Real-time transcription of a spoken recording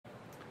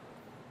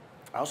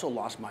I also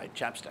lost my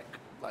chapstick.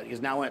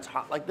 Because now when it's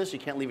hot like this, you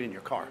can't leave it in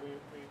your car.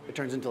 It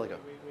turns into like a...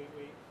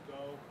 Wait. Go,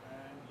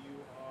 and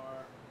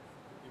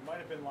you might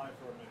have been live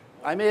for a minute.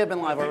 I may have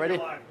been live already.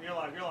 You're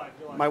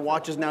live. My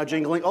watch is now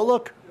jingling. Oh,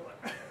 look.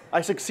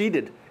 I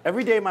succeeded.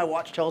 Every day my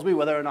watch tells me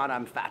whether or not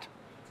I'm fat.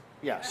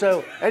 Yeah,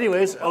 so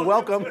anyways,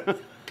 welcome.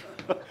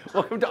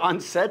 Welcome to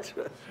OnSet.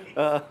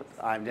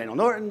 I'm Daniel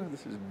Norton.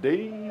 This is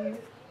Dave.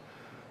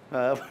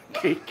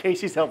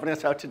 Casey's helping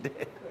us out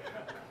today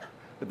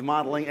with the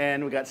modeling,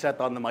 and we got Seth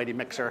on the mighty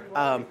mixer.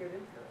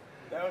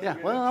 Yeah,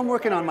 well, I'm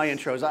working on my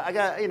intros. I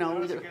got, you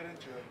know.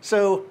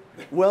 So,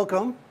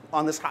 welcome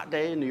on this hot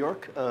day in New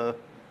York. Or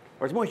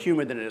it's more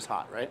humid than it is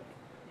hot, right?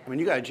 I mean,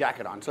 you got a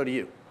jacket on, so do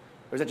you.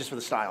 Or is that just for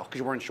the style, because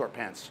you're wearing short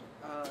pants?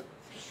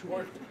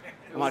 Short.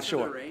 I'm not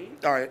sure. The rain?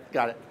 All right,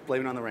 got it.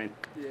 Blame it on the rain.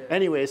 Yeah.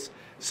 Anyways,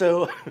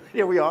 so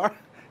here we are,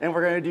 and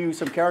we're going to do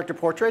some character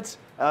portraits.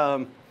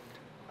 I'm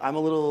a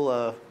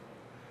little,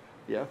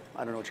 yeah,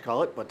 I don't know what you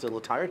call it, but a little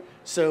tired.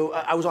 So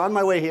I was on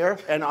my way here,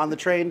 and on the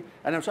train,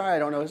 and I'm sorry, I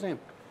don't know his name.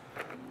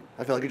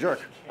 I feel like a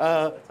jerk.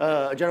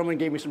 A gentleman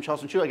gave me some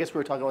Charleston chew. I guess we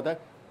were talking about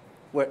that.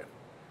 What?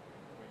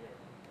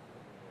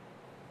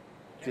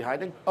 Is he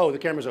hiding? Oh, the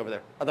camera's over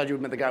there. I thought you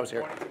meant the guy was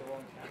here.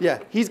 Yeah,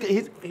 he's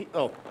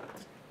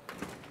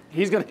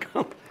gonna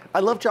come. I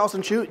love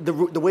Charleston chew.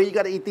 The way you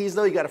got to eat these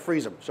though, you got to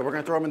freeze them. So we're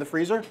gonna throw them in the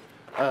freezer,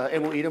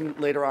 and we'll eat them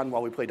later on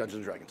while we play Dungeons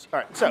and Dragons. All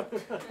right, so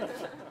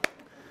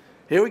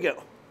here we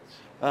go.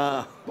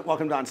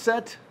 Welcome to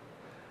OnSet.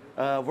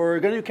 We're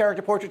going to do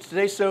character portraits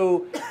today.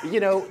 So, you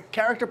know,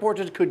 character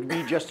portraits could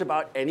be just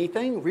about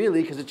anything,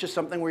 really, because it's just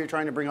something where you're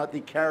trying to bring out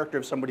the character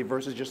of somebody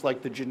versus just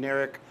like the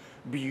generic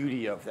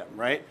beauty of them,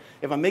 right?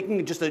 If I'm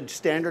making just a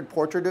standard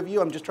portrait of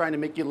you, I'm just trying to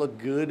make you look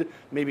good.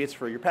 Maybe it's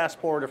for your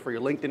passport or for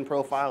your LinkedIn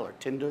profile or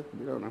Tinder,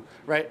 I don't know,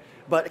 right?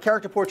 But a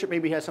character portrait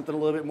maybe has something a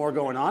little bit more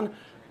going on.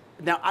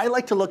 Now, I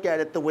like to look at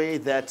it the way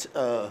that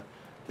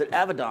that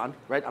Avedon,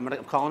 right? I'm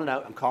calling it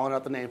out. I'm calling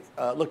out the name.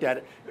 Looked at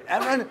it.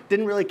 Avedon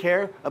didn't really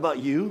care about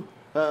you.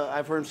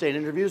 I've heard him say in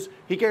interviews.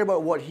 He cared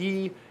about what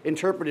he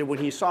interpreted when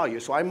he saw you.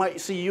 So I might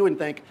see you and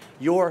think,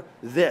 you're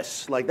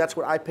this. Like, that's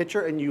what I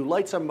picture, and you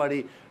light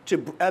somebody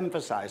to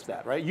emphasize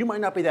that, right? You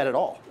might not be that at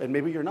all, and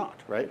maybe you're not,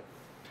 right?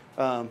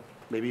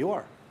 Maybe you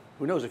are.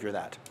 Who knows if you're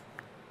that?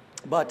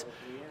 But,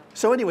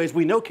 so anyways,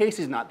 we know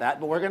Casey's not that,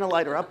 but we're going to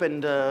light her up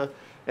and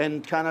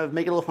kind of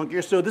make it a little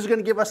funkier. So this is going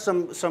to give us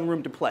some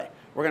room to play.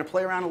 We're going to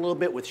play around a little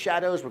bit with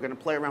shadows. We're going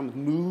to play around with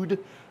mood.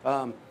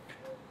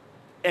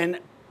 And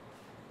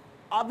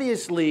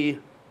obviously,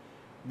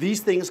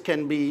 these things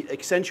can be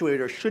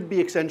accentuated or should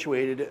be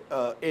accentuated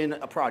in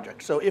a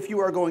project. So if you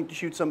are going to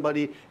shoot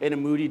somebody in a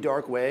moody,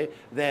 dark way,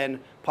 then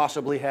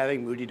possibly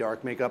having moody,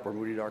 dark makeup or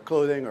moody, dark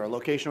clothing or a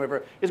location or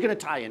whatever is going to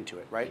tie into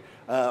it, right?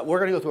 We're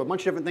going to go through a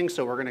bunch of different things,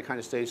 so we're going to kind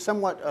of stay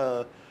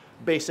somewhat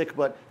basic,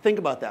 but think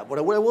about that. What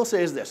I will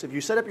say is this: if you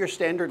set up your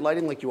standard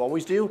lighting like you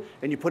always do,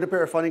 and you put a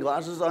pair of funny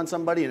glasses on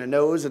somebody and a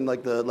nose and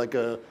like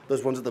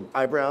those ones with the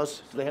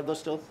eyebrows, do they have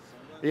those still?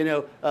 You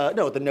know,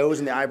 no, the nose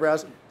and the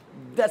eyebrows.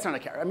 That's not a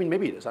character. I mean,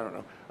 maybe it is. I don't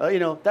know. You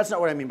know, that's not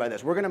what I mean by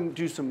this. We're going to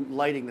do some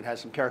lighting that has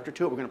some character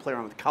to it. We're going to play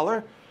around with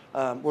color.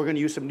 We're going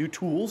to use some new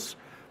tools.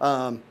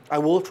 I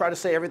will try to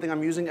say everything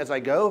I'm using as I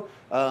go,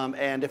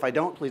 and if I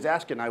don't, please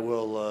ask, and I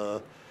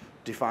will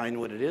define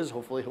what it is.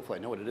 Hopefully I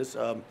know what it is.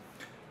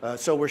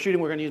 So we're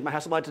shooting. We're going to use my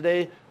Hasselblad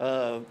today,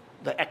 the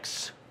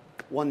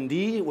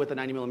X1D with a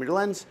 90mm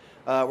lens.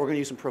 We're going to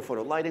use some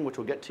ProPhoto lighting, which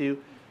we'll get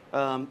to.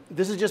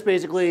 This is just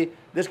basically,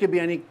 this could be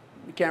any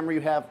camera you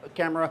have. A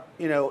camera,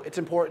 you know, it's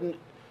important,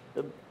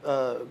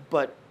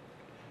 but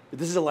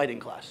this is a lighting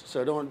class,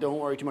 so don't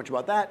worry too much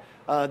about that.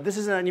 This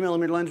is a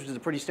 90mm lens, which is a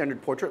pretty standard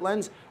portrait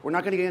lens. We're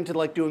not going to get into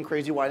like doing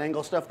crazy wide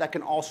angle stuff. That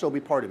can also be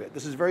part of it.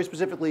 This is very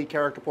specifically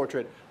character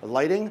portrait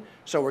lighting,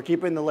 so we're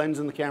keeping the lens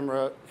and the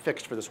camera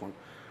fixed for this one.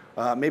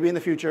 Maybe in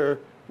the future,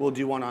 we'll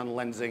do one on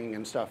lensing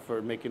and stuff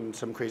for making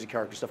some crazy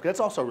character stuff.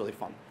 That's also really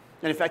fun.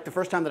 And in fact, the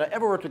first time that I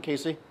ever worked with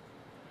Casey,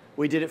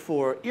 we did it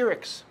for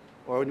IRIX,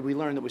 or we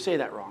learned that we say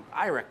that wrong.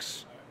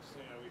 IRIX,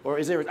 or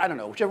is there? I don't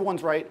know. Whichever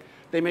one's right.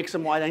 They make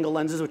some wide-angle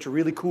lenses, which are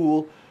really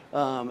cool.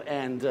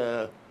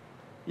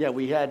 Yeah,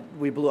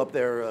 we blew up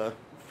their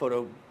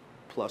Photo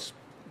Plus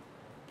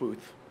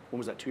booth. When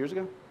was that? 2 years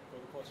ago?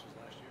 Photo Plus was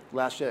last year.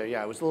 Last year,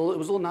 yeah. It was a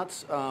little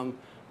nuts.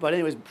 But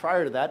anyways,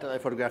 prior to that, I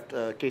photographed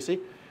Casey.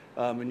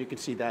 And you can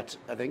see that,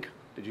 I think.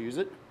 Did you use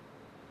it?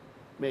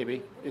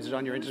 Maybe. Is it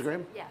on your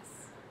Instagram? Yes.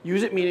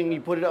 Use it meaning you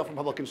put it out for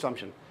public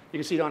consumption. You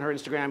can see it on her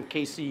Instagram,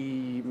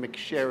 Casey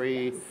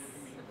McSherry.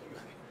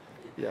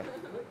 Yeah.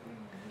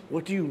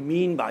 What do you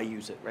mean by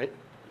use it, right?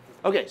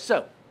 Okay,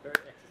 so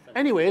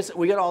anyways,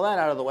 we got all that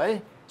out of the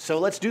way. So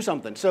let's do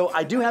something. So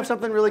I do have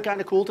something really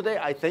kind of cool today,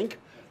 I think.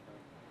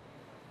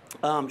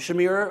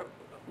 Shamira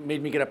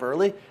made me get up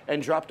early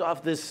and dropped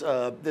off this,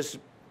 this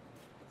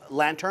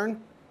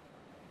lantern.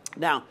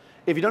 Now,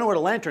 if you don't know what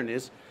a lantern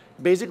is,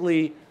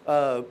 basically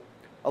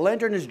A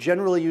lantern is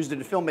generally used in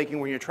filmmaking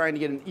when you're trying to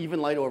get an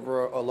even light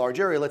over a large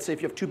area. Let's say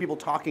if you have two people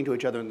talking to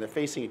each other and they're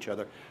facing each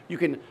other, you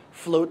can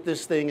float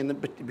this thing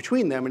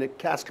between them and it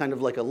casts kind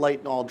of like a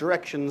light in all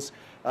directions.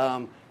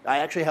 I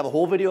actually have a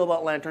whole video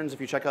about lanterns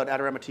if you check out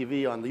Adorama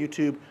TV on the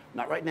YouTube.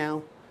 Not right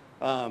now.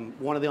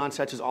 One of the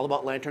OnSets is all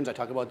about lanterns. I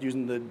talk about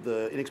using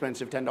the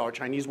inexpensive $10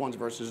 Chinese ones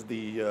versus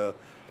the, I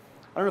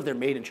don't know if they're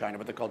made in China,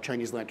 but they're called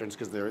Chinese lanterns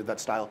because they're that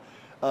style.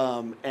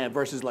 And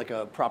versus like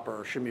a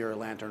proper Shamir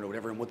lantern or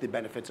whatever, and what the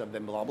benefits of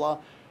them, blah, blah.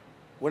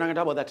 We're not gonna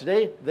talk about that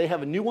today. They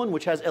have a new one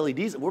which has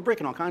LEDs. We're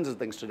breaking all kinds of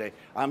things today.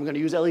 I'm gonna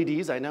use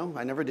LEDs, I know,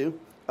 I never do.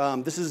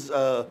 This is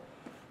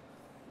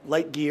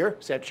Light Gear,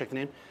 so I have to check the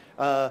name.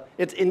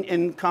 It's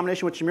in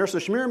combination with Shamir. So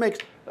Shamir makes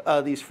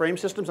these frame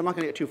systems. I'm not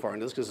gonna get too far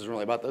into this because this isn't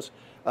really about this.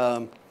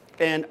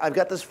 And I've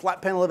got this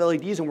flat panel of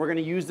LEDs, and we're going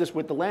to use this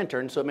with the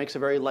lantern, so it makes a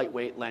very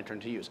lightweight lantern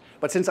to use.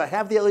 But since I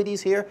have the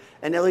LEDs here,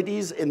 and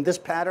LEDs in this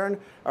pattern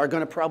are going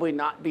to probably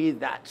not be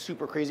that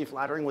super crazy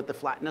flattering with the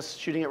flatness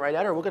shooting it right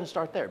at her, we're going to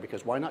start there,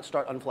 because why not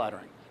start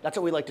unflattering? That's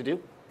what we like to do.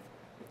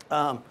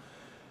 Yeah,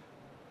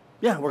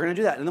 we're going to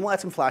do that, and then we'll add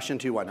some flash in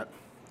too, why not?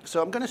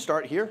 So I'm going to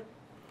start here.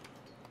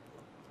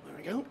 There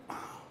we go. All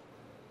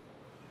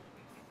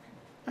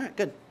right,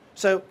 good.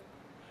 So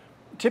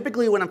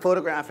typically when I'm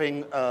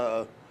photographing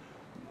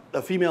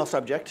a female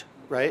subject,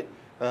 right?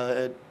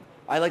 I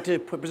like to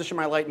position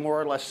my light more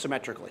or less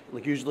symmetrically,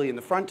 like usually in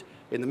the front,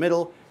 in the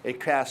middle.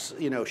 It casts,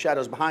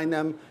 shadows behind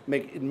them.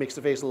 It makes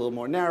the face a little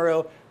more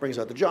narrow, brings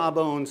out the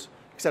jawbones,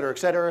 et cetera, et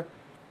cetera.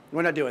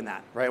 We're not doing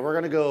that, right? We're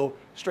going to go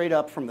straight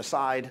up from the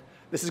side.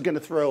 This is going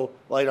to throw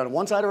light on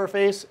one side of her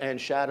face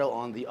and shadow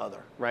on the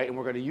other, right? And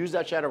we're going to use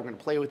that shadow. We're going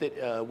to play with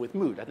it with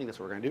mood. I think that's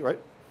what we're going to do, right?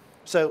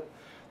 So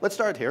let's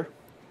start here.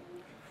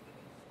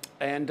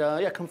 And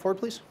yeah, come forward,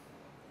 please.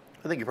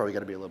 I think you probably got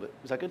to be a little bit.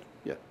 Is that good?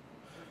 Yeah.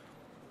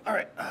 All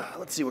right.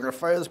 Let's see. We're going to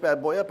fire this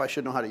bad boy up. I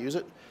should know how to use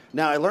it.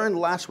 Now, I learned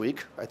last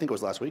week, I think it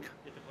was last week,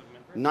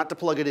 not to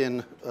plug it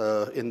in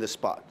this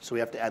spot. So we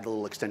have to add the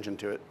little extension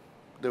to it.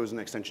 There was an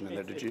extension in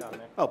there. Did you?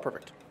 Oh,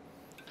 perfect.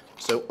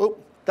 So, oh,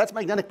 that's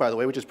magnetic, by the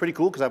way, which is pretty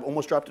cool because I've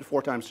almost dropped it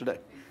 4 times today.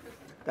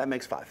 That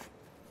makes 5.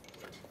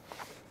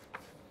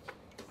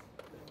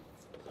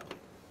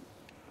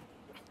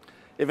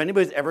 If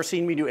anybody's ever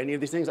seen me do any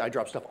of these things, I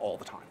drop stuff all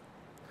the time.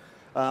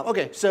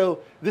 Okay, so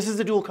this is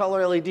the dual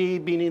color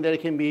LED, meaning that it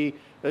can be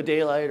a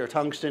daylight or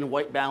tungsten,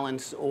 white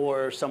balance,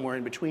 or somewhere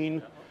in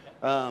between.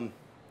 It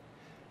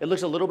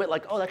looks a little bit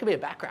like, oh, that could be a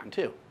background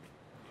too.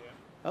 Yeah.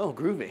 Oh,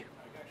 groovy. I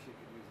actually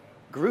could use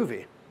that.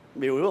 Groovy.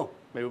 Maybe we will.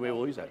 Maybe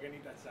we'll use that. I'm gonna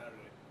need that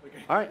Saturday.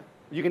 Okay. All right,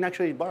 you can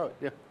actually borrow it,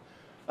 yeah.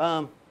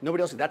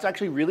 Nobody else, that's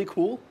actually really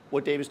cool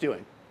what Dave is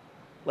doing.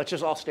 Let's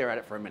just all stare at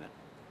it for a minute.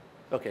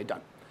 Okay, done.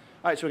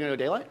 All right, so we're gonna go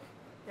daylight?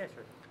 Yeah,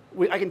 sure.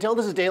 I can tell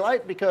this is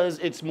daylight because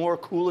it's more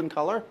cool in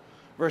color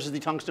versus the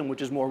tungsten,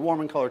 which is more warm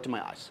in color to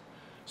my eyes.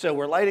 So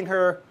we're lighting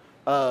her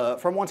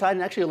from one side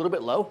and actually a little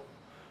bit low.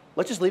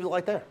 Let's just leave the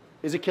light there.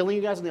 Is it killing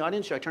you guys in the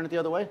audience? Should I turn it the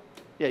other way?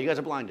 Yeah, you guys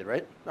are blinded,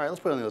 right? All right, let's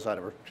put it on the other side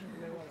of her.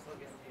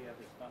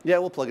 Yeah,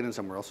 we'll plug it in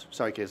somewhere else.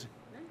 Sorry, Casey.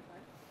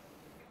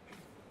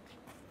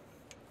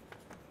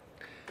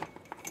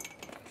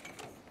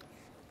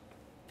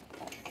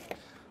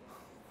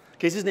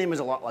 Casey's name is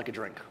a lot like a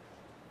drink,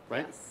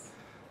 right? Yes.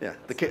 Yeah,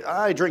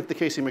 I drink the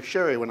Casey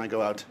McSherry when I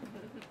go out.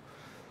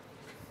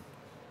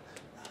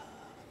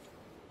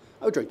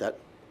 I would drink that.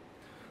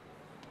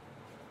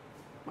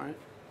 All right.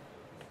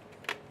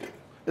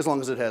 As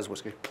long as it has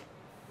whiskey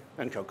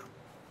and Coke.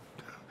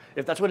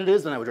 If that's what it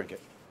is, then I would drink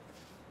it.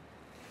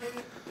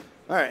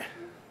 All right.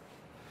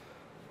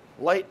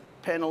 Light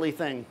panel-y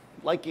thing.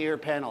 Light gear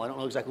panel. I don't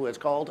know exactly what it's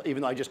called,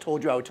 even though I just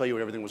told you I would tell you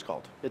what everything was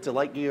called. It's a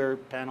light gear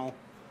panel.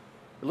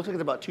 It looks like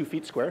it's about 2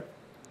 feet square.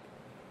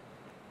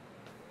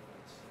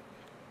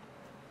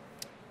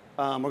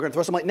 We're going to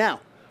throw some light. Now,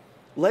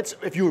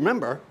 if you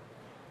remember,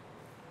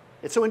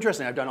 it's so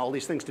interesting. I've done all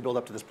these things to build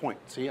up to this point.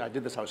 See, I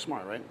did this, I was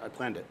smart, right? I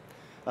planned it.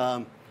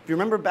 If you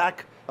remember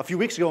back a few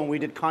weeks ago when we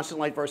did constant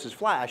light versus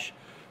flash,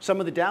 some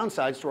of the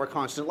downsides to our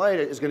constant light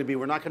is going to be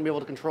we're not going to be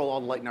able to control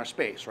all the light in our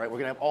space, right? We're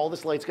going to have all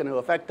this light's going to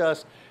affect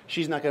us.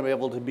 She's not going to be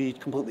able to be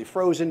completely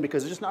frozen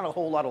because there's just not a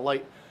whole lot of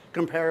light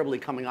comparably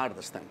coming out of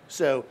this thing.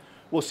 So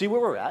we'll see where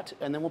we're at,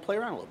 and then we'll play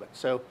around a little bit.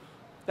 So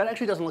that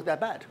actually doesn't look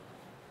that bad.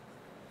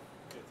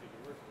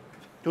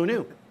 Who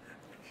knew?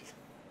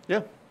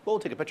 Yeah, we'll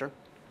take a picture.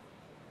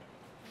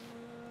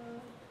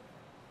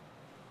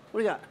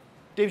 What do you got?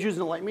 Dave's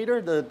using a light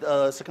meter, the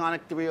Sekonic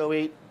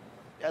 308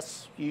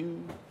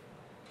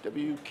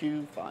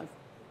 SUWQ5.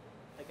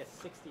 Like a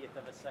 60th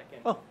of a second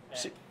oh,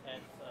 at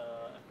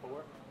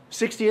f4.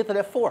 60th at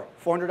f4,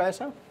 400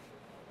 ISO?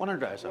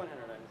 100 ISO. 100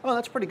 ISO. Oh,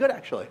 that's pretty good,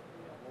 actually.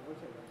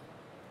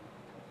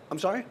 I'm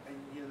sorry?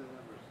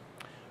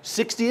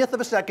 60th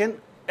of a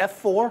second,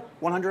 f4,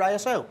 100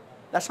 ISO.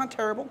 That's not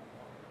terrible.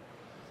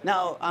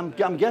 Now,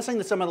 I'm guessing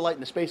that some of the light in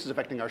the space is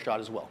affecting our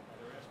shot as well.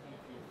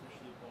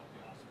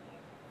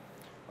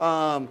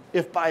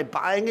 If by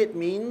buying it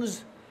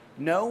means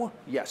no,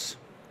 yes.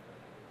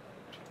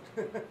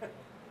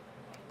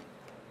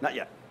 Not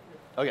yet.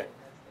 Okay.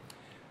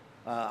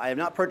 I have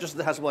not purchased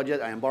the Hasselblad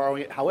yet. I am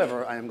borrowing it.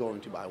 However, I am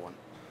going to buy one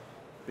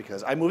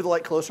because I moved the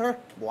light closer.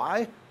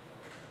 Why?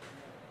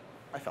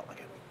 I felt like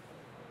it.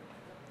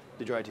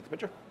 Did you already take the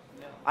picture?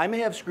 No. I may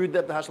have screwed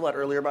up the Hasselblad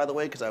earlier, by the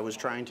way, because I was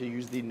trying to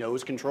use the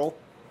nose control.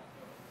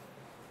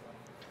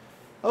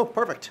 Oh,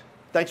 perfect.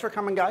 Thanks for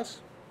coming, guys.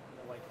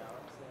 The white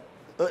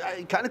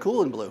balance. Kind of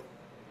cool in blue.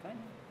 Kind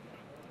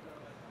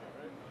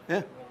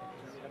Yeah,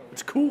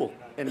 it's cool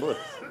in blue.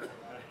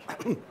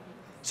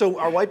 So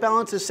our white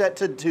balance is set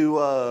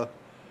to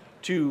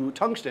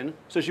tungsten.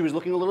 So she was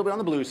looking a little bit on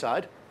the blue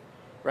side,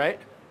 right?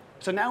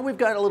 So now we've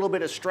got a little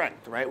bit of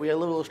strength, right? We have a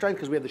little strength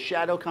because we have the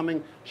shadow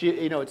coming.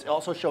 It's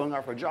also showing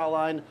off her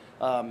jawline.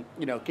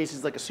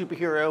 Casey's like a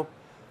superhero,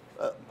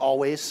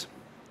 always.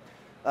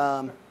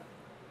 All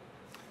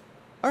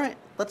right,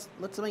 let's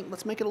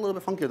make it a little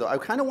bit funkier though. I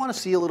kind of want to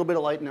see a little bit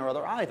of light in her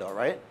other eye though,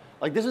 right?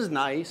 Like this is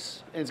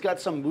nice and it's got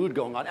some mood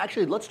going on.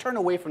 Actually, let's turn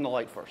away from the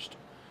light first.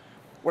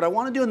 What I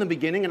want to do in the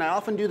beginning, and I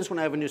often do this when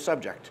I have a new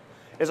subject,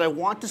 is I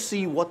want to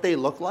see what they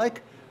look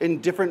like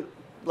in different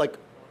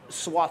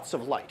swaths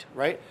of light,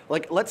 right?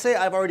 Like let's say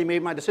I've already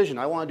made my decision.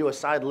 I want to do a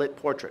side lit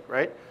portrait,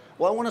 right?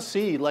 Well, I want to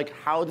see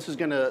how this is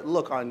going to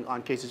look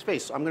on Casey's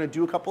face. So I'm going to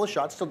do a couple of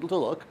shots to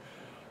look.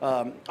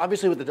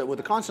 Obviously, with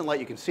the constant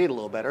light, you can see it a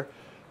little better.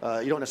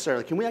 You don't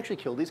necessarily. Can we actually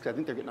kill these? Because I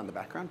think they're getting on the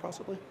background,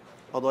 possibly.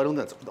 Although I don't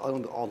think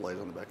all the light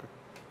is on the background.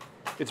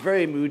 It's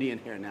very moody in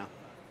here now.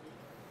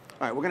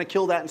 All right, we're going to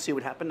kill that and see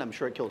what happened. I'm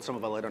sure it killed some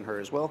of the light on her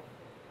as well.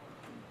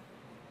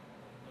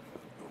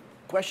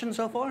 Questions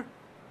so far?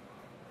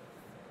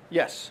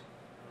 Yes.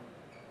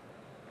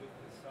 With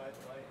the side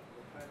light,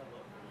 what kind of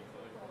look are you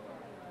going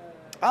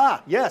for?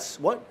 Ah, yes.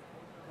 What?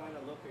 What kind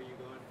of look are you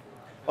going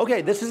for?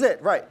 Okay, this is it.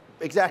 Right,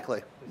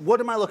 exactly. What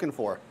am I looking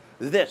for?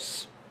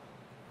 This.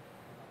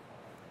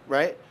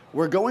 Right?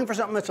 We're going for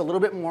something that's a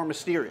little bit more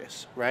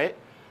mysterious, right?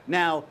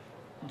 Now,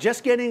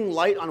 just getting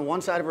light on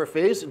one side of her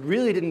face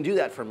really didn't do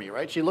that for me,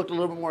 right? She looked a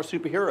little bit more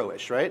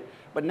superhero-ish, right?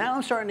 But now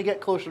I'm starting to get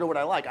closer to what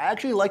I like. I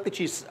actually like that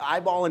she's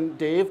eyeballing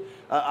Dave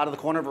out of the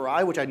corner of her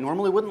eye, which I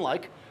normally wouldn't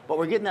like, but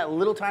we're getting that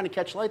little tiny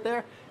catch light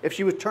there. If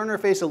she would turn her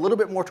face a little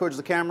bit more towards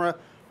the camera,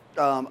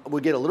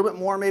 we'd get a little bit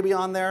more maybe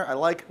on there.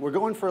 We're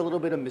going for a little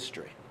bit of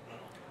mystery.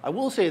 I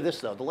will say this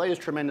though, the light is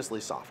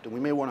tremendously soft, and we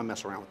may want to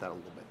mess around with that a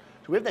little bit.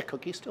 Do we have that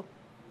cookie still?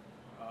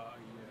 Yeah.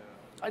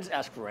 I just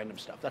ask for random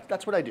stuff.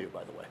 That's what I do,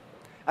 by the way.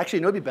 Actually,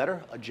 you know what'd be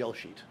better? A gel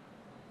sheet.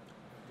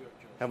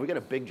 Have we got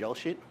a big gel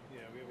sheet? Yeah,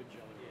 we have a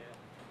gel.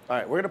 Yeah. All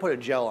right, we're gonna put a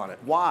gel on it.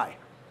 Why?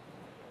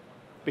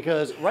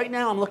 Because right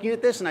now I'm looking at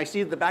this and I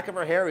see the back of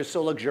her hair is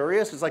so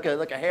luxurious. It's like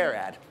a hair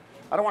ad.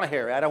 I don't want a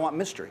hair ad. I want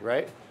mystery,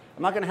 right?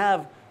 I'm not gonna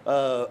have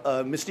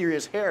a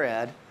mysterious hair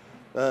ad.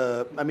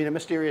 I mean, you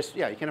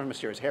can't have a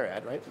mysterious hair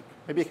ad, right?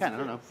 Maybe you can. I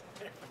don't know.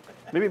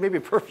 Maybe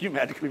a perfume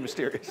ad could be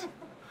mysterious.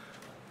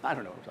 I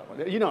don't know what I'm talking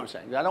about. You know what I'm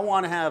saying. I don't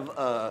want to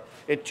have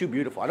it too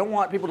beautiful. I don't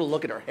want people to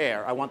look at her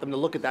hair. I want them to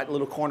look at that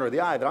little corner of the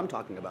eye that I'm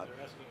talking about.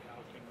 They're asking how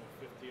can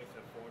the 50th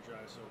at 4 dry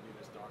so be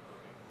this dark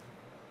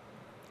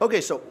looking? Okay,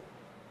 so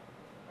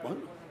what?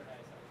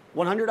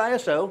 100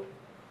 ISO.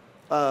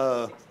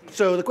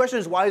 So the question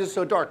is, why is it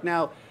so dark?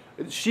 Now,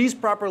 she's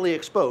properly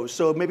exposed.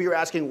 So maybe you're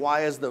asking,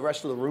 why is the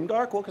rest of the room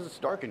dark? Well, because it's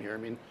dark in here. I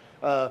mean,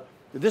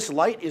 this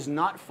light is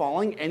not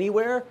falling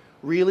anywhere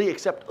really,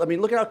 except,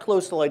 look at how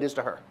close the light is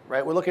to her,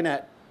 right? We're looking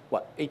at,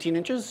 what, 18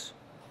 inches?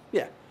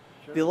 Yeah.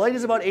 Sure. The light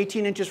is about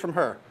 18 inches from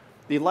her.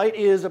 The light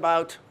is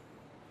about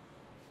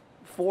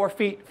 4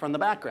 feet from the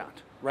background,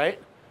 right?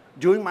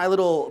 Doing my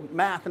little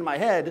math in my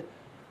head,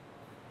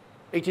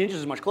 18 inches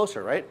is much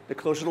closer, right? The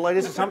closer the light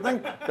is to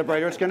something, the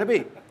brighter it's going to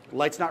be.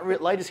 Light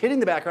is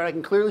hitting the background. I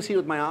can clearly see it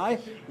with my eye,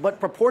 but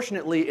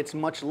proportionately, it's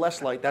much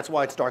less light. That's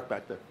why it's dark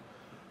back there.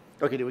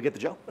 Okay, did we get the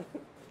gel?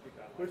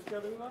 Which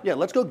color do we want? Yeah,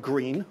 let's go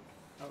green.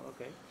 Oh,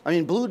 okay. I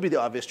mean, blue would be the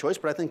obvious choice,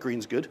 but I think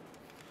green's good.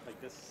 Like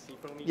this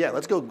seafoamy? Yeah,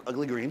 let's go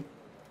ugly green.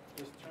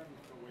 Just turn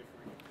away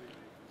from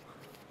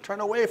it. Turn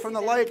away from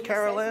the light,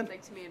 Carol Ann.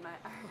 Something to me in my eye.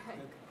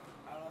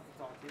 I don't have to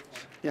talk to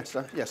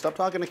you. Yes, stop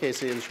talking to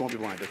Casey and she won't be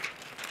blinded.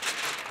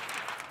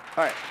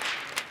 All right.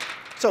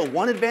 So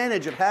one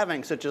advantage of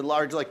having such a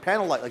large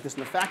panel light like this,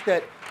 and the fact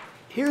that,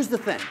 here's the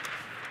thing.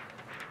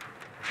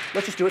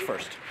 Let's just do it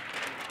first.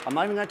 I'm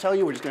not even going to tell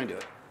you, we're just going to do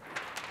it.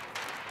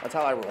 That's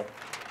how I roll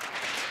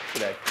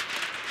today.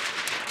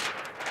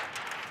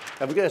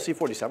 Have we got a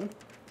C47? Yeah.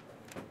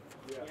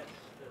 Yes,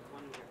 there's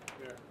one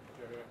here.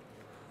 Here.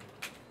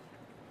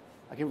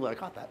 I can't believe I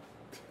caught that.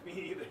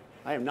 Me either.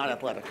 I am not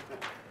athletic.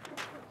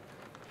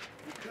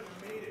 You could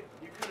have made it.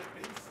 You could have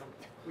been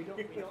something. We don't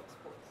sports.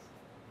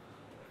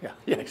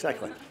 Yeah,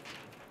 exactly.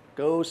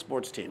 Go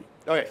sports team.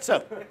 Okay,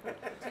 so.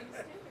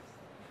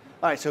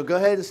 All right, so go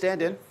ahead and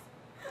stand in.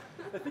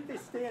 I think they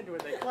stand when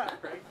they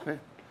clap, right?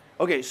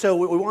 Okay, so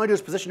what we want to do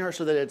is position her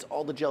so that it's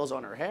all the gel's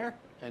on her hair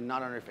and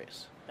not on her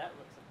face. That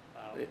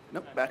looks.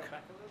 Nope, Can I back. go a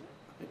little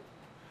bit?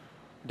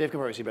 Dave can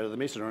probably see better than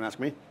me, so don't ask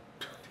me.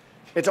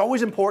 It's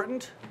always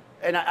important,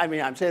 and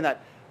I'm saying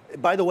that,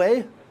 by the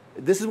way,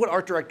 this is what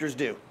art directors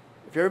do.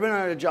 If you've ever been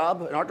on a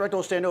job, an art director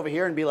will stand over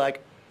here and be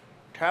like,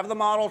 have the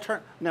model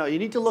turn. No, you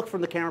need to look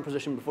from the camera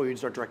position before you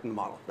start directing the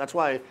model. That's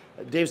why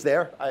Dave's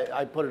there.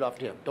 I put it off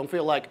to him. Don't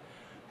feel like,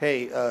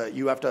 hey,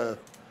 you have to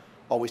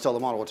always tell the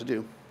model what to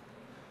do.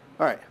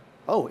 All right.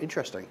 Oh,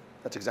 interesting.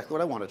 That's exactly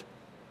what I wanted.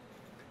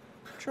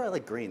 I'm sure I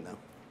like green, though.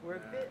 We're a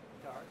bit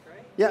dark,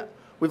 right? Yeah.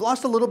 We've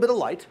lost a little bit of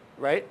light,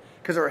 right?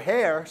 Because her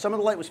hair, some of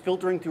the light was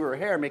filtering through her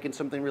hair, making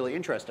something really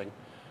interesting.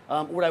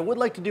 What I would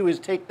like to do is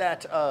take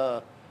that,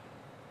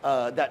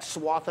 that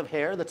swath of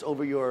hair that's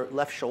over your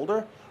left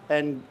shoulder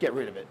and get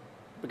rid of it,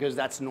 because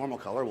that's normal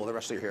color. Well, the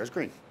rest of your hair is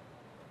green.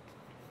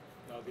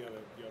 No, the other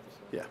side.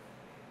 Yeah.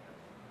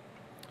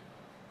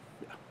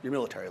 Yeah, your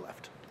military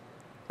left.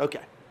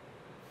 Okay.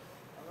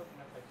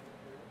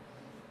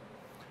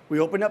 We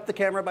opened up the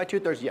camera by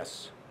 2/3,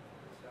 yes.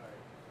 Sorry.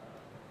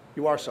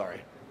 You are sorry.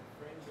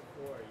 The frame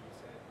before, you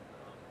said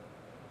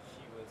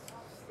she was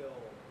still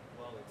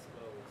well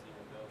exposed,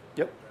 even though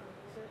the Yep. background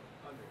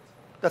was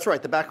underexposed. That's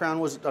right, the background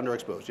was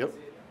underexposed, yep. Is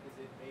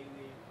it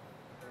mainly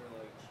her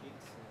like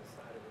cheeks and the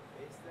side of her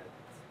face that's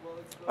well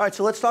exposed? All right,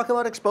 so let's talk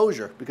about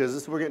exposure,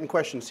 because we're getting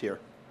questions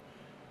here.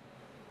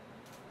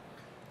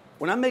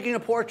 When I'm making a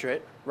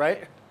portrait,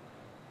 right?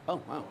 Oh,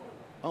 wow.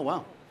 Oh,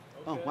 wow.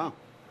 Oh, Okay. wow.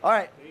 All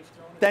right.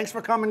 Thanks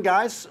for coming,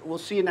 guys. We'll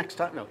see you next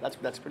time. No,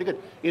 that's pretty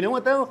good. You know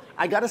what, though?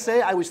 I got to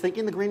say, I was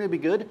thinking the green would be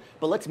good,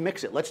 but let's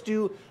mix it. Let's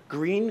do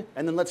green,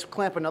 and then let's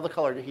clamp another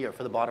color to here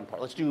for the bottom part.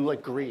 Let's do,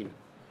 like, green.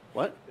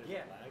 What?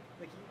 Yeah,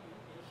 like you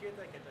hear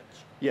like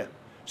a Yeah.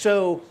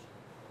 So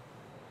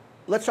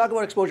let's talk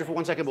about exposure for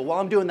 1 second, but while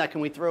I'm doing that,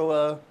 can we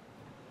throw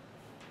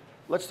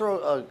let's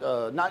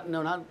throw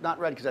not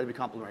red, because that'd be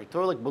complimentary.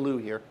 Throw, like, blue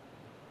here.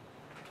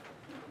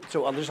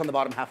 So I'm just on the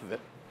bottom half of it.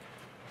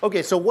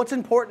 Okay, so what's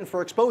important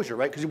for exposure,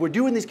 right? Because we're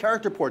doing these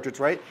character portraits,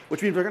 right?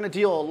 Which means we're going to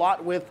deal a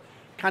lot with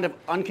kind of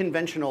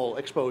unconventional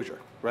exposure,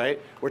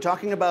 right? We're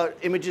talking about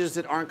images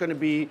that aren't going to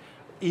be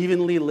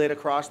evenly lit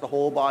across the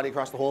whole body,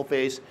 across the whole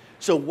face.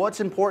 So what's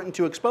important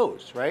to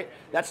expose, right?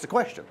 That's the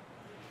question.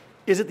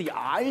 Is it the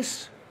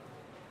eyes?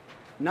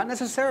 Not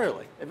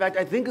necessarily. In fact,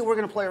 I think that we're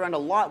going to play around a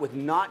lot with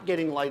not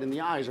getting light in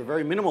the eyes, or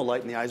very minimal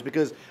light in the eyes,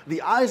 because the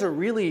eyes are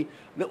really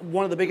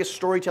one of the biggest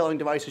storytelling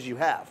devices you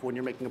have when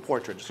you're making a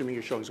portrait, assuming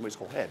you're showing somebody's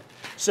whole head.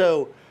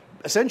 So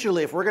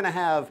essentially, if we're going to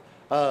have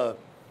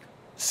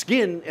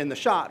skin in the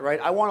shot,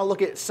 right, I want to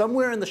look at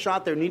somewhere in the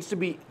shot there needs to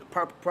be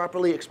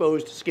properly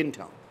exposed skin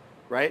tone,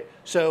 right?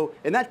 So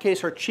in that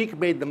case, her cheek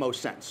made the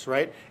most sense,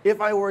 right?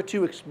 If I were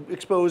to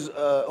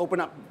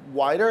open up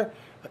wider,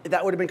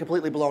 that would have been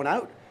completely blown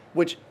out.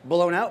 Which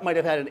blown out might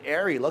have had an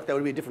airy look. That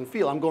would be a different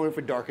feel. I'm going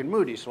for dark and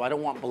moody, so I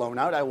don't want blown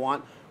out. I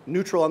want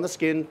neutral on the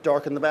skin,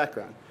 dark in the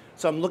background.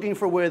 So I'm looking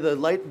for where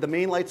the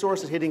main light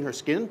source is hitting her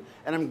skin,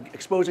 and I'm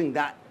exposing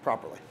that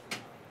properly,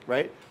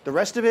 right? The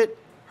rest of it,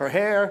 her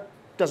hair,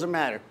 doesn't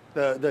matter.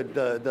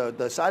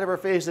 The side of her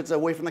face that's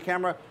away from the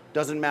camera,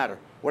 doesn't matter.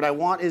 What I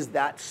want is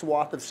that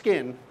swath of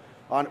skin,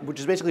 which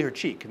is basically her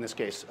cheek in this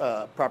case,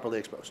 properly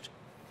exposed.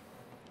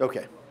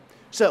 Okay,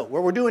 so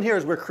what we're doing here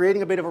is we're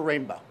creating a bit of a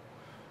rainbow.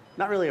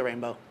 Not really a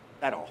rainbow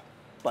at all,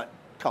 but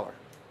color.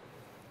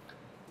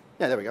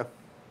 Yeah, there we go.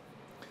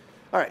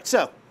 All right,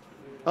 so,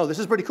 oh, this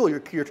is pretty cool. You're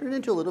turning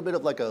into a little bit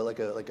of like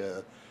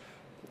a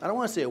I don't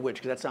want to say a witch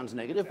because that sounds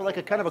negative, but like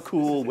a kind of a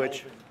cool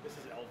witch. This is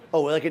Elvin.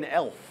 Oh, like an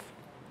elf.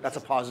 That's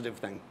a positive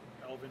thing.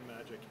 Elvin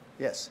magic.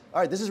 Yes. All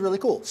right, this is really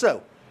cool.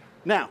 So,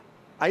 now,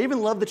 I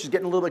even love that she's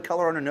getting a little bit of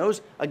color on her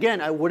nose. Again,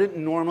 I wouldn't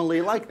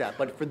normally like that,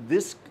 but for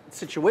this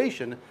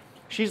situation,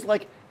 she's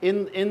like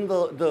in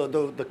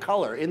the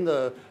color, in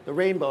the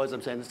rainbow, as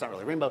I'm saying, it's not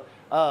really a rainbow,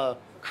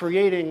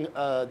 creating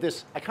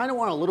this. I kind of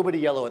want a little bit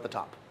of yellow at the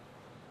top.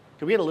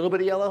 Can we get a little bit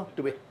of yellow?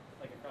 Do we?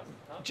 like across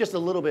the top. Just a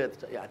little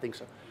bit. Yeah, I think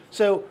so.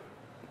 So,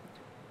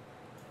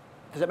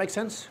 does that make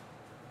sense?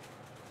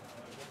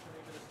 What's the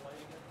name of this light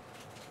again?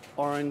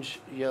 Orange,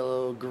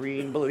 yellow,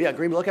 green, blue. Yeah,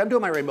 green, blue. Okay, I'm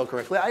doing my rainbow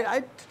correctly.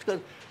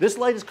 This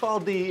light is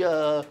called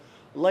the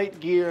light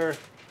gear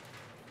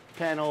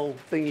panel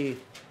thingy.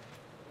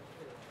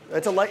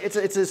 It's a light. It's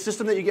a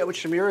system that you get with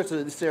Shimura.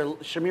 It's their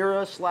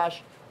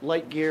Shimura /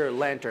 light gear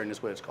lantern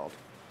is what it's called.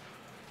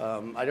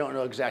 I don't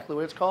know exactly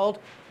what it's called.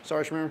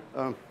 Sorry, Shimura.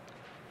 Yeah, they're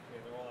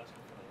all asking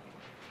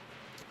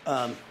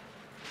for that.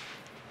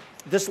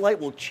 This light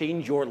will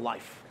change your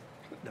life.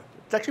 No,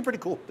 it's actually pretty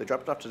cool. They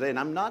dropped it off today, and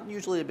I'm not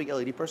usually a big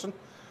LED person,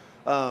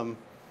 but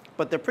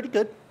they're pretty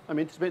good. I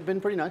mean, it's been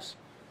pretty nice.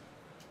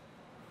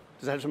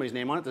 Does it have somebody's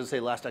name on it? Does it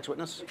say Last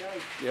Ex-Witness? The guy.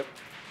 Yep.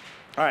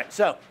 All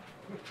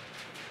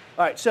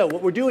right, so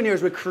what we're doing here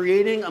is we're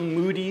creating a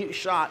moody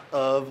shot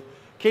of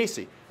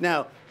Casey.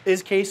 Now,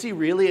 is Casey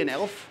really an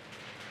elf?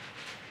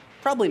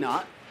 Probably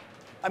not.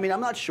 I mean, I'm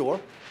not sure.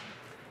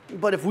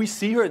 But if we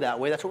see her that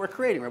way, that's what we're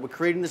creating, right? We're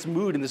creating this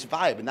mood and this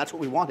vibe, and that's what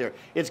we want here.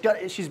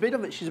 She's a bit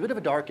of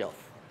a dark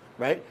elf,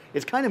 right?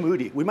 It's kind of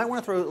moody. We might want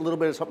to throw a little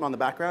bit of something on the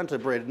background to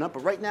brighten it up,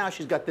 but right now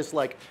she's got this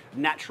like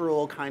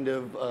natural kind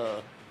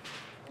of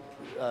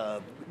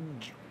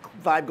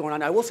vibe going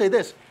on. I will say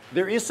this.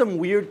 There is some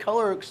weird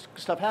color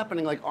stuff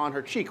happening like on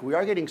her cheek. We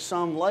are getting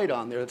some light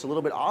on there. It's a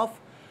little bit off.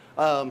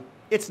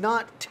 It's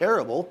not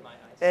terrible. My eyes.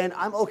 And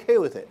I'm okay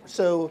with it.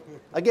 So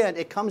again,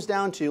 it comes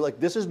down to, like,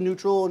 this is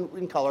neutral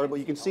in color, but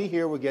you can see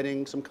here we're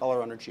getting some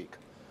color on her cheek.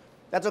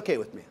 That's okay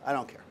with me. I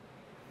don't care.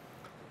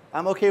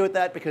 I'm okay with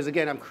that because,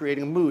 again, I'm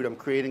creating a mood. I'm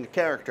creating a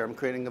character. I'm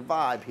creating a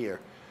vibe here.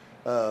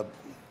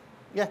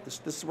 Yeah,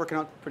 this is working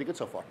out pretty good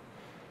so far.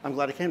 I'm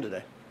glad I came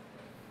today.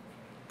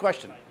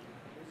 Question? Is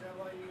that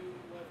why you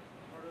left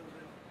part of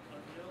it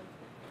unveiled?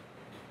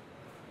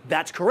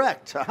 That's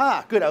correct.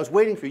 Aha, good. I was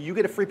waiting for you. You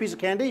get a free piece of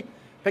candy?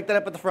 Pick that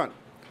up at the front.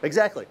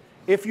 Exactly.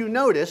 If you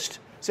noticed,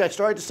 see, I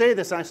started to say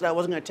this and I said I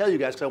wasn't going to tell you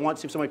guys because I wanted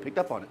to see if somebody picked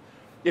up on it.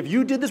 If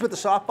you did this with the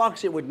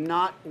softbox, it would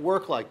not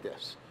work like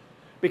this.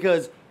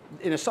 Because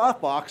in a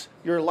softbox,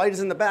 your light is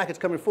in the back, it's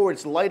coming forward,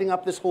 it's lighting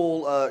up this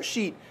whole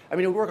sheet. I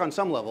mean, it would work on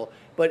some level,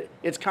 but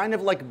it's kind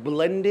of like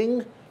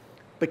blending.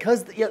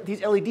 Because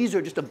these LEDs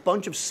are just a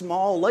bunch of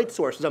small light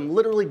sources, I'm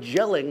literally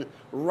gelling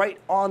right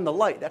on the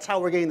light. That's how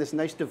we're getting this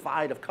nice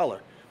divide of color.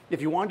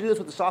 If you want to do this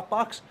with the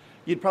softbox,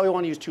 you'd probably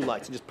want to use two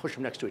lights and just push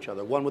them next to each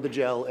other, one with a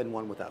gel and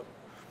one without.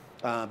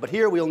 But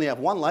here we only have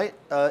one light,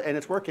 and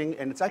it's working,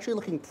 and it's actually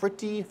looking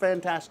pretty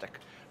fantastic.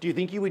 Do you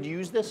think you would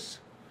use this?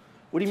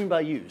 What do you mean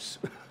by use?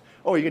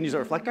 Oh, you're going to use a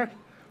reflector?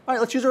 All right,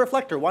 let's use a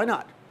reflector. Why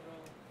not?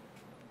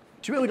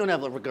 Too bad we don't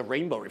have like a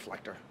rainbow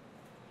reflector.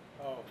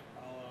 Oh,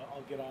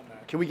 I'll get on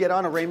that. Can we get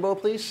on a rainbow,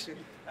 please?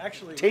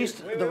 Actually,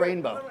 Taste the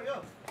rainbow.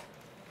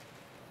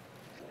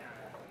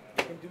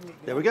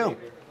 There we go.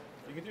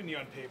 You can do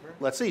neon paper.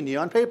 Let's see,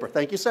 neon paper.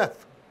 Thank you,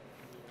 Seth.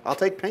 I'll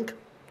take pink.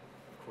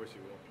 Of course you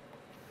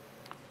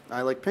will.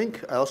 I like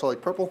pink. I also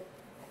like purple.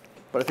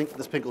 But I think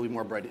this pink will be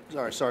more bright.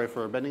 Sorry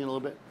for bending it a little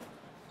bit.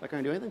 Is that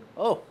going to do anything?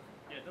 Oh.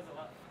 Yeah, it does a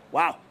lot.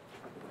 Wow.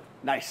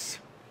 Nice.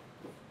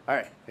 All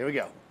right, here we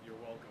go. You're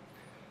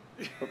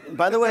welcome.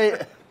 By the way,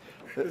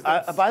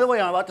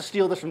 I'm about to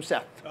steal this from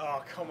Seth.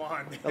 Oh, come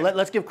on.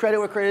 Let's give credit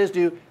where credit is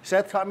due.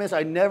 Seth taught me this.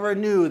 I never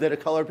knew that a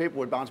colored paper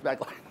would bounce back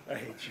like I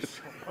hate you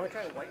so much. I'm gonna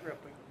try white real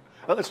quick.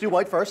 Well, let's do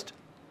white first.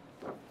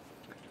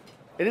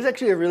 It is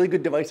actually a really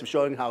good device of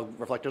showing how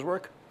reflectors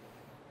work.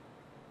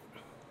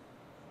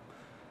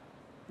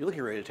 You look like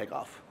you're ready to take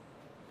off.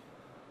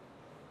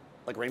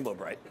 Like rainbow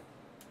bright.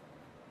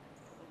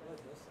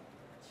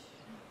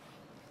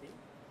 See?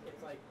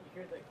 It's like you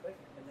hear the click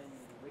and then you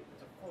wait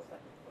until a full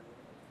second before you.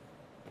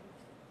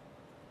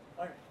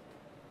 Alright.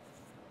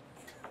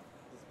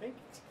 It's pink.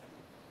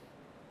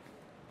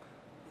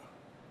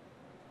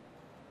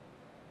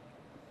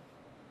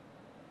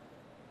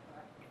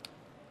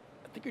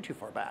 I think you're too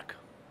far back.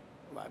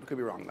 I could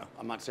be wrong though.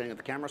 I'm not saying at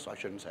the camera, so I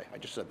shouldn't say. I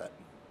just said that.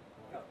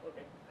 Oh,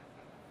 okay.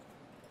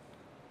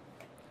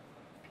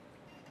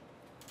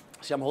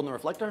 See, I'm holding the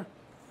reflector.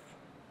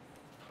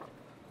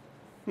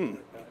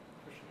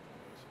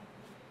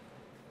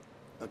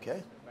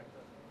 Okay.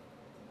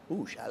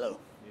 Ooh, shallow.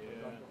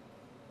 Yeah.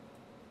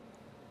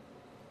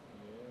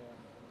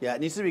 Yeah,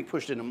 it needs to be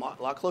pushed in a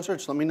lot closer.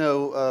 Just let me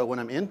know when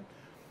I'm in.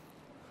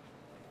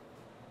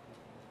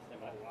 Oh,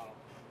 wow.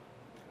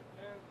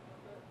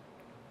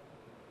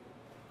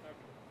 I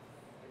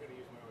gotta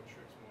use my own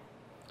tricks more.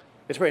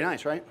 It's very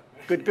nice, right?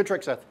 Good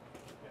trick, Seth.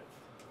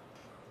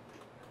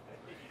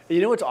 You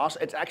know what's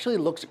awesome? It actually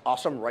looks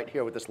awesome right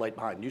here with this light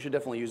behind. You should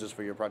definitely use this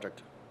for your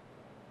project.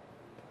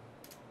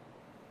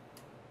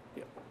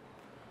 Yeah.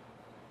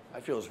 I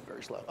feel it's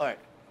very slow. All right,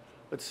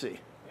 let's see.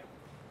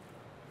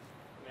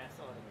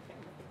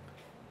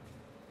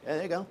 Yeah,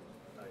 there you go.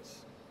 Nice.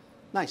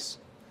 Nice.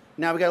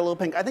 Now we got a little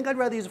pink. I think I'd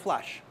rather use a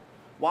flash.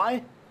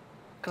 Why?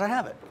 Because I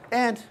have it.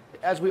 And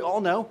as we all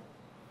know,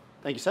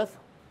 thank you, Seth,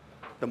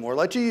 the more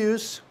light you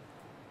use,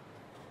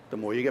 the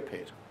more you get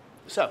paid.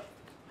 So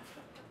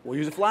we'll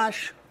use a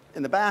flash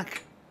in the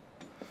back.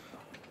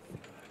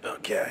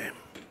 Okay.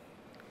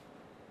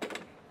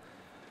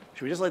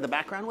 Should we just light the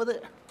background with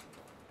it?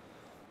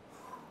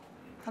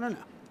 I don't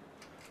know.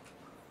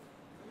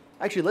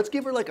 Actually, let's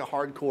give her like a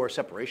hardcore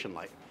separation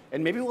light.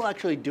 And maybe we'll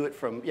actually do it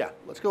from,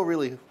 let's go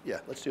really,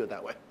 let's do it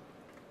that way.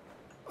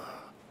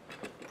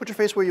 Put your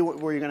face where you're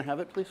going to have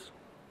it, please.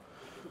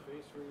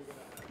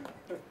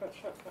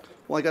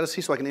 Well, I got to see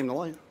so I can aim the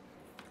light.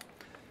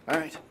 All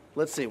right,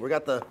 let's see. We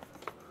got the,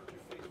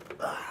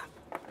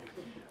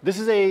 this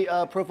is a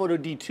ProPhoto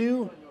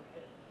D2.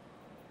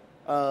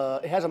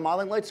 It has a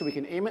modeling light so we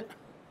can aim it,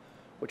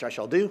 which I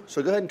shall do.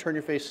 So go ahead and turn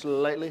your face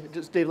slightly.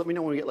 Just, Dave, let me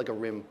know when we get like a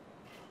rim.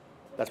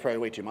 That's probably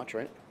way too much,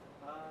 right?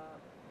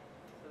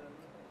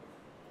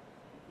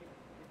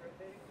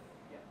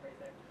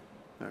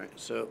 All right,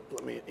 so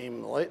let me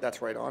aim the light. That's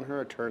right on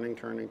her. Turning.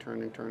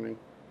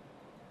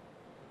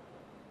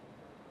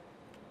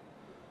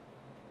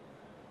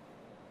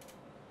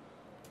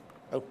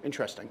 Oh,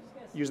 interesting.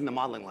 Using the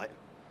modeling light.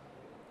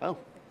 Oh,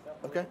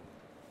 okay.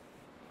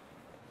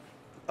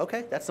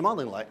 Okay, that's the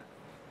modeling light.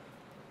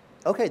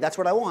 Okay, that's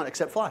what I want,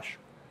 except flash.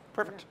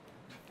 Perfect.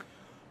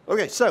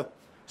 Okay, so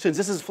since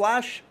this is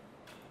flash,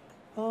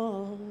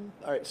 all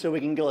right, so we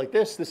can go like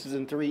this. This is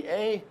in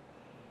 3A.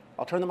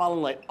 I'll turn the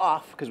modeling light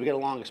off because we get a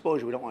long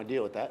exposure. We don't want to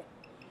deal with that.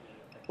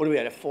 What are we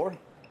at, F4? I'm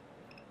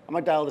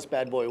going to dial this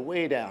bad boy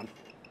way down.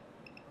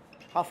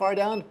 How far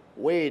down?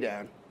 Way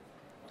down.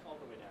 All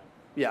the way down.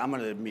 Yeah, I'm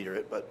going to meter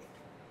it, but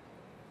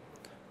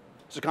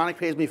Zirconic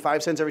pays me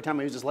 5 cents every time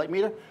I use this light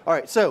meter. All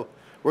right, so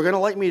we're going to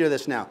light meter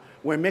this now.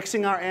 We're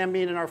mixing our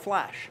ambient and our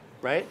flash,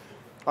 right?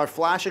 Our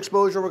flash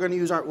exposure, we're going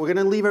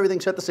to leave everything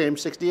set the same,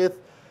 60th.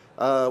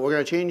 We're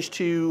going to change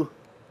to,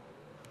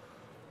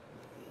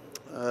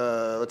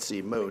 let's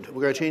see, mode.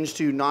 We're going to change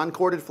to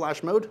non-corded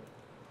flash mode.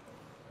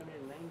 I'm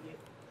in 90th.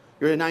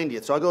 You're at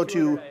 90th, so I'll go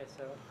to, ISO.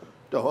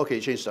 oh, okay,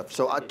 you changed stuff.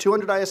 So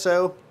 200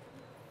 ISO,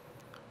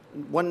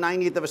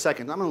 1/90th of a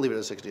second. I'm going to leave it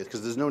at 60th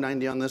because there's no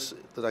 90 on this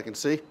that I can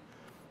see.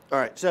 All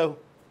right, so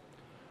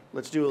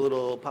let's do a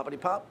little poppity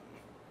pop.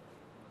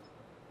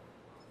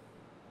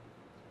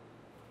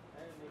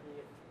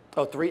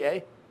 Oh,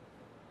 3A?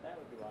 That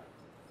would be why.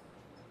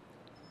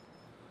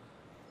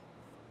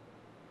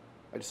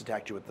 I just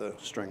attacked you with the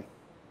string.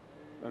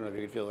 I don't know if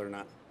you can feel it or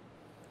not.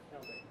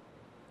 Okay.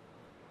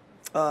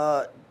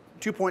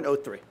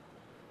 2.03.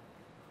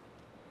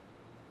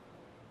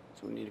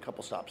 So we need a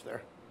couple stops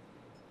there.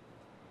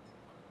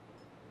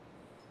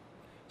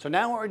 So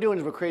now what we're doing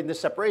is we're creating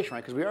this separation,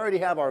 right? Because we already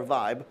have our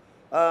vibe.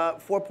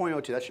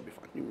 4.02, that should be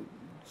fine. You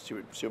see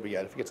what we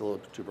get. If it gets a little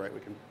too bright,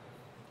 we can.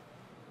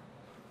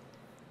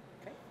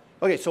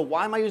 Okay, so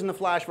why am I using the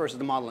flash versus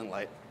the modeling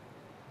light?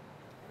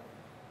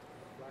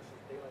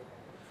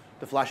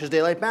 The flash is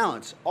daylight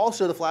balance.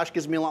 Also, the flash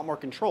gives me a lot more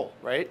control,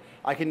 right?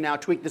 I can now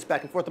tweak this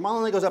back and forth. The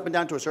modeling light goes up and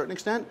down to a certain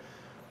extent.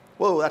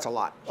 Whoa, that's a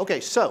lot.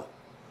 Okay, so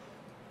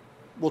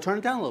we'll turn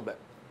it down a little bit,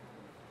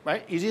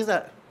 right? Easy as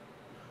that.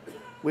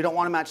 We don't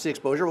want to match the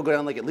exposure. We'll go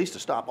down like at least a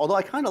stop. Although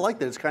I kind of like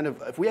that it's kind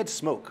of, if we had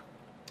smoke.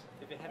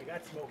 If it had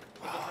got smoke.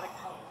 If it had a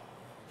color.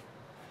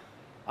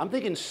 I'm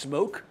thinking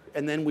smoke,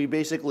 and then we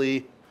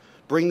basically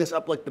bring this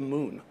up like the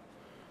moon.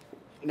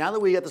 Now that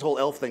we got this whole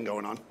elf thing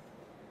going on.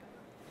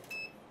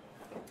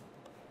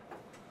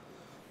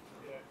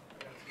 Yeah,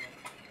 I got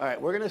smoke. All right,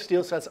 we're going to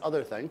steal Seth's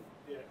other thing.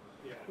 Yeah.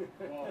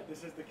 Well,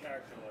 this is the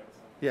character light. So.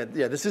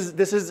 Yeah, this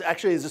is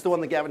actually, is this the one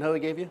that Gavin Hoey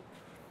gave you?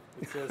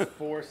 It says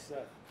for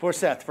Seth. For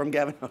Seth, from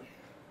Gavin Hoey.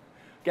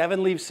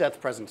 Gavin leaves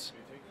Seth presents. Can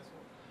you take this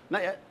one?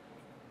 Not yet.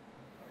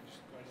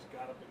 I just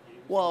got up and gave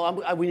it.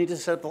 Well, we need to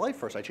set up the light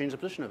first. I changed the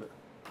position of it.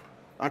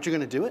 Aren't you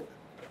going to do it?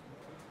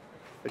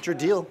 It's your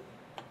deal.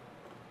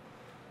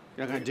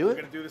 You're not going to do We're it?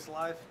 going to do this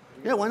live?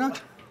 Yeah, why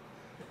not?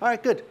 All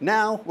right, good.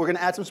 Now we're going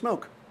to add some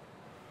smoke.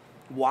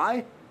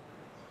 Why?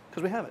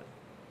 Because we have it.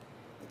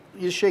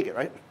 You just shake it,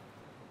 right?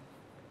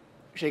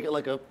 Shake it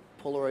like a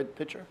Polaroid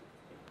picture.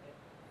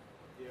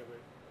 Yeah,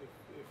 but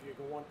if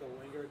you want the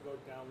linger, go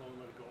down low and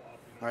let it go up.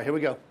 You know? All right, here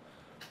we go.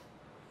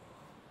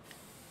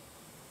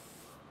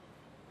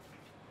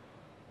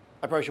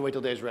 I probably should wait till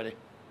Dave's ready.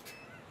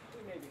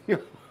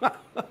 Maybe. All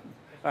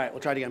right,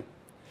 we'll try it again.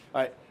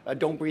 All right,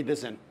 don't breathe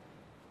this in.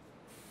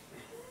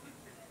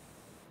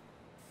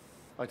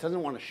 Oh, it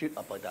doesn't want to shoot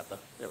up like that, though.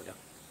 There we go.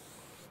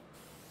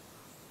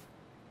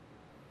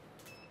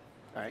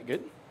 All right,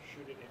 good.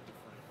 Shoot it into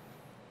frame.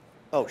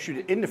 Oh, shoot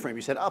it into frame.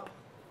 You said up.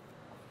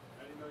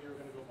 I didn't know you were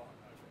going to go behind.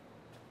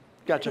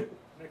 Gotcha.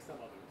 Next time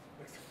I'll do it.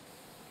 Next time.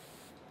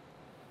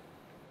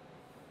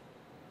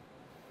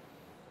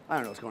 I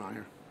don't know what's going on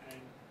here. And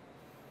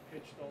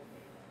pitch don't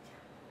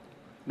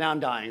fade. Now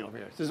I'm dying over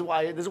here. This is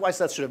why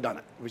Seth should have done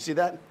it. We see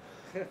that?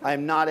 I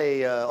am not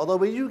a, although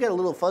we do get a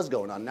little fuzz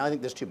going on. Now I think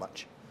there's too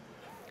much.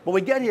 But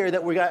we get here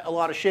that we got a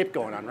lot of shape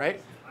going on,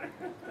 right?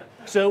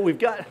 So we've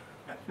got,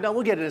 no,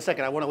 we'll get it in a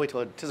second. I want to wait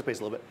till it anticipates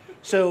a little bit.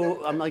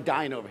 So I'm like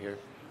dying over here.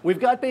 We've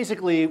got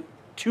basically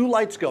two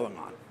lights going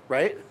on,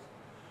 right?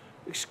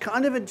 It's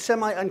kind of in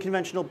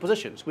semi-unconventional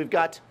positions. We've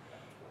got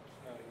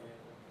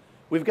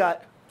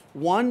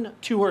one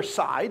to her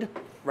side,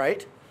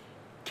 right?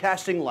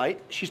 Casting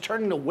light. She's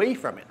turning away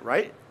from it,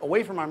 right?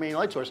 Away from our main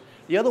light source.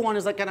 The other one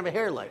is like kind of a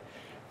hair light.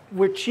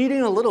 We're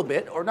cheating a little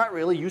bit, or not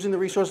really, using the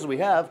resources we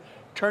have,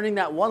 turning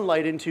that one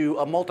light into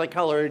a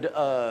multicolored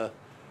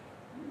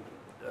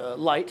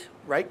light,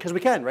 right? Because we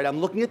can, right?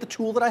 I'm looking at the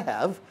tool that I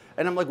have,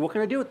 and I'm like, what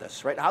can I do with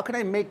this, right? How can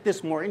I make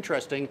this more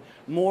interesting,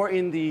 more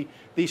in the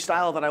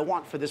style that I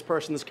want for this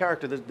person, this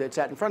character that's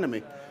at in front of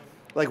me?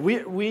 Like one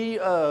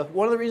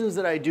of the reasons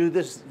that I do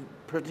this,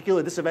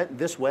 particularly this event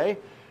this way,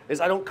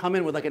 is I don't come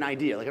in with like an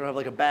idea. Like I don't have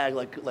like a bag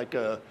like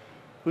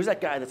who's that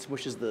guy that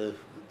swishes the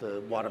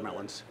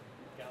watermelons?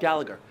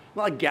 Gallagher.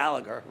 Not like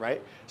Gallagher,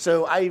 right?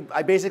 So I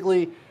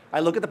basically, I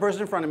look at the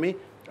person in front of me,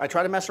 I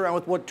try to mess around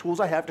with what tools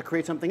I have to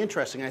create something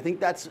interesting. And I think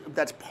that's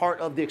part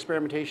of the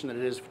experimentation that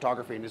it is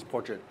photography and is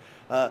portrait.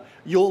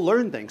 You'll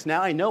learn things.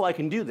 Now I know I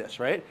can do this,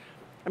 right?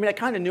 I mean, I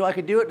kind of knew I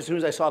could do it. As soon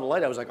as I saw the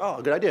light, I was like,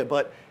 oh, good idea.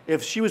 But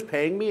if she was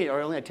paying me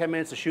or only had 10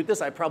 minutes to shoot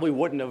this, I probably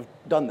wouldn't have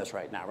done this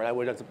right now, right? I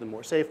would have done something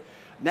more safe.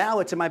 Now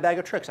it's in my bag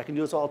of tricks. I can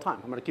do this all the time.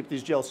 I'm going to keep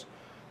these gels.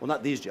 Well,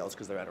 not these gels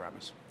because they're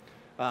Adoramas.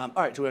 All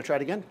right, so we're going to try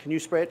it again. Can you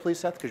spray it, please,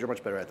 Seth? Because you're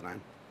much better at it than I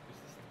am.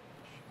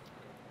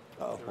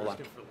 Oh, hold on.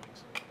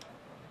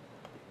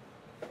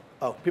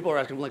 Oh, people are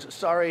asking for links.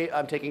 Sorry,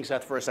 I'm taking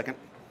Seth for a second.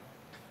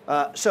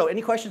 So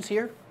any questions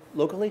here,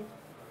 locally?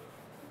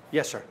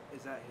 Yes, sir.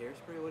 Is that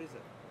hairspray? What is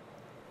it?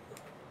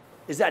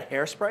 Is that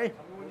hairspray?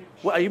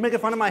 What, are you making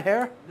fun of my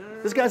hair?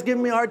 No. This guy's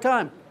giving me a hard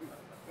time.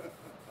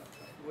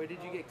 Where did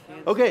you get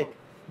canned Okay, smoke?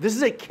 this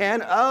is a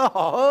can.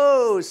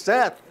 Oh,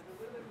 Seth.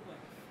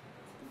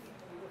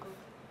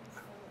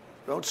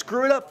 Don't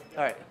screw it up.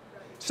 All right.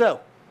 So,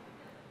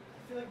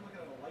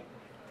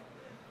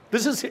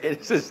 this is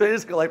it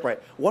is a light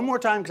bright. One more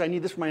time because I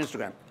need this for my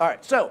Instagram. All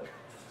right. So,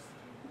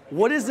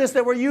 what is this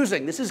that we're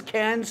using? This is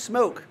canned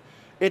smoke.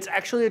 It's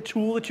actually a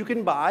tool that you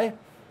can buy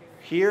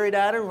here at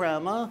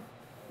Adorama,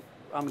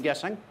 I'm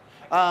guessing.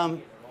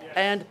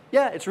 And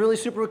yeah, it's really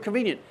super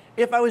convenient.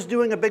 If I was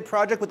doing a big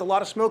project with a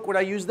lot of smoke, would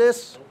I use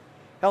this?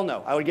 Hell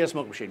no, I would get a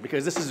smoke machine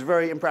because this is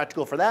very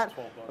impractical for that.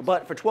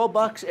 But for 12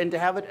 bucks and to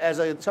have it as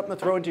something to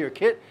throw into your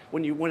kit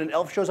when an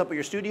elf shows up at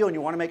your studio and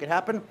you want to make it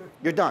happen,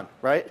 you're done,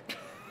 right?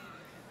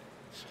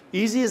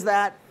 Easy as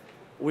that.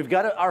 We've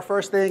got our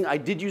first thing. I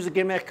did use a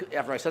gimmick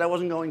after I said I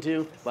wasn't going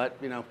to, but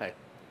you know, hey.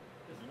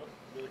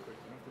 Really quick,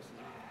 you know if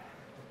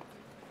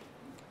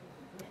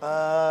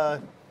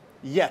this is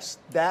Yes,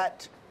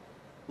 that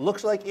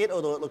looks like it,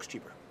 although it looks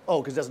cheaper.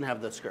 Oh, because it doesn't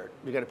have the skirt.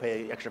 You got to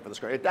pay extra for the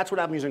skirt. That's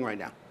what I'm using right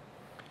now.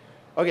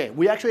 Okay,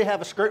 we actually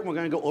have a skirt, and we're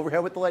going to go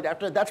overhead with the light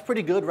after. That's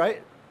pretty good,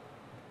 right?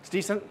 It's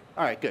decent?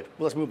 All right, good.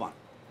 Well, let's move on.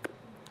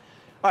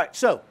 All right,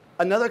 so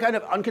another kind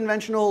of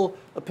unconventional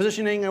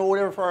positioning or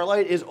whatever for our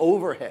light is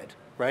overhead,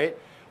 right?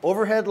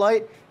 Overhead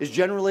light is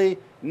generally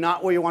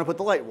not where you want to put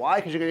the light. Why?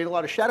 Because you're going to get a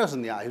lot of shadows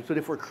in the eyes. But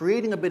if we're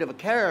creating a bit of a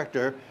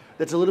character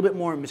that's a little bit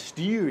more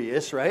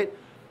mysterious, right?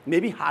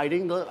 Maybe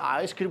hiding the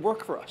eyes could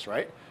work for us,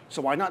 right?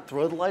 So why not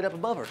throw the light up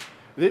above her?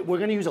 We're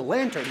going to use a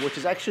lantern, which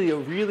is actually a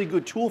really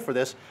good tool for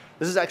this.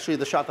 This is actually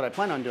the shot that I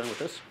plan on doing with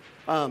this.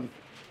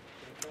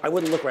 I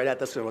wouldn't look right at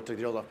this, so I'll take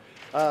the old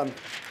off.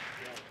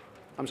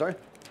 I'm sorry?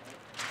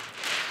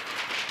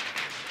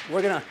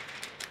 We're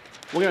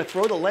gonna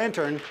throw the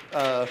lantern,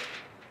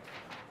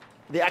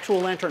 the actual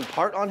lantern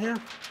part on here,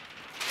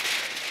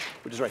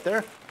 which is right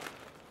there.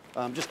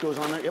 Just goes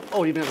on there. Yep.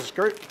 Oh, it even has a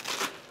skirt.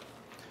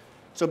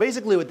 So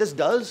basically what this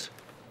does,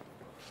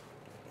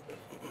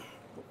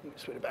 let me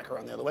swing it back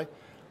around the other way.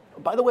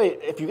 By the way,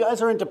 if you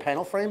guys are into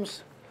panel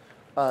frames,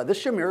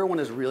 this Shamira one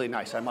is really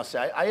nice, I must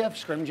say. I have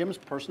scrim gyms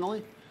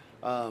personally.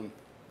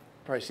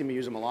 Probably see me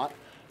use them a lot.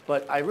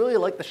 But I really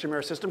like the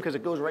Shamira system because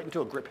it goes right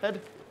into a grip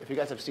head. If you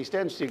guys have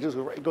C-stands, it goes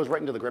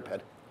right into the grip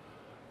head.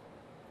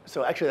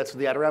 So actually, that's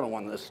the Adorama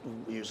one that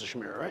uses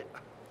Shamira, right?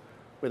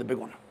 We're the big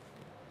one.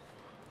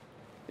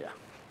 Yeah,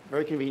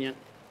 very convenient.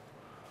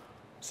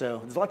 So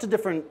there's lots of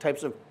different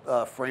types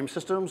of frame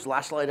systems.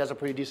 Last Light has a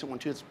pretty decent one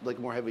too. It's like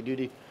more heavy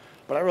duty.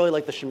 But I really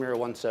like the Shamira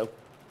one, so.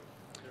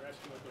 They're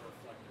asking what the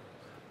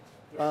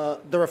reflector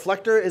is. The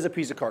reflector is a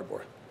piece of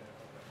cardboard.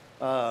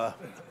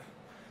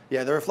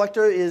 Yeah, the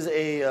reflector is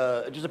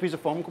just a piece of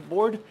foam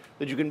board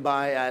that you can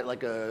buy at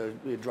like a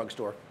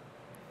drugstore.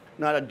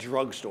 Not a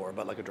drugstore,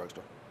 but like a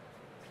drugstore.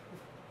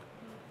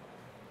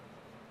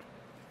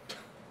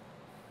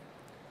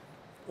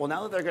 Well,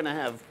 now that they're going to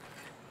have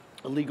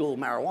illegal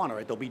marijuana,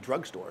 right, there'll be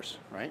drugstores,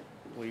 right?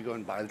 Will you go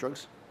and buy the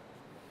drugs?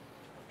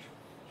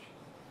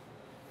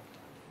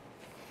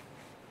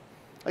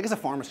 I guess a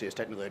pharmacy is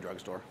technically a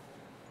drugstore.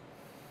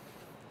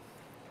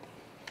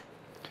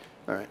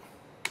 All right.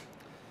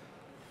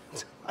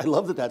 I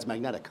love that that's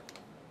magnetic.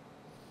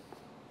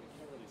 We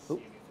can't really see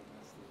anything.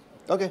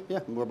 That's the, Okay, yeah,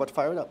 we're about to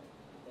fire it up.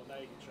 well, now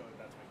you can show that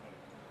that's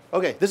magnetic.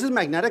 Okay, this is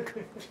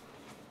magnetic.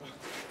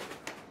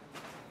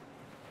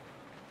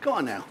 Come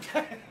on now.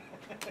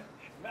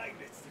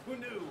 Magnets, who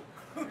knew?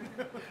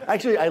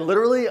 Actually, I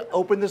literally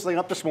opened this thing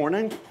up this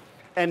morning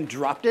and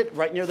dropped it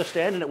right near the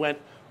stand, and it went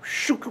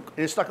shook, and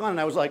it stuck on, and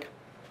I was like,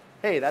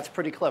 hey, that's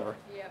pretty clever.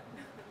 Yep.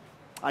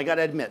 I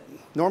gotta admit,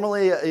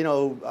 normally,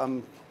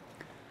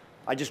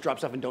 I just drop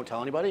stuff and don't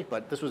tell anybody,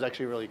 but this was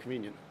actually really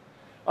convenient.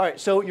 All right,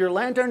 so your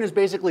lantern is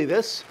basically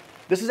this.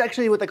 This is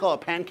actually what they call a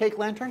pancake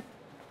lantern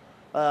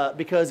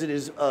because it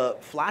is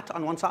flat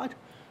on one side.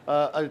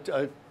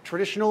 A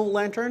traditional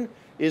lantern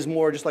is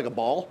more just like a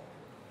ball.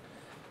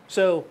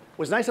 So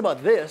what's nice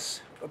about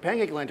this, a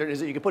pancake lantern, is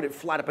that you can put it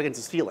flat up against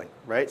the ceiling,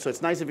 right? So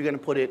it's nice if you're gonna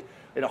put it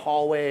in a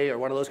hallway or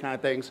one of those kind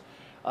of things.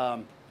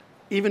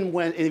 Even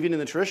in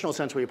the traditional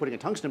sense where you're putting a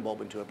tungsten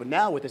bulb into it. But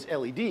now with this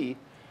LED,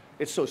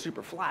 it's so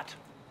super flat.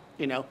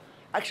 You know,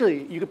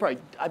 actually, you could probably,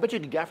 I bet you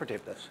could gaffer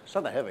tape this. It's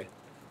not that heavy.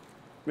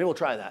 Maybe we'll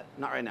try that.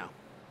 Not right now.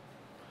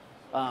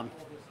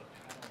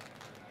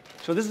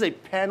 So this is a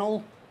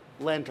panel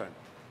lantern.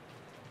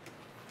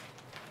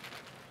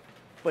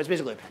 But it's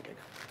basically a pancake.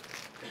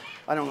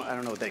 I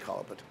don't know what they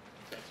call it,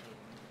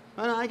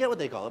 but I get what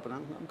they call it, but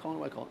I'm calling it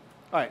what I call it.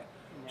 All right.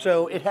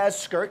 So it has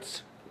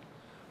skirts.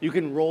 You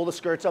can roll the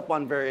skirts up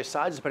on various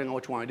sides depending on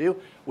what you want to do.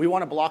 We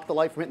want to block the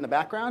light from hitting the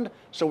background,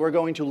 so we're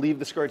going to leave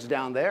the skirts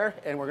down there,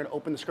 and we're going to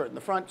open the skirt in the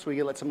front so we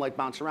can let some light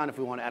bounce around if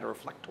we want to add a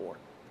reflector.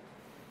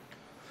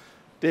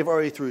 Dave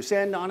already threw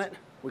sand on it.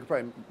 We could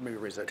probably maybe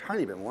raise it a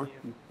tiny bit more.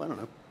 I don't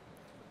know.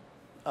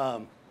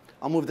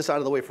 I'll move this out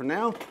of the way for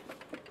now.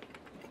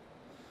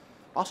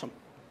 Awesome.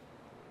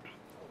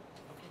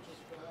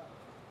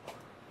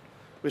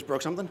 We just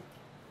broke something?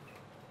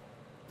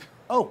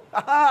 Oh,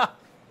 aha!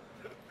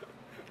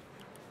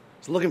 I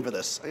was looking for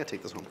this. I gotta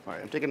take this home. All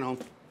right, I'm taking it home.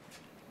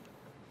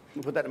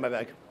 I'm gonna put that in my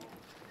bag.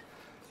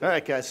 All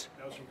right, guys.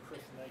 That was from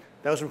Chris Knight.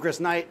 That was from Chris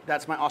Knight.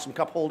 That's my awesome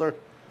cup holder.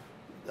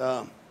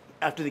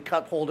 After the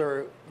cup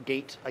holder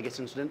gate, I guess,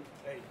 incident.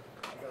 Hey,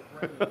 I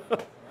got brand new.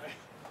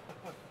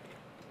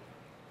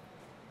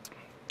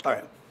 All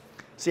right.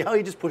 See how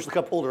you just pushed the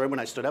cup holder in when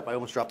I stood up? I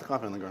almost dropped the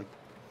coffee on the ground.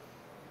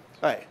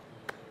 All right.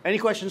 Any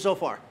questions so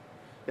far?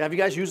 Have you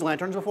guys used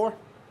lanterns before?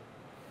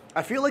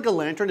 I feel like a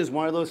lantern is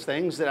one of those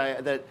things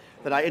that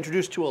I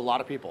introduce to a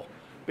lot of people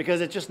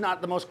because it's just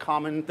not the most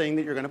common thing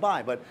that you're going to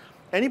buy. But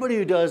anybody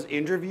who does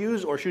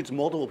interviews or shoots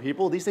multiple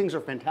people, these things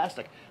are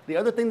fantastic. The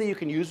other thing that you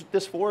can use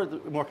this for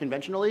more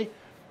conventionally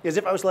is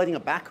if I was lighting a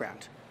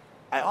background.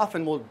 I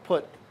often will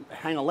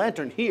hang a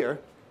lantern here.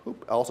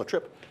 Oop, I also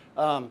trip.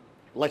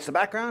 Lights the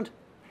background,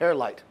 hair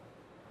light.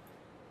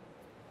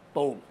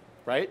 Boom,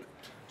 right?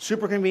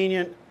 Super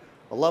convenient.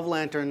 I love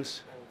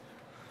lanterns.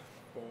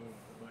 Boom,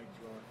 the mic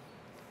drawer.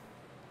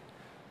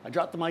 I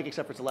dropped the mic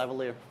except for its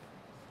lavalier.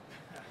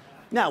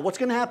 Now, what's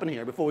going to happen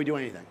here before we do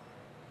anything?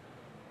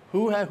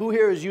 Who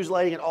here has used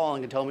lighting at all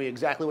and can tell me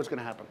exactly what's going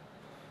to happen?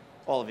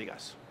 All of you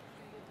guys.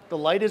 The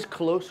light is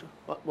close.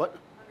 What?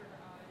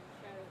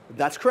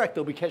 That's correct.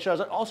 There'll be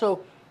shadows.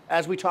 Also,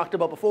 as we talked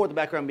about before, with the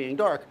background being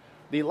dark,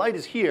 the light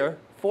is here,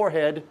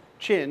 forehead,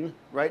 chin,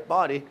 right,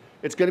 body.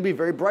 It's going to be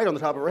very bright on the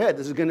top of her head.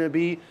 This is going to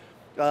be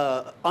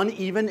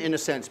uneven in a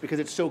sense because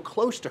it's so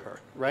close to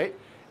her, right?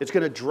 It's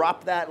going to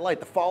drop that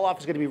light. The fall off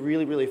is going to be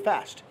really, really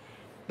fast.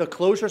 The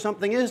closer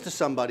something is to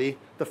somebody,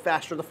 the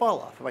faster the fall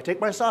off. If I take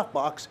my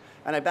softbox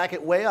and I back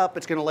it way up,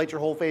 it's going to light your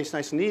whole face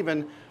nice and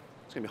even.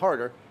 It's going to be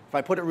harder. If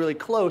I put it really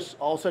close,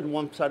 all of a sudden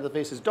one side of the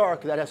face is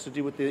dark. That has to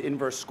do with the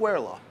inverse square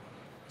law.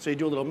 So you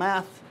do a little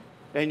math,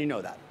 and you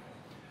know that.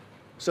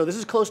 So this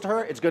is close to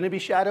her. It's going to be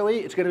shadowy.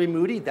 It's going to be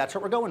moody. That's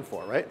what we're going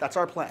for, right? That's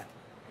our plan.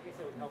 I guess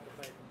it would help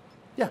if I.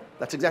 Yeah,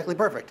 that's exactly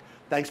perfect.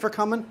 Thanks for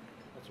coming.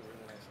 That's a really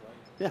nice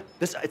light.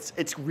 Yeah,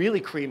 it's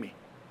really creamy.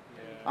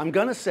 Yeah. I'm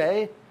going to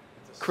say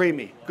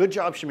creamy. Good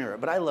job, Shamira.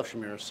 But I love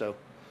Shamira, so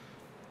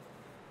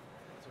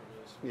That's a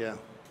really sweet yeah. light.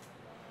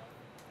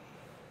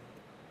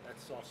 That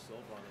soft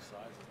silver on the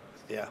sides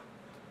is nice. Yeah.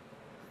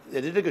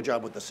 They did a good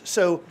job with this.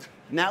 So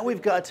now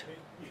we've got,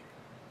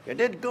 you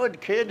did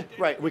good, kid.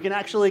 Right, we can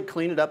actually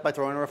clean it up by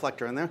throwing a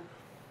reflector in there.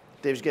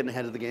 Dave's getting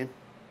ahead of the game.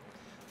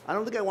 I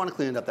don't think I want to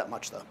clean it up that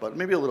much though, but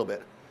maybe a little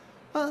bit.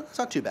 That's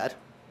not too bad.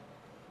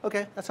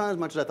 Okay, that's not as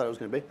much as I thought it was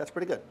going to be. That's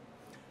pretty good.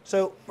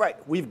 So, right,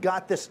 we've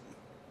got this.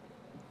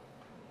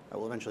 I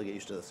will eventually get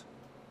used to this.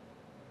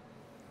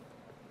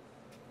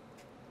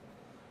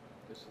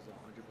 This is 100%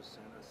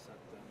 a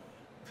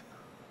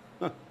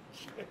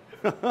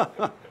set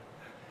demo.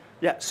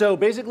 Yeah, so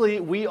basically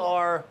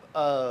we're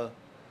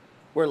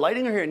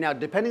lighting her here. Now,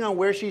 depending on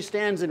where she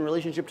stands in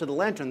relationship to the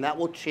lantern, that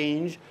will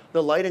change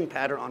the lighting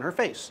pattern on her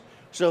face.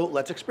 So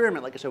let's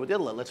experiment, like I said with the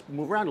other light. Let's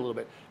move around a little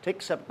bit. Take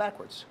a step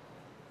backwards.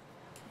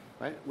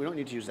 Right? We don't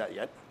need to use that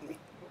yet.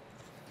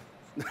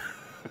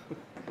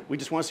 We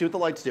just want to see what the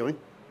light's doing.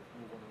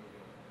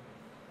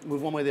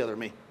 Move one way or the other,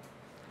 me.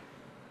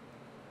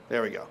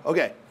 There we go.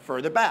 Okay,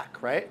 further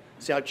back, right?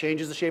 See how it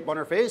changes the shape on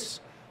her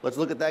face? Let's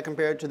look at that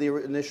compared to the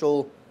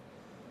initial.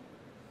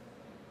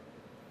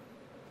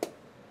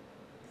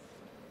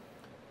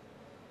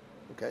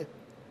 Okay.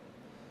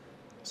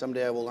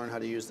 Someday I will learn how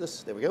to use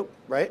this. There we go,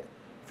 right?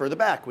 Further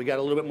back, we got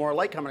a little bit more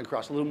light coming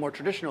across, a little more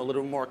traditional, a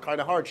little more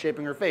kind of hard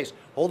shaping her face.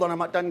 Hold on, I'm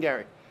not done,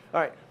 Gary. All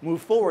right,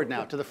 move forward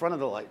now to the front of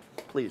the light,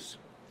 please.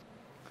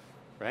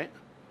 Right?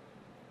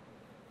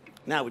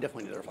 Now we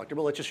definitely need a reflector,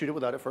 but let's just shoot it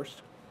without it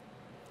first.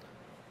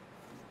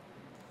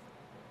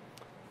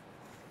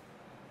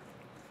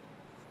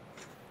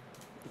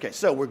 Okay,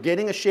 so we're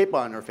getting a shape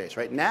on her face,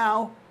 right?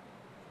 Now,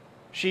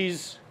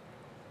 she's,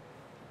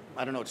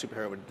 I don't know what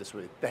superhero would this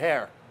would be. The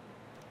hair.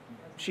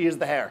 She is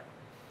the hair.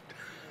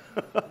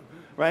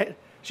 Right?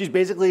 She's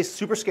basically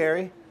super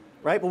scary,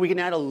 right? But we can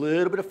add a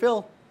little bit of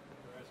fill.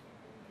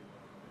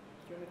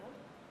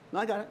 No,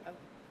 I got it.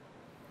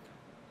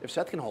 If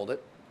Seth can hold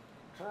it.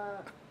 I'm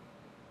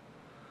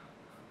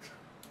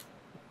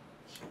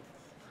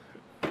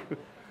going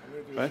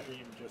to do Right? a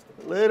stream just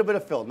A little bit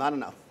of fill, not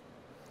enough.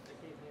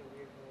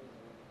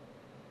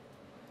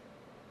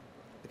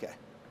 Okay.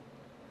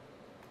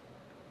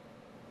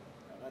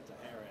 That's a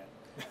hair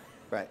ant.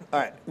 Right. All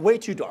right. Way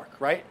too dark,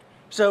 right?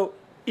 So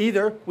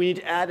either we need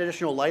to add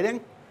additional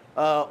lighting,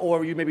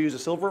 or you maybe use a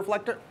silver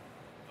reflector,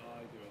 Oh, I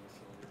do have a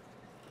silver.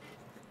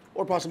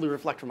 or possibly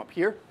reflect from up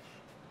here.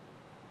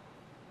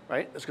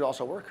 Right? This could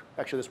also work.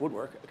 Actually, this would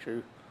work.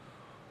 Actually,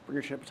 bring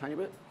your chin up a tiny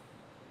bit.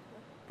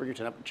 Bring your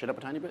chin up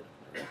a tiny bit.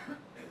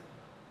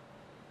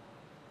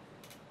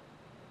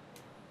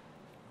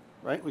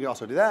 Right? We can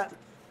also do that.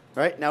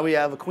 Right? Now we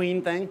have a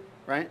queen thing,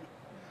 right?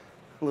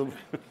 A little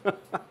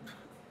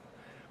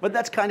But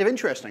that's kind of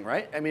interesting,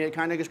 right? I mean, it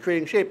kind of is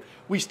creating shape.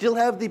 We still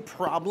have the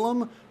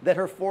problem that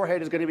her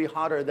forehead is going to be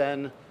hotter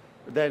than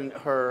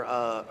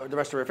her the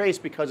rest of her face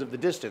because of the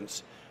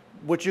distance,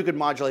 which you could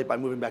modulate by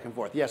moving back and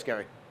forth. Yes,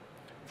 Gary?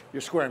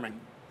 You're squirming.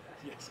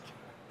 Yes.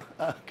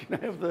 Can I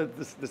have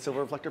the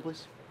silver reflector,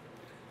 please?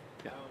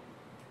 Yeah.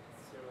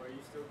 So are you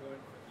still going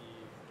for the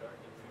dark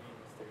and moody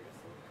mysterious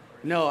look, or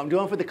No, I'm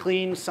going for the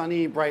clean,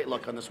 sunny, bright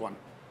look on this one.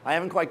 I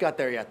haven't quite got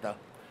there yet, though.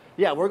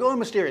 Yeah, we're going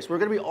mysterious. We're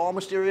going to be all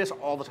mysterious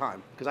all the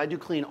time, because I do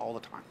clean all the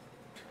time.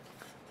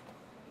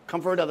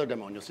 Come for another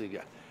demo, and you'll see.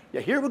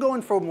 Yeah, here we're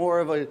going for more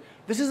of a,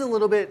 this is a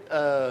little bit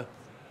of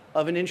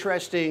an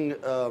interesting,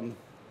 well,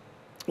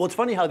 it's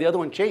funny how the other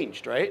one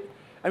changed, right?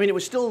 I mean, it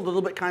was still a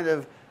little bit kind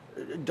of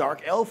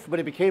dark elf, but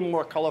it became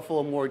more colorful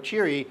and more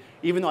cheery,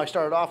 even though I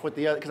started off with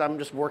the other, because I'm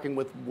just working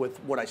with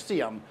what I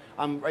see.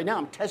 Right now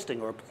I'm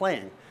testing or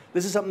playing.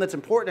 This is something that's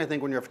important, I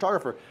think, when you're a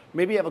photographer.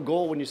 Maybe you have a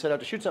goal when you set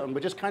out to shoot something,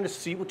 but just kind of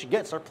see what you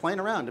get, start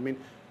playing around. I mean,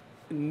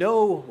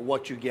 know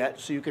what you get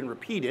so you can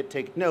repeat it,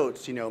 take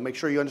notes, make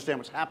sure you understand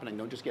what's happening.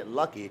 Don't just get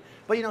lucky,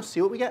 but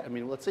see what we get. I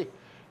mean, let's see.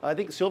 I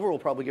think silver will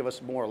probably give us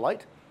more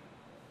light.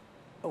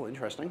 Oh,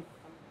 interesting.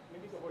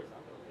 Maybe go horizontal.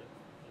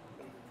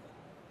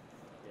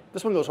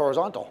 This one goes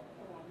horizontal.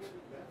 That's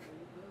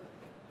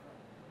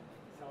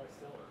how I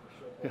sell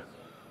it.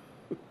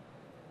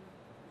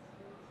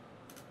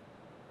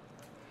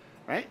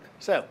 Right?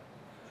 So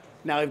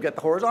now we've got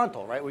the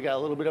horizontal, right? We got a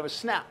little bit of a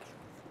snap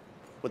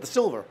with the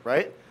silver,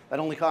 right? That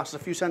only costs a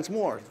few cents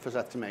more for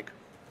that to make.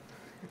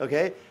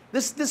 Okay?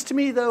 This to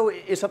me, though,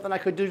 is something I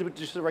could do with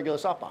just a regular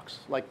softbox.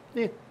 Like,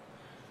 yeah.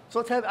 So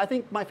let's have, I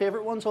think my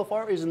favorite one so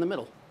far is in the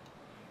middle,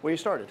 where you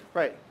started,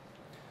 right?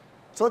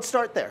 So let's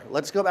start there.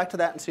 Let's go back to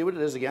that and see what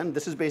it is again.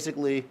 This is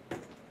basically,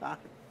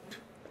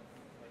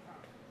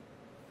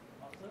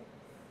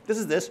 this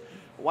is this.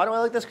 Why do I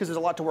like this? Because there's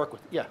a lot to work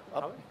with. Yeah.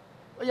 Up.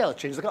 Oh, yeah,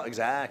 let's change the color.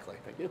 Exactly.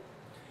 Thank you.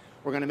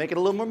 We're going to make it a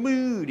little more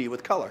moody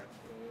with color.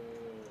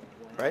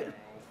 Right?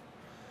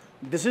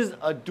 This is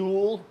a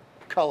dual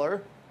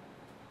color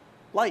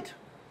light,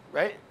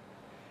 right?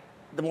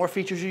 The more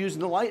features you use in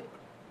the light,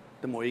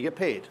 the more you get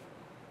paid.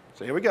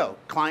 So here we go.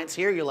 Clients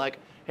here, you're like,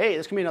 hey,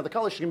 this can be another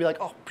color. She's going to be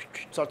like, oh,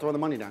 start throwing the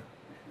money down.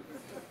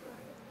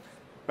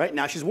 Right?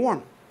 Now she's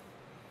warm.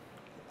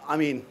 I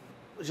mean,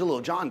 she's a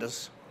little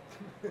jaundice.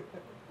 And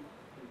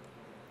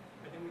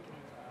then we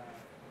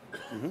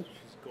can,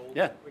 she's gold.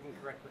 Yeah. We can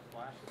correct with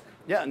flashes.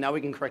 Yeah, now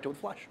we can correct it with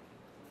flash.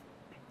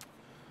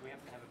 We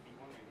have to have a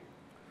B1 right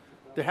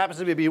here. There happens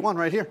to be a B1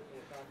 right here.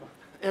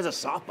 There's a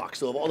softbox,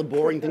 though, of all the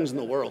boring things in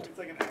the world. It's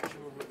like an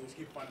action movie where they just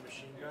keep finding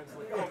machine guns.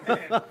 Like, oh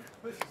man,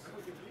 this is so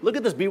convenient. Look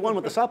at this B1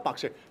 with the softbox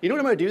here. You know what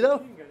I'm going to do, though?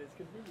 Machine gun is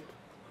convenient.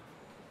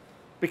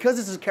 Because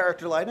this is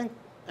character lighting,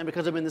 and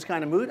because I'm in this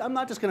kind of mood, I'm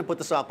not just going to put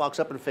the softbox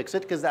up and fix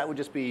it, because that would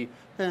just be,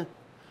 I'm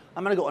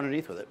going to go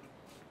underneath with it.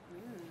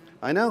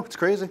 I know, it's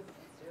crazy.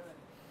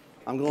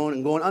 I'm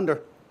going under.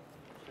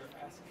 They're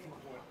asking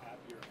what app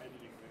you're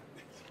editing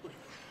with.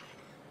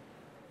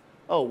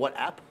 Oh, what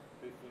app?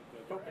 They think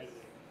that they're editing.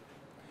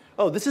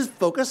 Oh, this is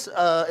Focus.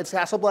 It's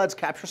Hasselblad's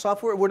capture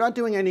software. We're not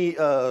doing any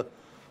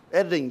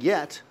editing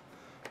yet.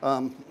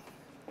 I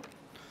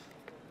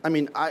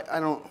mean,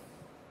 I don't,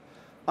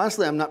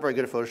 honestly, I'm not very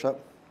good at Photoshop.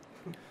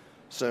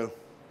 So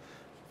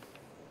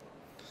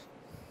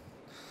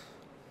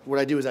what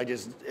I do is I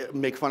just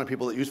make fun of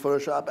people that use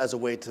Photoshop as a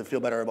way to feel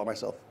better about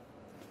myself.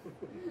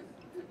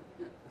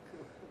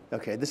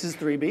 Okay, this is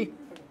 3B.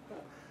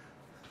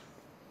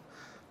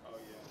 Oh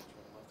yeah,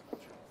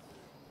 that's right.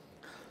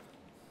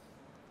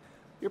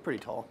 You're pretty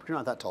tall, but you're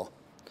not that tall.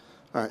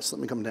 All right, so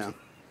let me come down.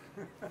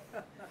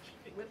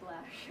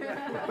 Whiplash. You're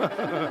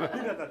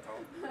not that tall.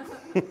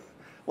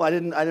 Well, I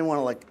didn't want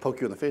to like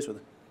poke you in the face with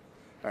it.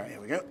 All right, here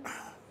we go.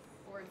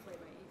 Or inflate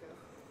my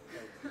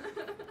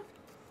ego.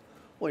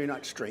 Well, you're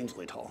not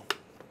strangely tall.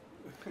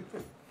 All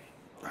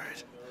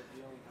right.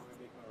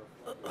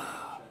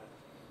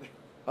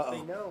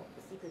 They know.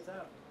 The secret's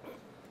out.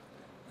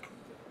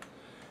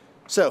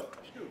 So,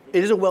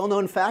 it is a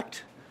well-known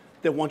fact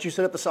that once you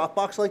set up the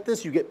softbox like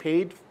this, you get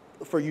paid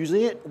for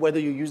using it, whether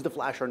you use the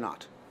flash or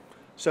not.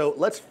 So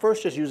let's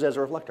first just use it as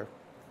a reflector.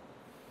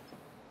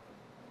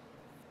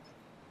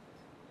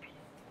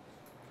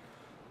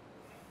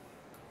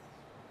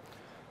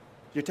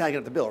 You're tagging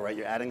up the bill, right?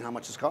 You're adding how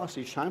much this costs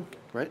each time,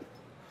 right?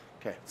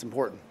 Okay, it's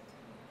important.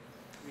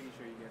 Making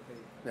sure you get paid.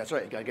 That's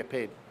right, you gotta get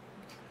paid.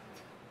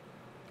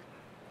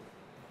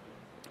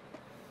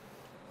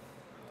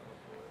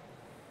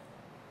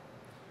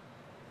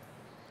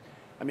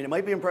 I mean, it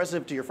might be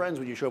impressive to your friends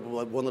when you show up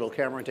with one little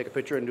camera and take a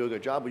picture and do a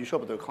good job. When you show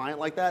up with a client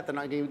like that, they're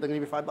gonna give you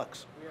 $5. We are channel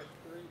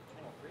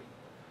 3.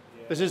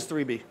 Yeah. This is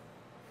 3B. Yeah,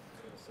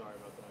 sorry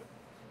about that.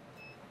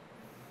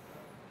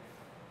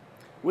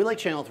 We like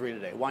channel 3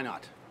 today. Why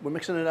not? We're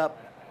mixing it up,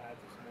 I had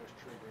this nose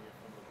triggering it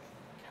from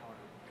the counter.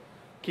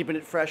 keeping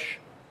it fresh,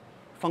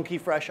 funky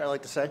fresh, I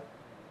like to say.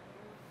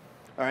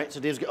 All right, so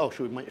Dave's, should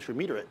we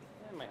meter it?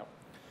 That might help.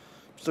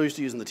 So used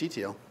to using the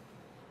TTL.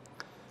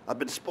 I've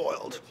been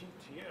spoiled.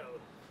 GTL.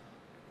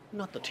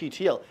 Not the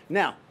TTL.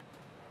 Now,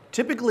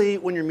 typically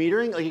when you're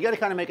metering, like you got to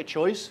kind of make a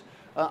choice.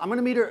 I'm going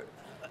to meter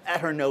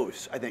at her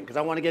nose, I think, because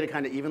I want to get it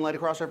kind of even light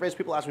across her face.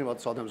 People ask me about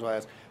this all the time, so I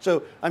ask.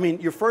 So, I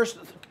mean, your first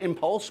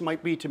impulse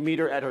might be to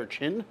meter at her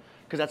chin,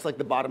 because that's like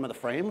the bottom of the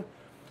frame.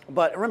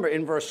 But remember,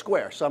 inverse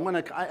square. So I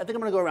think I'm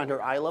going to go around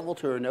her eye level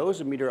to her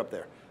nose and meter up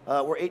there.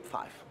 We're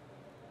 8.5.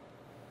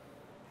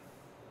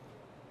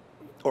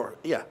 Or,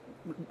 yeah,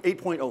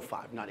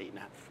 8.05, not 8.5.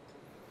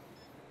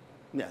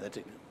 Yeah, that's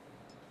it.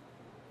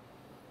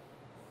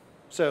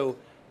 So,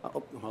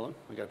 oh, hold on.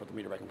 I got to put the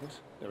meter back in place.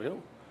 There we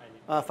go.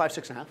 5,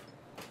 6.5.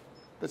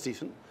 That's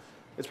decent.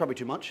 It's probably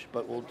too much,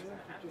 but we'll. Why don't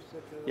you just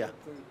set that Yeah. up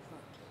at 30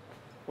 stops?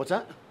 What's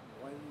that?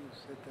 Why don't you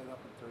set that up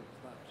at 30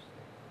 stops?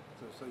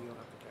 So you don't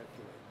have to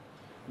calculate.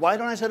 Why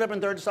don't I set up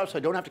in 30 stops so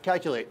I don't have to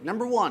calculate?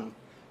 Number one,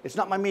 it's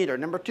not my meter.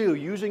 Number two,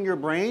 using your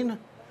brain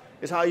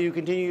is how you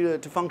continue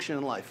to function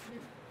in life.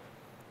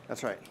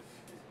 That's right.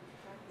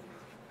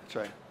 That's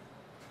right.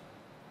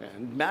 Yeah,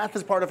 and math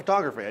is part of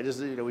photography. I just,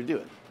 we do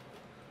it.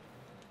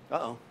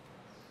 Uh-oh.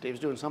 Dave's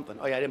doing something.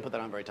 Oh, yeah, I didn't put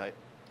that on very tight.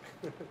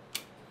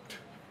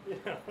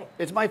 Yeah.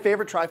 It's my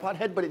favorite tripod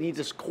head, but it needs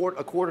a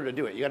quarter to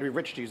do it. You got to be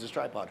rich to use this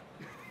tripod.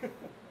 Well,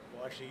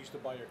 actually, you used to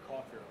buy your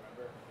coffee,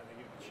 remember? And they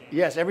give you change.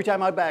 Yes, every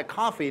time I buy a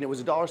coffee and it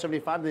was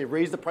 $1.75, they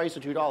raised the price to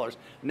 $2.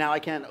 Now I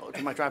can't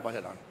put my tripod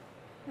head on.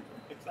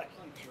 It's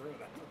actually true.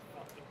 That's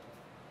what's funny.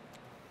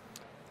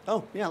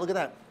 Oh, yeah, look at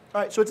that.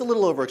 All right, so it's a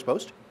little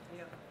overexposed.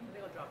 Yeah, I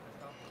think I'll drop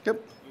this off.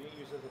 Yep. You didn't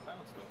use it as a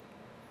bounce,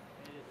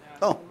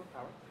 though. Oh.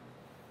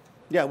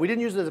 Yeah, we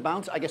didn't use it as a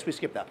bounce. I guess we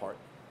skipped that part.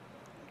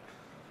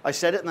 I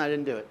said it and I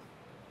didn't do it.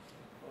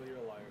 Oh, you're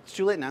a liar. It's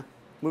too late now.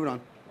 Moving on.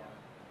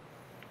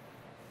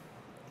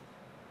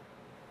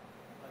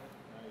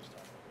 Now you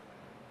start.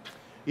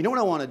 You know what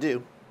I want to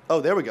do?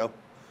 Oh, there we go.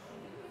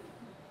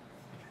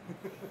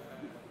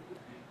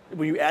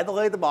 When you add the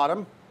light at the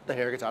bottom, the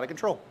hair gets out of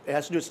control. It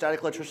has to do with static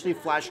electricity,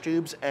 flash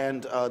tubes,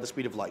 and the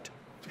speed of light.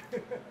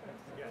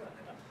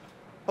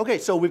 Okay,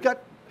 so we've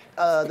got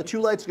the two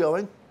lights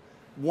going.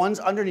 One's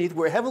underneath.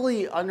 We're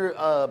heavily under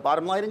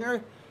bottom lighting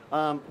her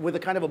with a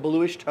kind of a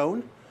bluish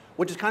tone,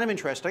 which is kind of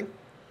interesting,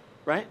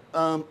 right?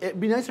 It'd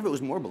be nice if it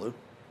was more blue,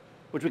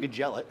 which we could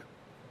gel it.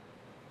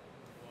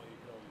 Well, you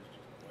could always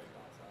just white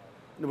bounce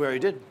out. We already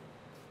did,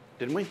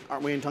 didn't we?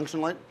 Aren't we in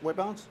tungsten light white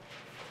balance?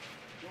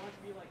 No,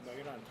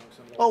 you're not in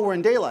tungsten. Oh, we're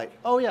in daylight.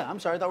 Oh, yeah, I'm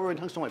sorry. I thought we were in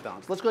tungsten white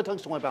balance. Let's go to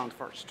tungsten white balance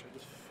first.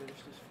 Just finish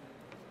this.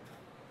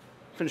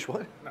 Finish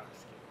what? No,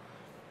 just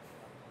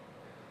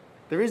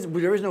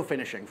kidding. There is no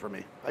finishing for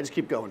me. I just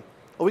keep going.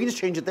 Oh, we can just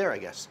change it there, I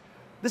guess.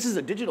 This is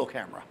a digital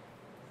camera.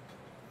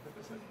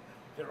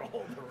 They're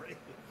all the rage.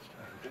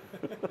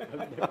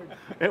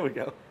 There we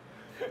go.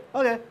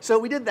 Okay, so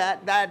we did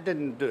that. That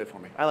didn't do it for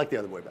me. I like the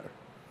other way better.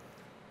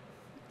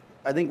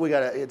 I think we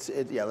gotta.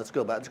 Yeah. Let's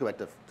go back. Let's go back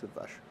to the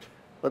flash.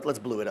 Let's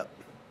blue it up.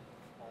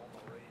 All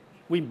the rage.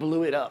 We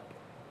blew it up.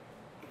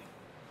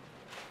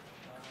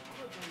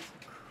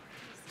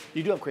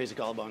 You do have crazy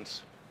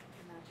collarbones.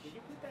 Did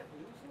you put that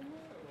blue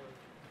somewhere?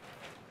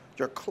 Or?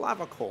 Your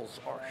clavicles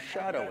are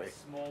shadowy.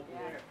 Small blue.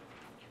 Yeah.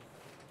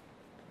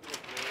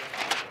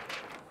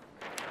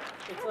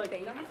 It's like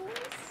Bane voice?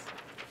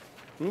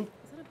 Hmm? Is it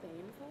a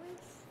Bane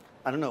voice?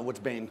 I don't know. What's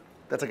Bane?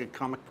 That's like a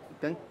comic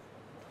thing?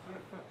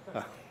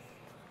 That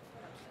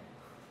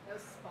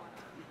was spot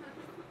on.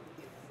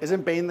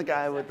 Isn't Bane the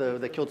guy with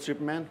that killed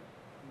Superman?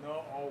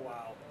 No, oh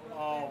wow.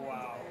 Oh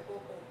wow.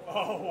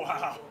 Oh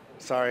wow.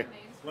 Sorry.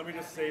 Let me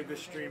just save this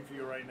stream for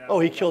you right now.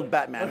 Oh, he killed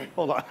Batman.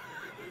 Hold on.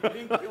 He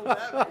didn't kill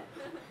Batman.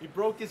 He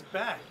broke his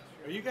back.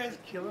 Are you guys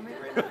killing me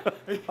right now?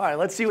 All right,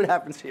 let's see what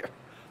happens here.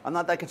 I'm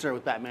not that concerned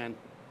with Batman.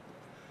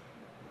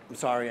 I'm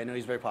sorry, I know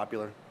he's very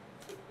popular.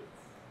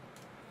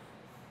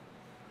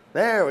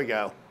 There we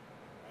go.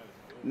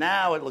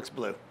 Now it looks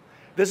blue.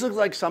 This looks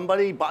like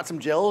somebody bought some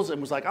gels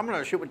and was like, I'm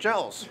gonna shoot with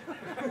gels,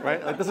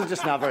 right? Like, this is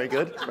just not very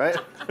good, right?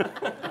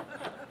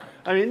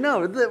 I mean,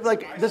 no,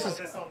 like, this is,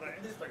 This on the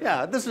Instagram.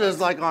 yeah, this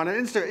is like on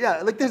an Instagram,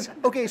 yeah, like this,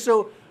 okay,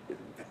 so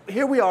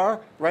here we are,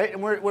 right,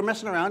 and we're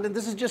messing around, and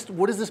this is just,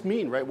 what does this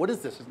mean, right? What is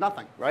this? It's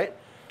nothing, right?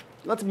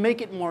 Let's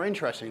make it more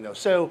interesting, though.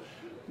 So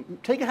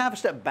take a half a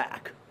step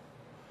back,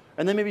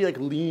 and then maybe like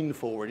lean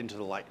forward into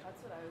the light. That's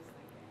what I was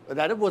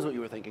thinking. That was what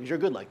you were thinking, 'cause you're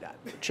good like that.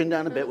 Chin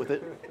down a bit with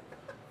it.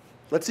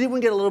 Let's see if we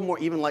can get a little more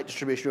even light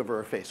distribution over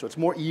her face, so it's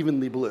more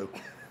evenly blue.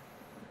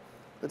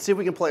 Let's see if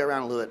we can play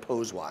around a little bit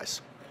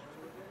pose-wise.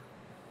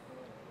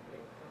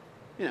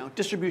 You know,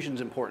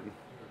 distribution's important.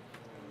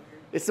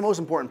 It's the most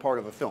important part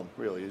of a film,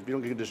 really, if you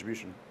don't get good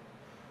distribution.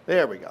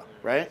 There we go,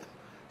 right?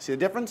 See the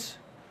difference?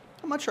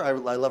 I'm not sure I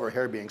love her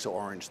hair being so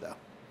orange, though.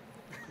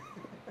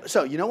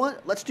 So, you know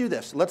what? Let's do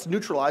this. Let's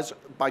neutralize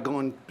by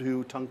going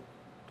to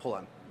hold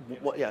on.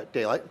 What, yeah,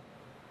 daylight.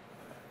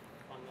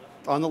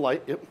 On the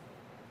light, yep.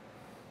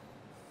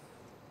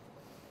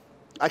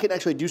 I can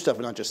actually do stuff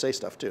and not just say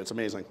stuff, too. It's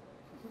amazing.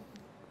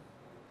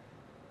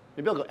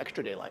 Maybe I'll go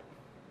extra daylight.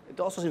 It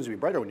also seems to be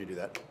brighter when you do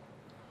that.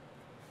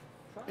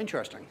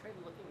 Interesting. Try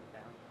looking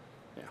down.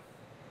 Yeah.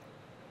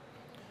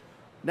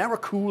 Now we're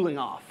cooling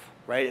off,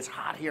 right? It's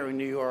hot here in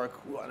New York.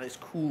 A nice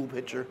cool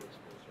picture.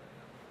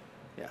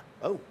 Yeah.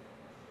 Oh.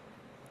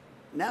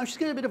 Now she's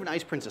getting a bit of an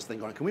ice princess thing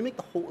going. Can we make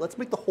the whole? Let's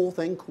make the whole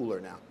thing cooler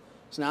now.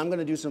 So now I'm going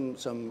to do some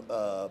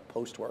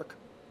post work.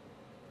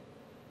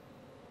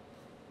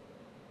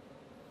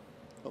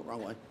 Oh,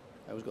 wrong way.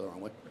 I always go the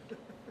wrong way.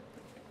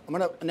 I'm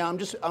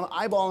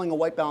eyeballing a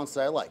white balance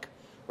that I like,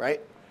 right?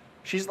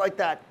 She's like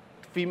that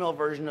female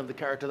version of the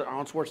character that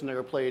Arnold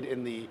Schwarzenegger played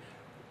in the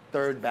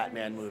third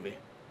Batman movie.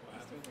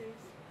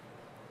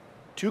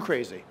 Too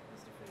crazy.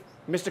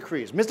 Mr.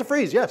 Freeze. Mr.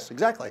 Freeze, yes,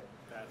 exactly.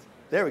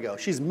 There we go.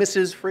 She's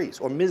Mrs. Freeze,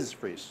 or Ms.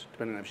 Freeze,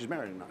 depending on if she's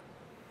married or not.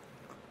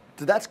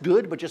 So that's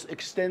good, but just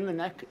extend the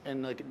neck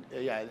and like,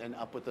 yeah, and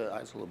up with the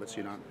eyes a little bit so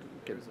you don't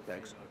get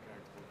bags.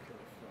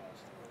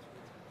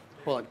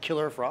 Hold on,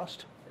 Killer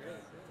Frost?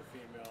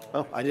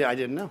 Oh, I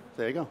didn't know.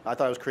 There you go. I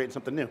thought I was creating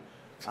something new.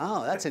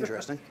 Oh, that's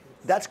interesting.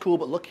 That's cool,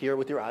 but look here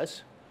with your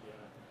eyes.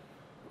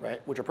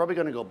 Right, which are probably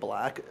going to go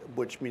black,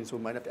 which means we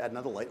might have to add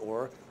another light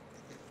or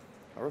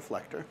a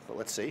reflector, but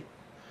let's see.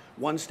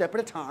 One step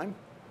at a time.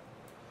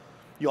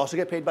 You also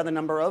get paid by the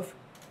number of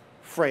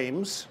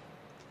frames.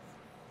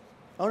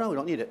 Oh no, we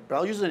don't need it, but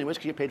I'll use it anyways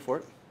because you get paid for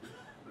it.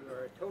 You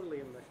are totally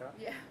in the shot.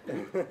 Yeah.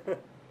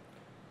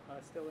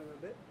 Still in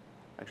a bit.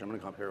 Actually, I'm going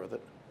to come up here with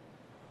it.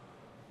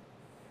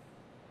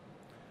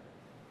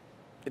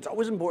 It's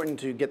always important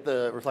to get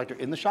the reflector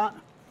in the shot.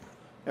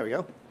 There we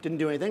go. Didn't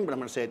do anything, but I'm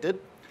going to say it did.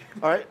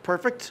 All right,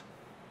 perfect.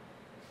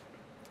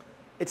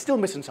 It's still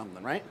missing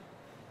something, right?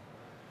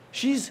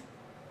 She's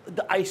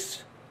the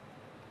ice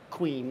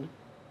queen.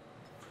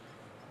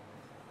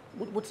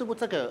 What's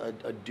like a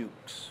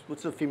duke's?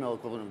 What's the female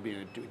equivalent of being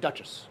a duke?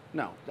 Duchess?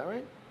 No, is that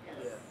right? Yes.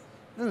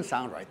 It doesn't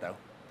sound right though.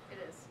 It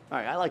is. All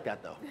right, I like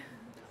that though.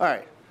 All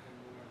right.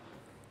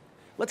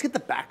 Let's get the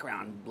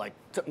background, like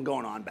something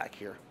going on back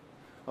here.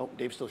 Oh,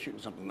 Dave's still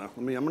shooting something though.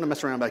 I'm gonna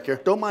mess around back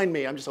here. Don't mind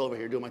me, I'm just over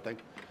here doing my thing.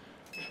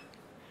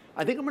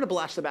 I think I'm gonna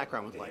blast the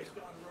background with light.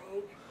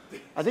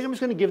 I think I'm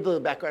just gonna give the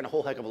background a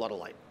whole heck of a lot of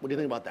light. What do you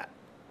think about that?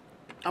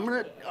 I'm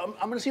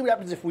gonna see what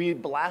happens if we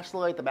blast the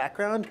light the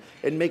background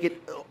and make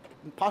it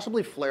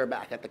possibly flare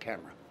back at the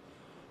camera.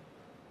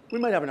 We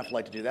might have enough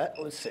light to do that.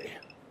 Let's see.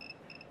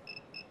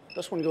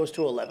 This one goes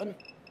to 11.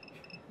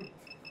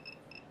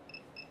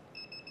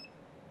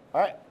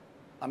 All right,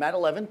 I'm at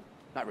 11.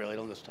 Not really,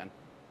 it'll just 10.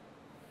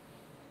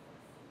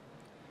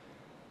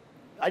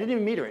 I didn't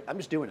even meter it, I'm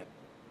just doing it.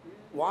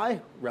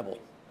 Why? Rebel.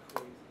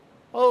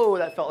 Oh,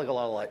 that felt like a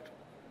lot of light.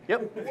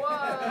 Yep.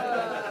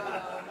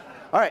 Whoa.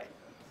 All right.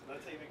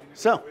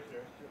 So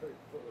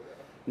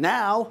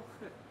now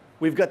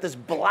we've got this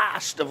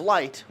blast of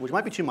light, which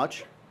might be too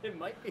much. It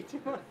might be too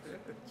much.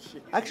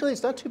 Actually,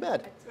 it's not too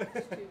bad.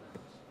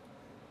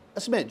 A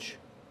smidge.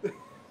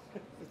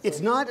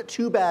 It's not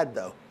too bad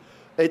though.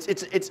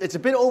 It's a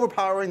bit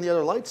overpowering the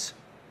other lights.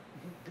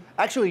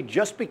 Actually,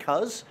 just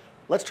because,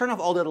 let's turn off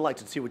all the other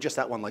lights and see what just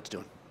that one light's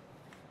doing.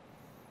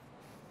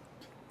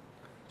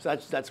 So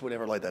that's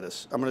whatever light that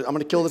is. I'm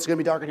gonna kill this. It's gonna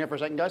be dark in here for a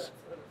second, guys.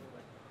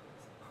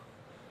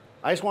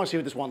 I just want to see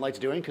what this one light's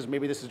doing because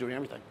maybe this is doing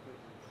everything.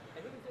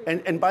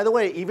 And by the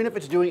way, even if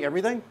it's doing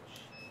everything,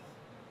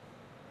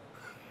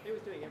 It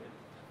was doing everything.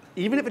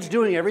 even if it's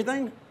doing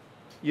everything,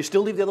 you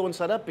still leave the other one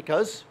set up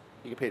because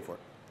you get paid for it.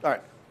 All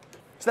right.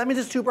 So that means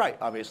it's too bright,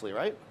 obviously,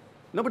 right?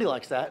 Nobody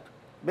likes that.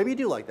 Maybe you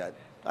do like that.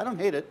 I don't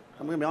hate it.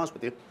 I'm gonna be honest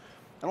with you.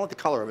 I don't like the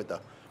color of it though.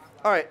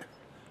 All right.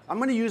 I'm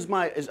gonna use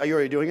my. Are you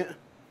already doing it?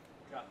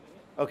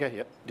 Okay.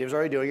 Yep. Dave's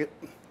already doing it.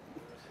 Why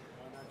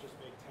not just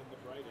make 10 the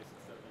brightest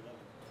instead of 11?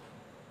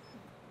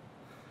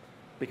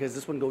 Because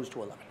this one goes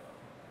to 11.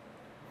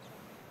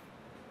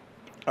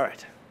 All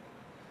right.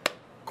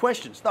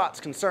 Questions,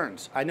 thoughts,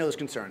 concerns? I know there's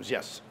concerns,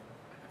 yes.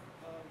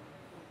 The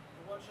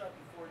one shot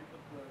before you put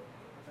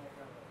the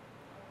background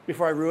up.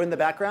 Before I ruin the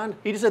background?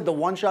 He just said the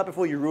one shot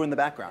before you ruin the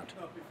background.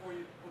 No, before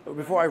you put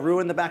Before I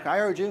ruin the back, I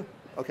heard you.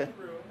 Okay. Is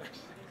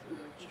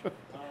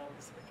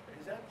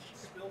that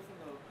spill from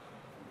the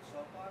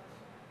softbox?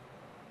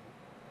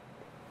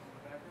 In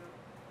the background?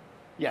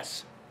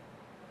 Yes.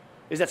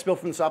 Is that spill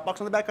from the softbox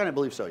on the background? I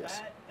believe so, yes.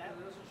 That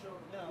doesn't show.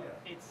 no,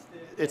 Yeah. it's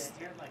It's- the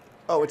hair light.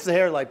 Oh, it's the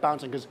hair light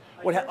bouncing because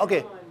what?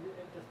 Okay. Just before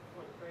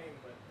the frame,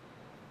 but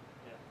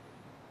yeah.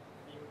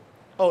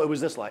 Oh, it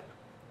was this light.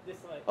 This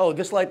light. Oh,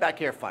 this light back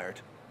here fired.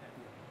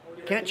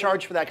 Can't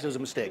charge for that because it was a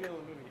mistake.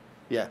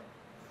 Yeah.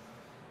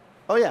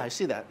 Oh yeah, I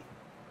see that.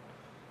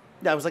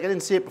 Yeah, I was like, I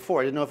didn't see it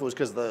before. I didn't know if it was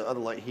because the other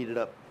light heated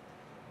up.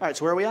 All right,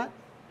 so where are we at?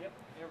 Yep.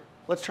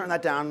 Let's turn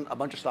that down a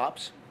bunch of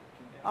stops.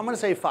 I'm gonna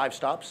say 5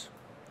 stops.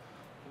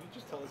 Can you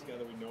just tell this guy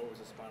that we know it was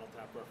a Spinal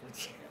Tap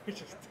reference? We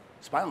just,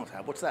 Spinal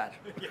Tap, what's that?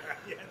 yeah,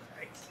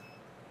 thanks.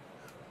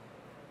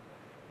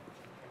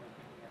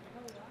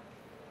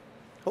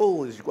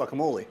 Holy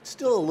guacamole.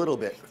 Still a little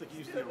bit. It's like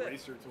using the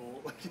eraser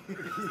tool.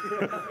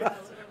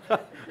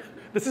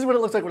 This is what it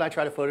looks like when I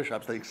try to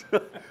Photoshop things.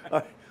 All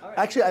right.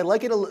 Actually, I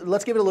like it.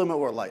 Let's give it a little bit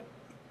more light.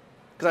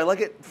 Because I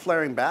like it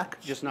flaring back,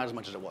 just not as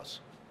much as it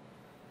was.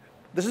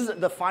 This is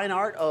the fine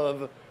art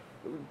of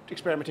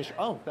experimentation.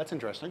 Oh, that's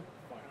interesting.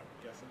 Fine,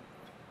 I'm guessing.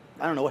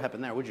 I don't know what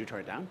happened there. Would you turn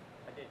it down?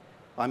 I did.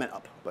 I meant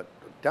up, but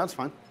down's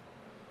fine.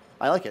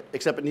 I like it,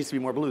 except it needs to be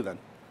more blue then.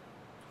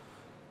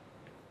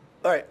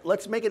 All right,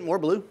 let's make it more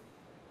blue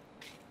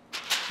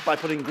by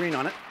putting green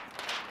on it.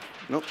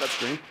 Nope, that's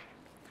green.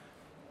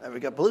 There we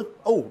got blue.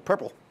 Oh,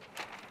 purple.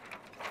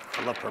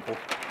 I love purple.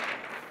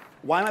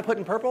 Why am I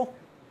putting purple?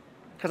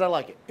 Because I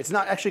like it. It's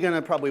not actually going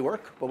to probably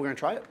work, but we're going to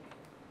try it.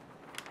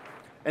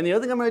 And the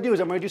other thing I'm going to do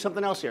is I'm going to do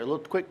something else here. A little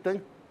quick thing.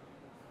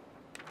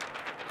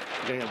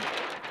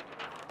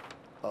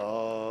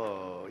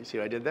 Oh, you see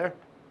what I did there?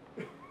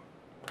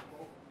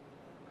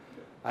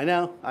 I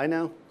know, I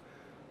know.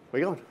 Where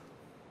you going?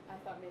 I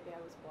thought maybe I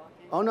was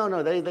blocking. Oh, no,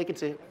 no, they can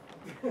see it.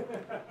 No,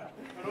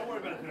 don't worry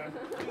about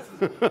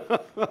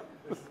that.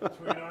 This is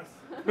between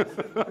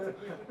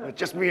us.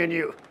 Just me and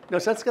you. No,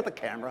 Seth's got the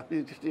camera.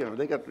 You know,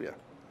 they got, yeah.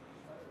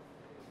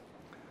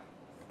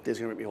 Dave's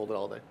gonna make me hold it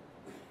all day.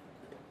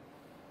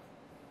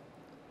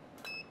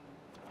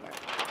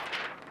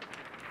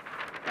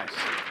 Nice.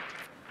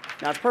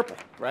 Now it's purple,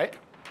 right?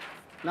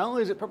 Not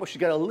only is it purple, she's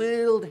got a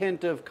little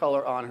hint of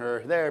color on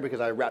her there because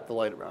I wrapped the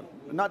light around.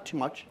 Not too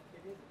much,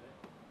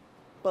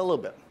 but a little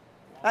bit.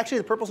 Actually,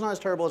 the purple's not as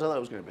terrible as I thought it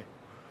was gonna be.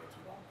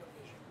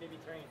 Maybe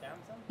turning it down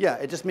some? Yeah,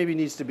 it just maybe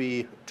needs to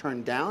be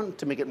turned down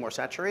to make it more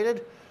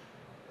saturated,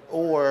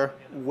 or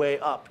way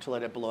up to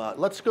let it blow out.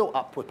 Let's go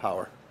up with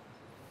power.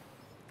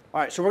 All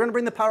right, so we're gonna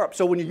bring the power up.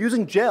 So when you're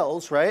using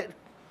gels, right,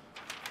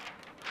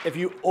 if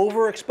you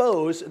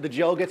overexpose, the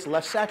gel gets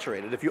less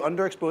saturated. If you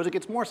underexpose, it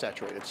gets more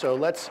saturated. So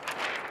let's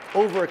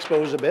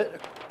overexpose a bit.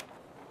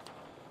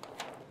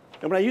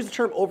 And when I use the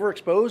term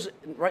overexpose,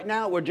 right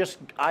now we're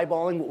just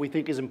eyeballing what we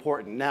think is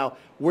important. Now,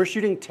 we're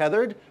shooting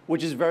tethered,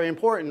 which is very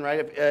important, right?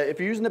 If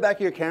you're using the back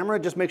of your camera,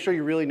 just make sure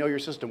you really know your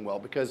system well,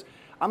 because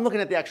I'm looking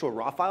at the actual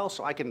raw file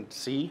so I can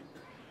see.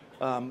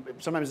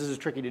 Sometimes this is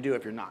tricky to do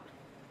if you're not.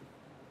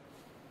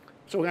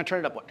 So we're gonna turn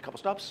it up, what, a couple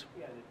stops?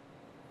 Yeah.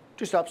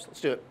 2 stops,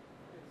 let's do it.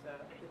 There's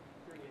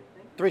 3, I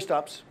think. 3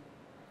 stops.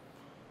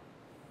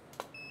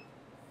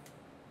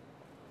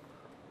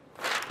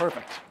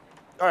 Perfect.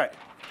 All right,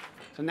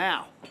 so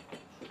now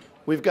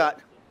we've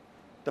got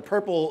the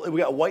purple, we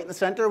got white in the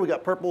center, we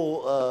got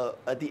purple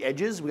at the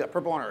edges, we got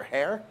purple on her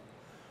hair,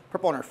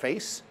 purple on her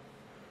face.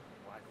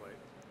 Black light.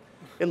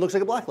 It looks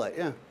like a black light,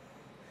 yeah.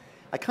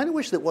 I kind of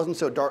wish that it wasn't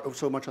so dark,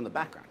 so much on the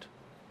background.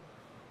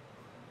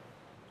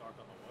 Dark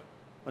on the what?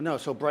 Oh no,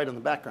 so bright on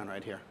the background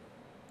right here.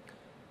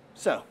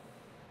 So,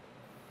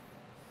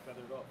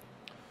 Feathered up.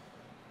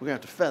 we're gonna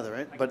have to feather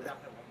it, but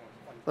Drop that one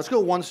more. let's go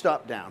 1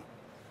 stop down.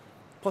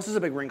 Plus there's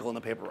a big wrinkle in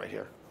the paper right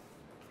here,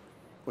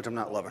 which I'm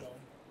not loving. You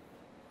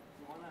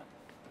wanna?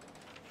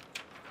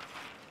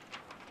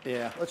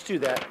 Yeah, let's do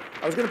that.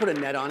 I was gonna put a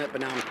net on it, but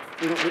now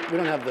we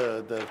don't have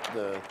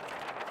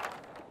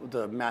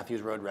the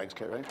Matthews Road regs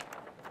kit, right?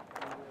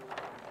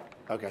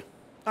 Okay.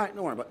 All right,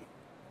 don't worry about it.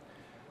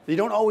 You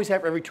don't always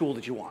have every tool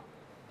that you want,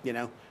 you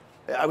know?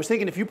 I was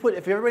thinking if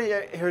everybody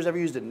here has ever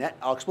used a net,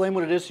 I'll explain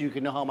what it is so you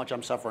can know how much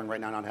I'm suffering right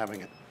now not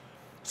having it.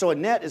 So a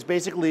net is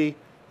basically,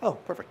 oh,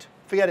 perfect.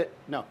 Forget it,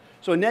 no.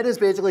 So a net is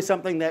basically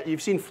something that,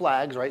 you've seen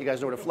flags, right? You guys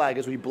know what a flag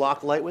is, we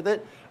block light with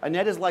it. A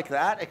net is like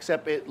that,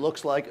 except it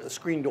looks like a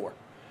screen door.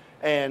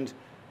 And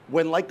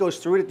when light goes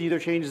through it, it either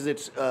changes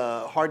its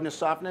hardness,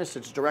 softness,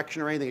 its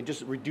direction or anything, it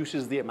just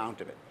reduces the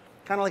amount of it.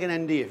 Kind of like an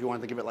ND if you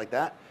want to think of it like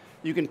that.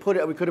 You can put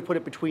it, we could have put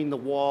it between the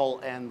wall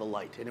and the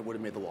light and it would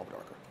have made the wall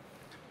darker.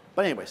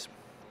 But anyways,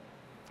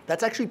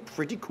 that's actually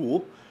pretty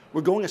cool.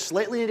 We're going a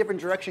slightly different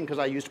direction because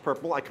I used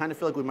purple. I kind of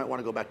feel like we might want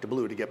to go back to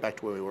blue to get back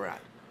to where we were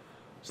at.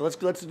 So let's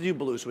do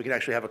blue so we can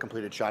actually have a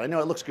completed shot. I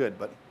know it looks good,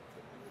 but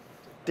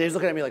Dave's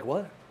looking at me like,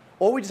 what?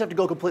 Or we just have to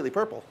go completely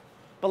purple.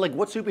 But like,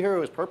 what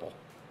superhero is purple?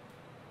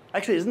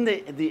 Actually, isn't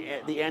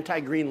the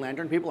anti-Green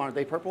Lantern people, aren't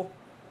they purple?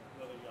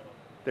 No, they're yellow.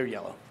 They're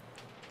yellow.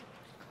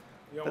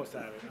 You almost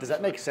have it. Does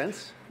that make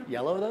sense?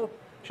 Yellow, though?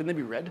 Shouldn't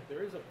they be red?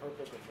 There is a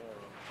purple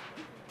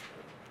Gamora.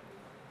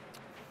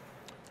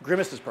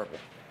 Grimace is purple.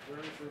 Where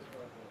is this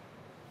purple?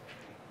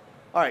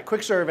 All right,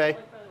 quick survey. By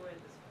the way,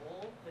 this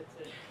bowl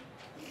fits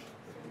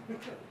in.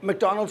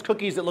 McDonald's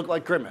cookies that look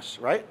like Grimace,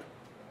 right?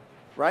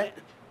 Right?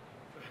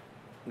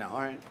 No, all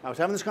right. I was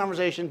having this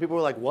conversation. People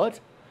were like, what?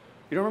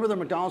 You don't remember the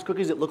McDonald's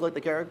cookies that look like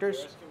the characters?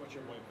 You're asking what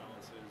your white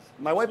balance is.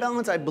 My white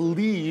balance, I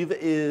believe,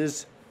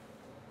 is,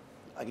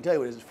 I can tell you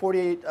what it is,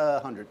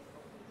 4,800.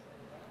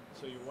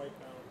 So your white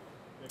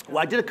balance. Well,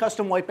 I did a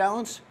custom white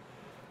balance.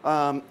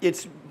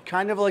 It's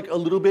kind of like a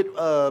little bit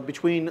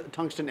between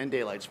tungsten and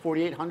daylight. It's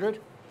 4,800.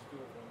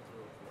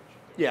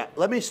 Yeah,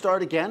 let me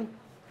start again.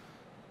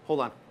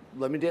 Hold on.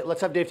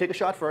 Let's have Dave take a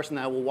shot first, and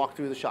then we'll walk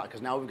through the shot,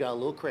 because now we've got a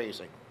little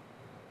crazy. You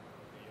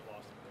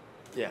lost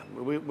it. Yeah,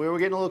 we were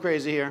getting a little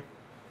crazy here.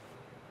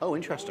 Oh,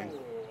 interesting.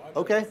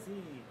 Oh, Okay.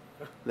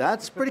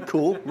 That's pretty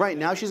cool. Right,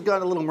 now she's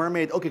got a little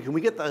mermaid. Okay, can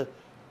we get the,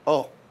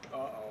 oh,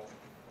 Uh-oh.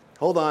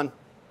 hold on.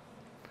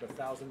 The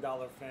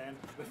 $1,000 fan.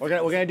 We're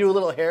gonna do a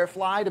little hair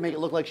fly to make it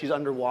look like she's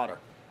underwater.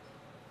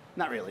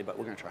 Not really, but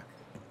we're gonna try.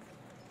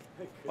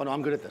 Oh no,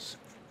 I'm good at this.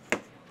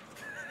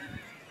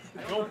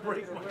 Don't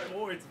break my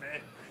boards,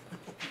 man.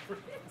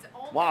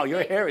 Wow,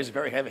 your hair is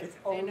very heavy.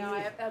 I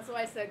know, that's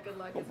why I said good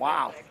luck. It's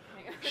Wow. perfect.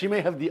 Hang on. She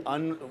may have the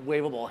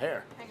unwavable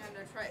hair. Hang on, no,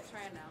 try it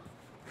now.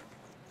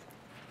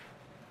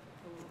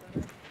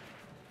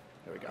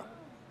 There we go.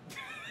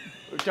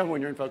 Tell me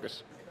when you're in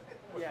focus.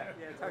 Yeah,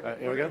 it's hard. All right,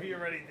 here we go. Whenever you're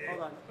ready, Dave.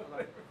 Hold on.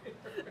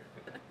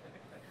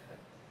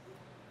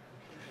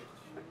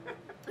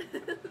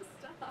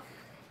 Stop.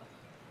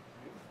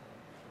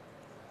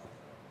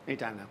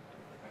 Anytime now.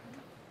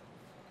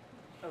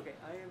 Okay,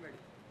 I am ready.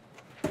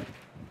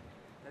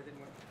 That didn't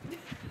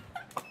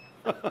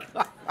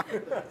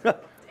work.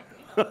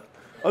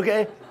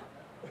 Okay.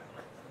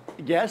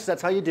 Yes,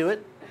 that's how you do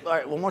it. All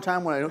right, one more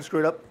time when I don't screw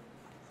it up.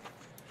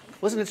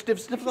 Listen, it's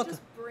difficult.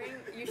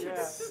 You should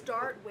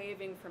start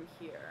waving from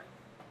here.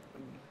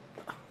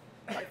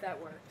 If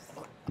that works.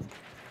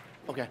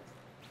 Okay.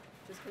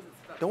 Just because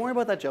it's Don't worry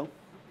about that, Joe.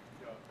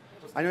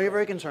 I know you're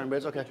very concerned, but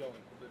it's okay.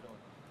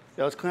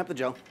 Yeah, let's clamp the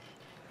Joe.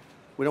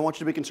 We don't want you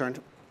to be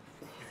concerned.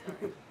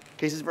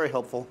 Casey's very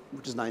helpful,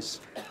 which is nice.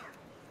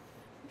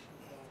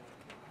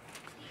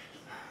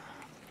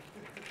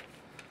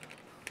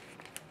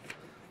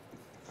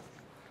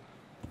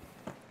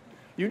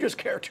 You just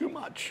care too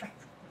much.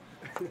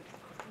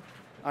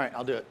 All right,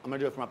 I'll do it. I'm gonna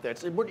do it from up there.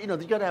 It's, you know,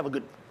 you gotta have a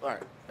good. All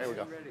right, there we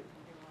go.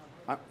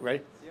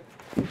 Ready?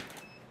 Yep.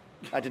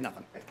 I did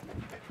nothing.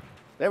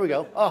 There we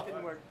go. Oh.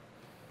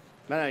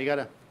 No, you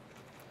gotta.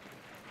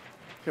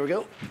 Here we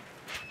go.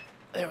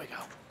 There we go.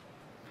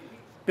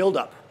 Build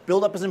up.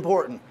 Build up is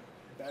important.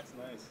 That's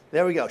nice.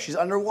 There we go. She's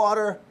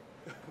underwater.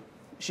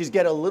 She's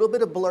got a little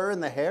bit of blur in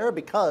the hair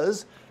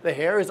because the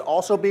hair is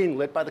also being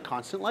lit by the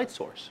constant light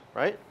source,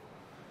 right?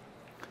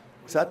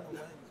 Is that?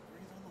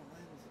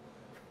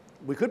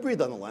 We could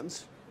breathe on the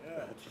lens.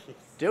 Yeah.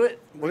 Do it.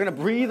 We're gonna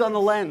breathe on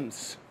the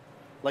lens,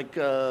 like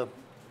who's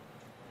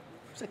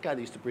that guy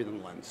that used to breathe on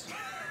the lens?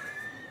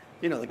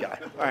 You know the guy.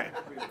 All right.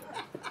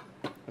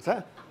 What's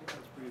that?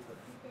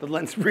 The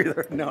lens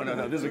breather. No.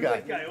 This is a guy.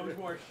 That guy always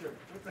wore a shirt.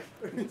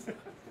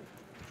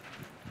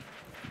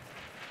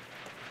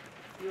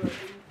 You were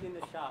in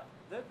the shot.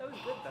 That was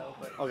good though,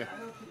 but Okay. I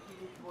don't think you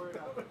need to worry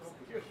about it.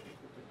 All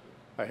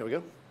right. Here we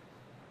go.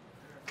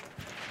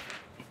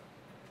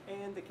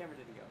 And the camera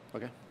didn't go.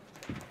 Okay.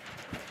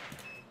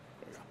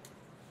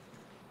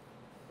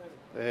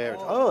 There.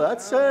 Oh,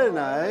 that's so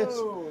nice.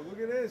 Oh, look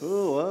at this.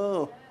 Ooh,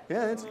 whoa.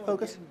 Yeah, it's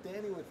focus.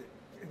 Danny with it.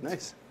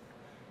 Nice.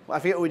 Well, I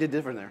forget what we did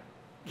different there.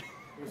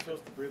 We're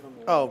supposed to breathe on the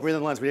lens. Oh, breathe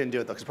on the lens. We didn't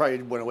do it though, because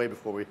probably went away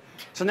before we.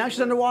 So now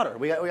she's underwater.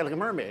 We got like a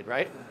mermaid,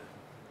 right?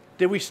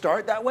 Did we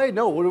start that way?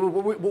 No.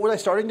 What was I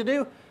starting to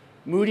do?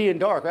 Moody and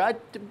dark.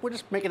 We're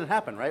just making it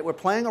happen, right? We're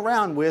playing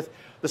around with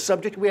the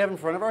subject we have in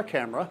front of our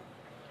camera,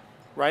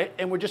 right?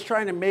 And we're just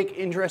trying to make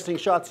interesting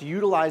shots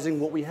utilizing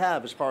what we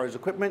have as far as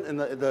equipment and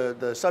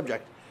the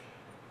subject.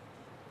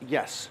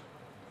 Yes,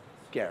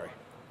 Gary.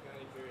 I'm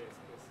kind of curious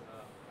because,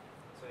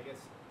 so I guess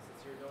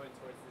since you're going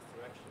towards this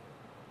direction,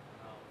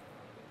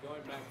 going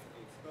back to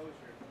the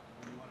exposure,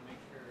 you want to make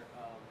sure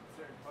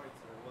certain parts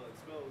are well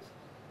exposed.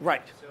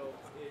 Right. So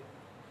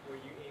were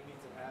you aiming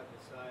to have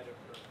the side of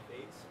her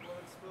face more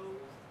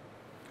exposed?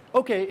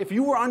 Okay, if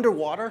you were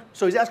underwater,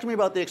 so he's asking me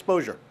about the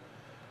exposure.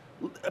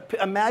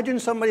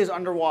 Imagine somebody is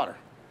underwater,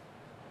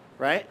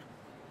 right?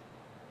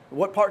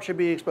 What part should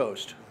be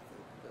exposed?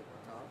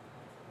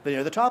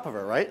 Near the top of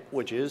her, right?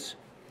 Which is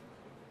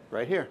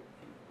right here,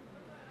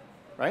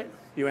 right?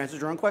 You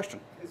answered your own question.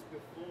 Because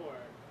before,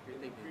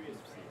 in the previous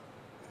scene,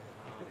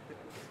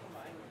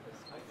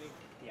 I think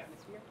the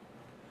atmosphere,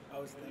 I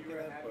was when thinking you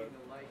were that, having but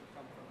the light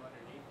come from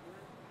underneath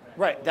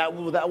her. Right,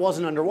 that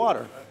wasn't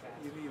underwater.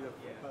 you need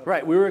a.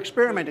 Right, we were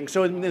experimenting.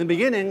 So in the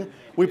beginning,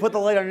 we put the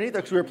light underneath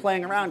there because we were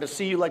playing around to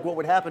see like what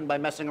would happen by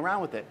messing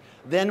around with it.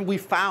 Then we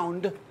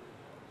found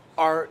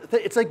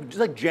it's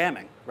like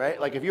jamming, right?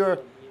 Like if you're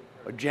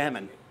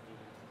jamming?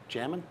 You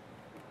know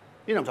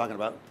what I'm talking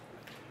about.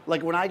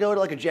 Like when I go to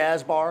like a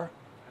jazz bar,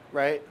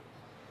 right?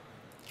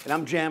 And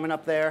I'm jamming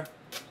up there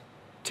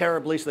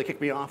terribly, so they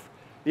kick me off.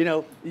 You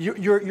know,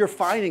 you're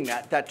finding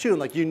that tune.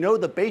 Like you know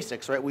the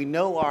basics, right? We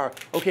know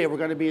okay, we're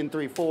going to be in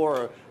 3/4,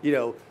 or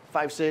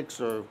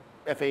 5/6, or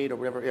F8, or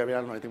whatever. I mean, I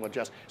don't know anything about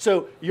jazz.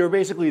 So you're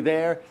basically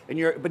there,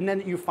 but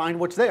then you find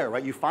what's there,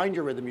 right? You find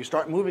your rhythm. You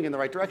start moving in the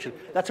right direction.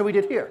 That's what we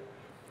did here.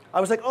 I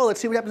was like, oh, let's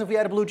see what happens if we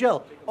add a blue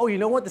gel. Oh, you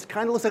know what? This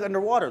kind of looks like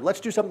underwater. Let's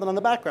do something on the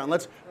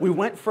background. We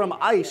went from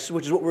ice,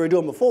 which is what we were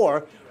doing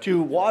before,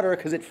 to water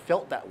because it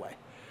felt that way.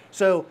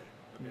 So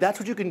that's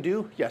what you can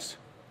do. Yes.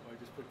 I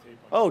just put tape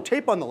on. Oh,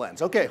 tape on the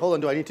lens. Okay, hold on.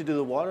 Do I need to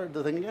do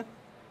the thing again?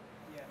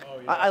 Yeah. Oh,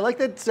 yeah. I like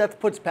that Seth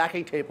puts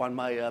packing tape on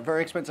my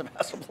very expensive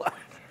Hasselblad.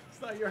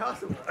 It's not your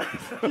house.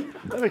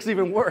 That makes it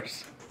even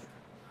worse.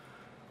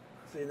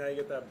 See, now you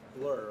get that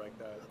blur like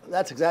that.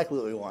 That's exactly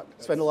what we want.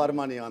 Spend a lot of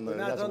money on the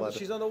Hasselblad.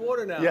 She's on the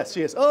water now. Yes,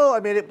 she is. Oh,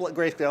 I made it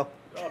grayscale.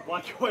 Oh,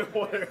 black and white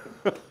water.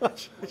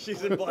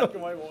 She's in black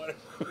and white water.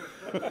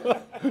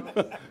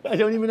 I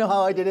don't even know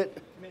how I did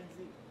it.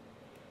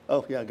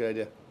 Oh, yeah, good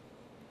idea.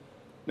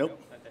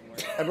 Nope.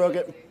 I broke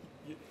it.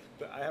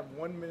 I have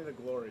 1 minute of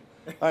glory.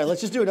 All right, let's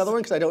just do another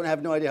one because I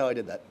have no idea how I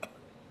did that.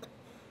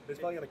 It's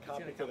probably going to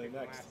copy to the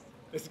next.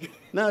 It's good.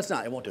 No, it's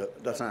not. It won't do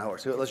it. That's not how it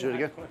works. Let's do it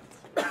again.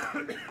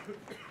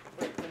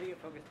 Let me get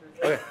focused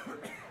first. Okay.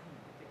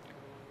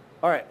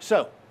 All right,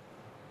 so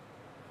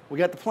we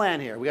got the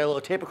plan here. We got a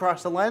little tape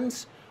across the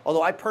lens,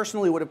 although I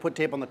personally would have put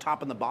tape on the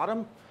top and the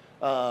bottom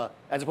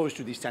as opposed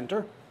to the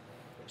center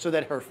so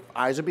that her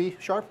eyes would be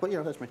sharp, but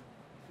that's me.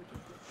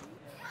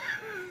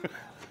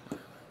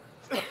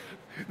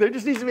 There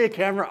just needs to be a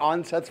camera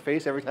on Seth's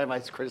face every time I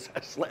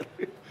criticize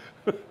slightly.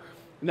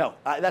 No,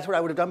 that's what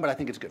I would have done, but I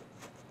think it's good.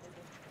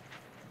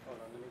 Hold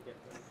on, let me get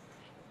them.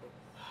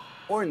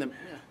 Or in the,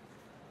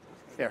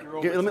 Here,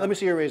 let me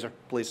see your razor,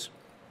 please.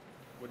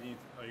 What do you?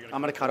 Oh, you're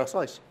I'm going to cut a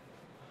slice.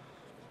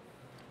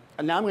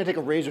 And now I'm going to take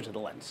a razor to the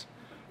lens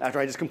after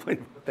I just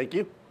complained. Thank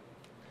you.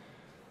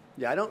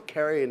 Yeah, I don't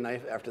carry a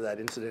knife after that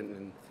incident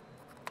in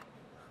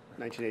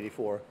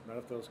 1984. Not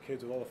if those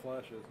kids with all the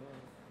flashes. No.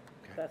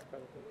 That's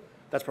probably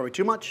That's probably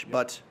too much,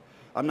 but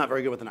I'm not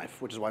very good with a knife,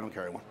 which is why I don't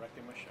carry one.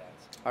 Wrecking my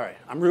shots. All right,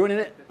 I'm ruining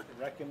it.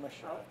 Wrecking my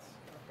shots.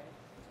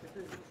 okay.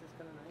 This is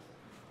kind of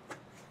nice.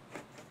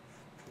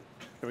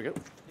 Here we go.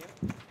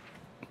 Yeah.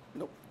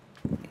 Nope.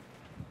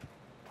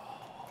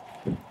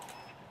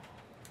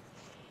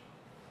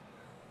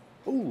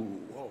 Ooh,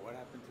 Whoa, what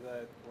happened to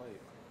that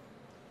light?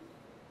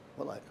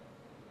 what light?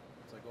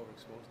 It's like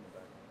overexposed in the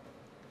back.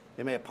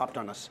 It may have popped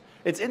on us.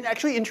 It's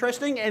actually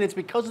interesting, and it's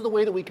because of the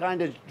way that we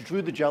kind of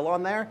drew the gel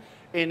on there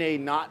in a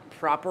not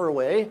proper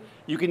way.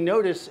 You can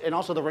notice, and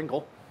also the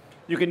wrinkle,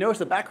 you can notice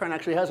the background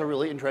actually has a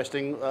really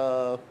interesting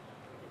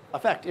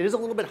effect. It is a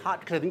little bit hot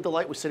because I think the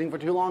light was sitting for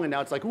too long, and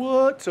now it's like,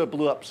 what? So it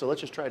blew up. So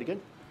let's just try it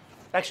again.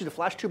 Actually, the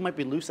flash tube might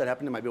be loose. That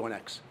happened to my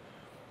B1X.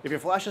 If your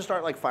flashes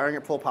start like firing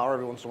at full power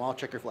every once in a while,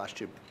 check your flash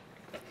tube.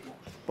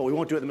 But we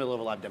won't do it in the middle of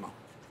a live demo.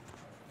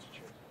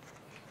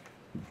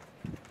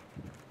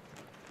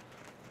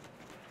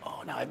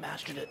 Oh, now I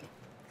mastered it.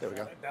 There we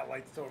go. That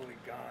light's totally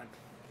gone.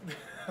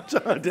 So,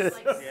 did it?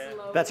 Like Yeah.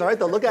 slowly That's all right,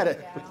 though. Look at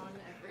it.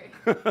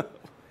 down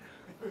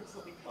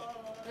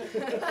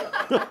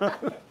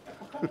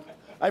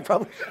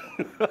every-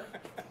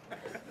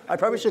 I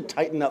probably should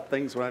tighten up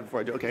things before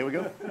I do. Okay, here we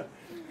go.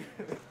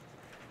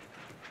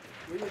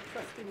 We're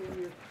trusting in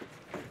you.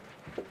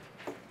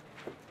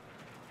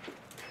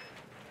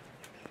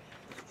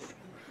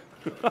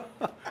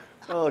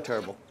 Oh,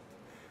 terrible.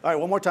 All right,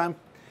 one more time.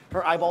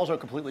 Her eyeballs are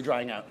completely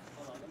drying out.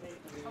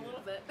 a little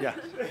bit. Yeah.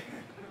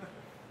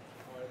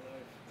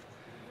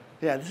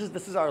 Yeah,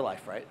 this is our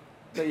life, right?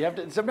 So you have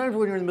to. Sometimes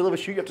when you're in the middle of a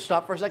shoot, you have to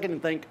stop for a second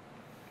and think,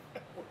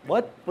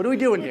 "What? What are we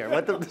doing here?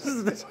 What?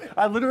 This.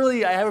 I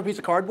have a piece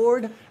of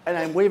cardboard and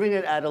I'm waving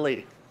it at a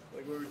lady."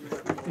 Like we were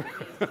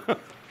doing.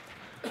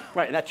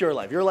 Right, and that's your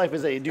life. Your life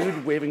is a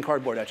dude waving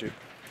cardboard at you.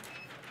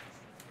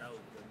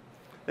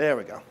 There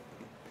we go.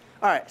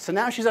 All right, so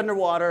now she's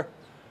underwater.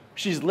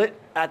 She's lit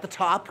at the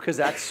top because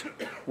that's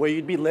where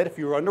you'd be lit if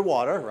you were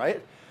underwater,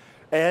 right?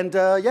 And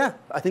yeah,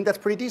 I think that's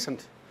pretty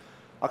decent.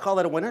 I'll call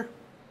that a winner.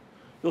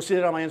 You'll see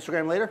it on my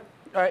Instagram later.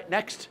 All right,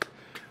 next.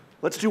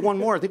 Let's do one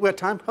more. I think we have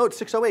time. Oh, it's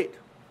 6:08.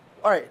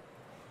 All right.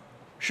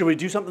 Should we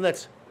do something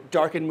that's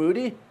dark and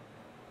moody?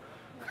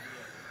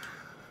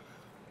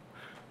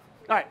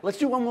 All right, let's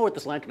do one more with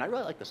this lantern. I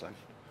really like this lantern.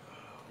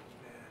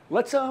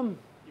 Let's You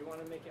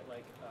want to make it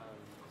like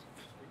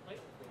street light?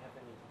 If we have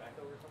any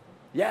tobacco or something?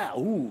 yeah,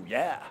 ooh,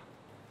 yeah.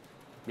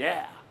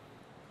 Yeah.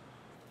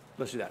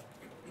 Let's do that.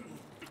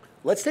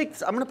 Let's take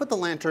this. I'm gonna put the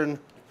lantern,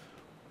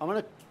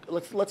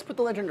 let's put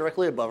the lantern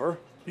directly above her.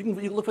 You can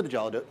look for the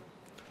gel, I'll do it.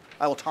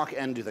 I will talk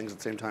and do things at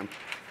the same time.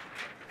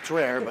 It's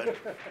rare, but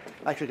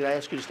actually, could I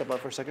ask you to step up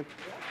for a second?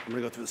 I'm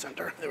gonna go through the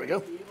center. There we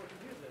go.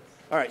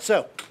 All right,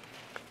 so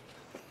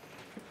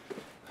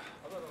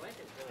Although the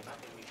lantern's really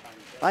not going to be fun.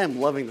 I am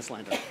loving this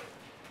lantern.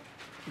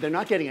 They're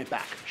not getting it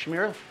back.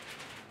 Shamira?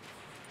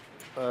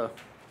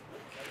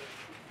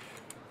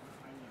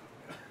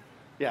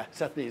 Yeah,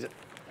 Seth needs it.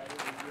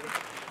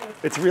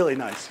 It's really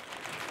nice.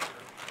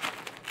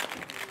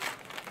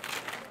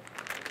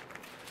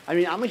 I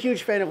mean, I'm a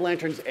huge fan of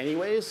lanterns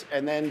anyways,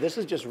 and then this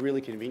is just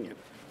really convenient.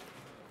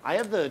 I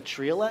have the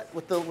triolet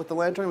with the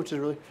lantern, which is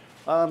really...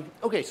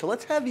 okay, so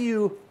let's have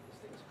you...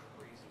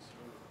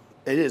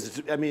 It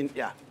is. I mean,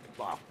 yeah.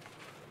 Wow.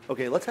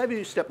 Okay, let's have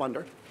you step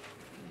under.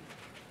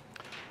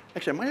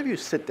 Actually, I might have you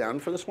sit down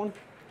for this one.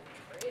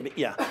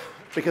 Yeah,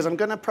 because I'm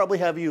going to probably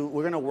have you...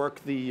 We're going to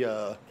work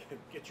the...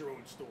 Get your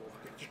own stool.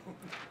 Get your own.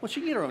 Well, she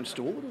can get her own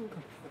stool.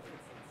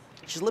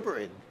 She's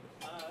liberated.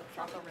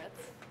 Chocolate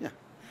Ritz. Yeah.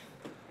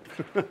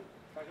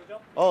 Chocolate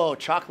gel? Oh,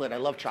 chocolate. I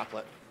love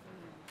chocolate.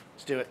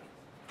 Let's do it.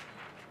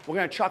 We're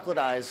going to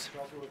chocolatize.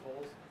 Chocolate with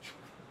holes.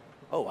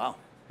 Oh, wow.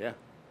 Yeah.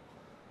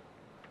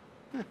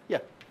 Yeah.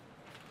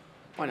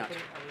 Why not? Put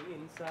it on the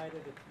inside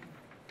of the...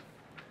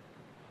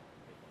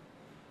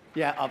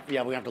 Yeah, up.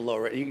 Yeah, we have to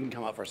lower it. You can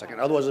come up for a second.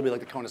 Otherwise, it'll be like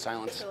the cone of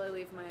silence. Shall I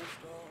leave my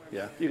stool? Or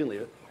Yeah, you can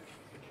leave it.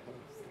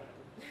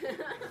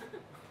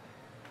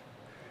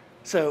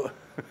 So,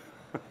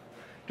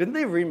 didn't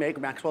they remake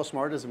Maxwell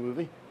Smart as a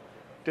movie?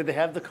 Did they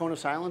have the cone of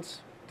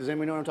silence? Does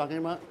anybody know what I'm talking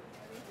about?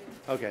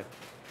 Okay.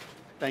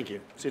 Thank you.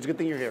 See, it's a good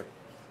thing you're here.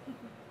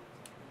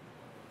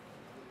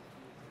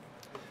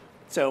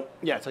 So,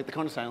 yeah, it's like the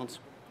cone of silence.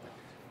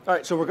 All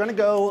right, so we're going to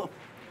go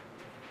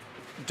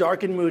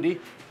dark and moody,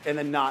 and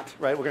then not,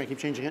 right? We're going to keep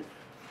changing it.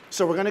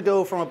 So we're going to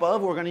go from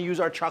above. We're going to use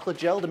our chocolate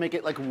gel to make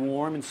it like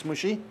warm and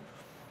smushy.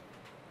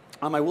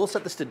 I will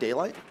set this to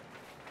daylight,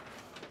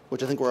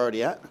 which I think we're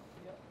already at.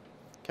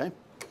 Okay.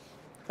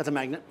 That's a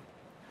magnet.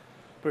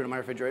 Put it in my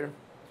refrigerator.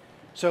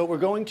 So we're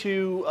going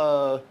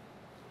to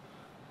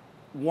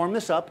warm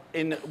this up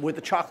with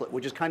the chocolate,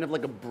 which is kind of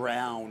like a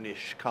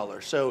brownish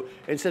color. So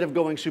instead of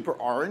going super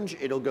orange,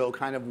 it'll go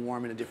kind of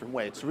warm in a different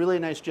way. It's really a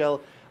nice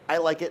gel. I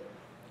like it,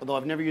 although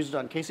I've never used it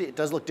on Casey. It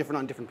does look different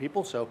on different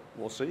people, so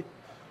we'll see.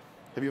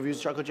 Have you ever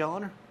used chocolate gel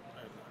on her?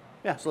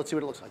 Yeah, so let's see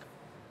what it looks like.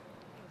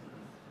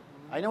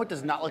 I know it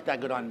does not look that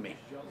good on me.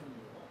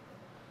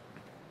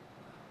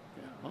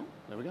 Oh,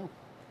 there we go.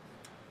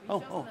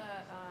 Oh.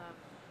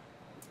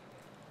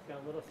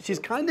 She's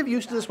kind of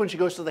used to this when she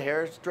goes to the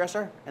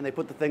hairdresser and they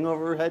put the thing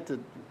over her head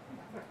to.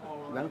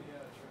 Oh, No? right, yeah,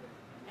 that's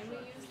right. And we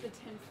use the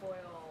tin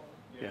foil.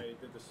 Yeah, Yeah. he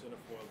did the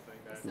cinefoil thing.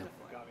 That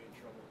got me in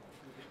trouble.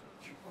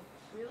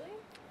 Really?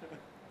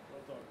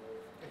 We'll talk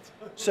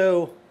later.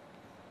 So,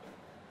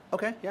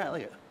 okay, yeah, I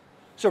like it.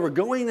 So we're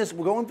going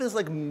for this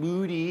like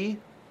moody,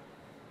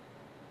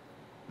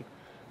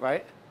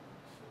 right?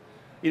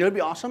 You know, it'd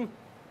be awesome.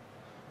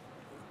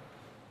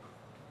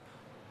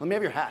 Let me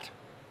have your hat.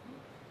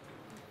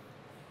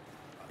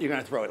 You're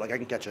gonna throw it, like I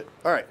can catch it.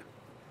 All right.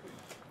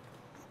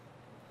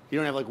 You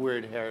don't have like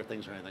weird hair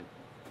things or anything.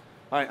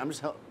 All right,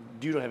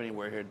 you don't have any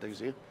weird hair things,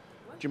 do you?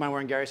 What? Do you mind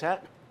wearing Gary's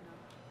hat?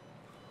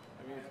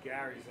 I mean, it's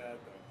Gary's hat,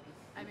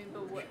 though. I mean,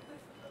 but what?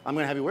 I'm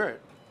gonna have you wear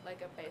it.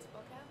 Like a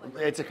baseball cap?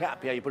 Like It's a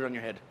cap, yeah, you put it on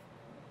your head.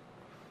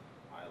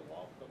 I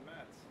love the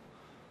Mets.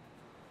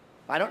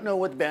 I don't know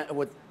what band,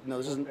 no,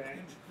 this isn't.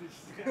 Band?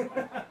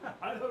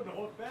 I don't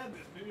know what band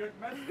this New York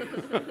Mets is.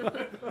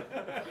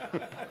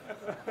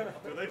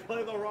 Do they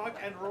play the rock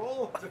and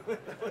roll?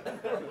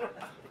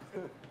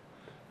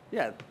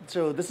 Yeah,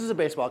 so this is a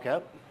baseball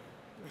cap.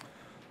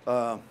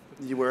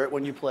 You wear it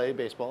when you play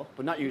baseball,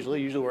 but not usually.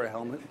 You usually wear a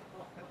helmet.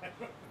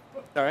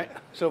 All right,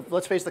 so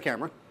let's face the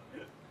camera.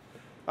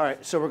 All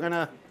right, so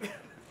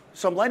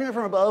I'm lighting it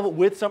from above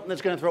with something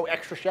that's gonna throw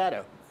extra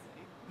shadow.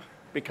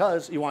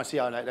 Because you wanna see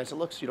how nice it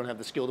looks. You don't have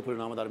the skill to put it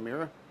on without a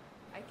mirror.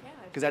 I can.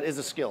 Because that is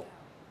a skill.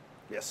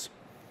 Yes,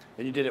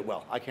 and you did it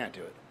well. I can't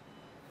do it.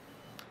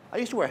 I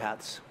used to wear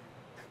hats.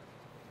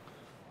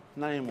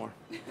 Not anymore.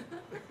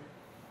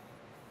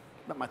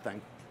 Not my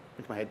thing.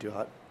 Makes my head too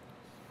hot.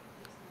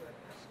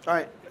 All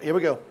right, here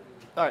we go.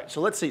 All right, so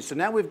let's see. So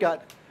now we've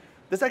got,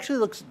 this actually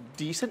looks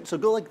decent. So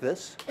go like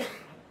this.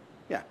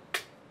 Yeah.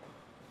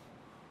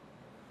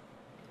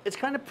 It's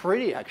kind of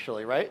pretty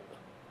actually, right?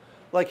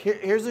 Like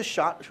here's a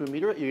shot. Should we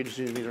meter it? You just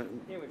need to meter it.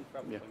 Yeah, we can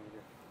probably meter.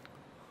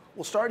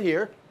 We'll start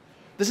here.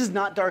 This is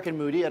not dark and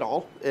moody at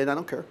all, and I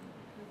don't care.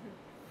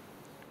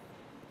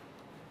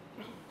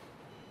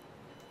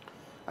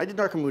 I did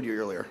dark and moody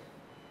earlier.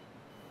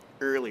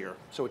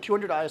 So at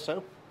 200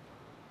 ISO.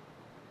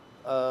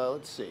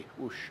 Let's see.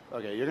 Whoosh.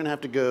 Okay, you're gonna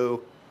have to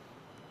go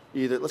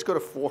either. Let's go to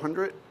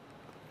 400,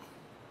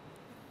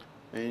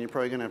 and you're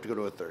probably gonna have to go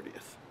to a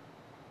 30th.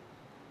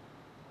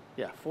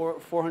 Yeah,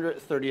 400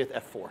 30th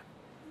f4.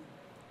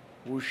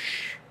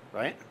 Whoosh.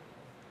 Right.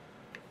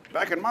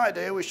 Back in my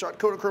day, we shot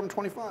Kodachrome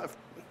 25.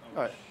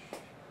 All right.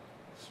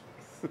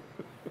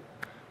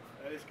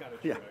 That is kind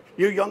of true, Yeah. actually.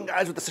 You young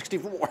guys with the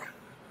 64.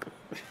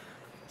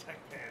 Tech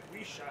Band.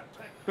 We shot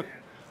Tech Band.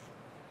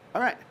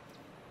 All right.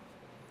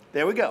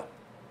 There we go.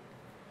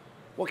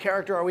 What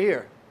character are we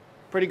here?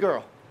 Pretty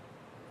girl.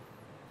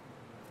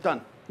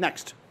 Done.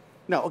 Next.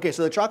 No, okay,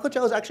 so the chocolate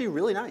gel is actually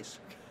really nice.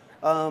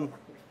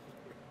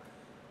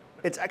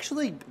 It's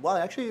actually, wow,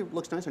 it actually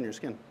looks nice on your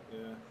skin. Yeah.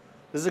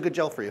 This is a good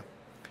gel for you.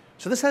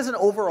 So this has an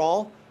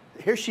overall,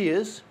 here she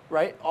is,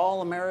 right?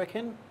 All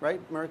American, right?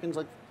 Americans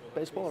like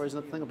baseball, or isn't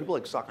that the thing? Or people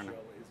like soccer now.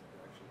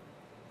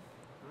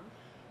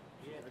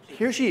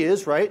 Here she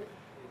is, right?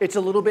 It's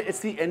a little bit, it's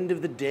the end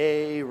of the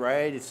day,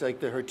 right? It's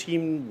like her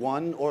team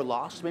won or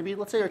lost, maybe.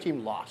 Let's say her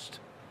team lost,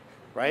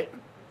 right?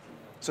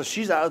 So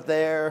she's out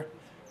there,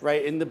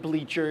 right, in the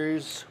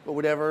bleachers or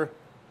whatever.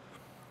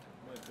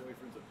 My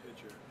boyfriend's a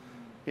pitcher.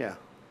 Yeah.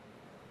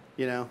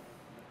 You know?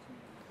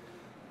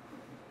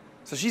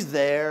 So she's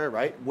there,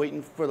 right,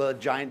 waiting for the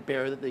giant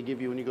bear that they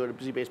give you when you go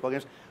to see baseball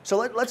games. So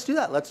let's do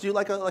that. Let's do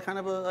like a kind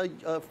of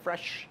a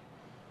fresh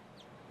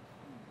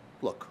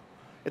look.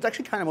 It's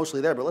actually kind of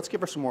mostly there, but let's give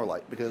her some more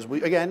light because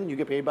again, you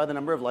get paid by the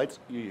number of lights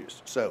you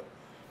use. So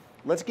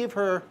let's give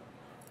her.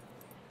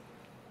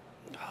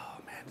 Oh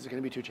man, is it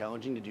going to be too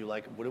challenging to do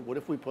like? What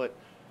if we put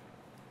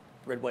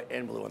red, white,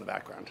 and blue on the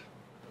background?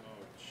 Oh,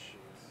 jeez.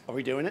 Are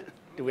we doing it?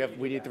 Do we have?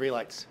 We need 3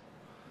 lights.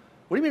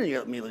 What do you mean you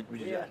let me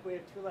do that? We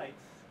have 2 lights.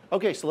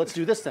 Okay, so let's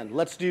do this then.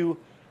 Let's do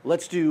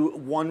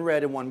 1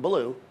 red and 1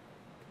 blue,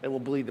 and we'll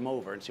bleed them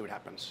over and see what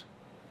happens.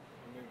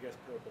 I'm going to guess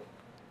purple.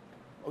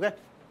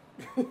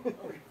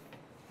 Okay.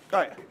 All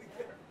right.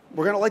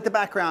 We're gonna light the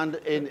background,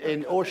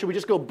 or should we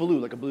just go blue,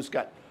 like a blue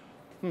sky?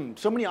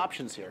 So many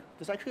options here.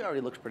 This actually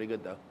already looks pretty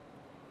good though.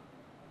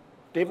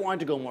 Dave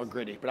wanted to go more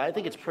gritty, but I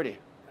think it's pretty. Can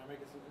I make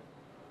a suggestion?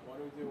 Why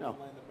do we do No.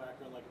 one light in the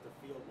background like it's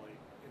a field light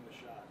in the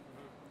shot?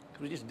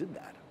 Because we just did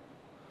that.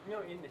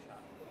 No, in the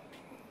shot.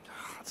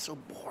 That's so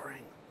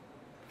boring.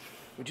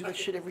 We do that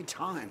shit every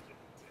time.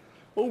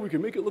 Oh, we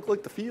can make it look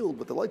like the field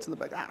with the lights in the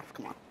back. Ah,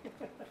 come on.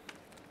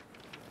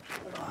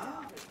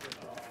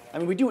 I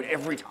mean, we do it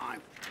every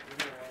time.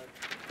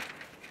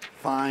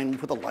 Fine, we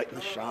put the light in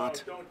the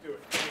shot. No, don't do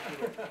it. Don't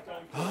do it.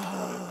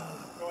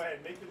 Go ahead,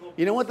 make it look.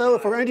 You know what though?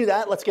 If we're gonna do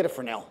that, let's get a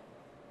Fresnel.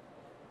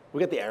 We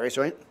got the Aries,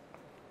 right?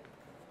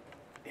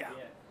 Yeah.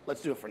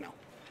 Let's do a Fresnel.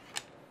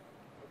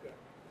 Okay.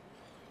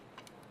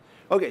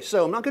 Okay,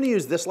 so I'm not gonna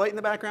use this light in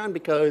the background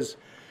because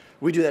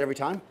We do that every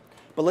time.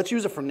 But let's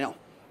use a Fresnel.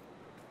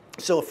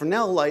 So a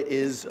Fresnel light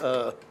is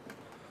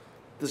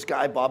this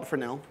guy, Bob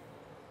Fresnel.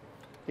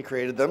 He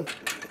created them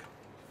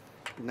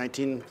in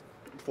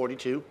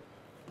 1942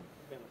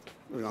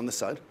 on this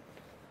side.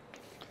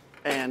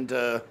 And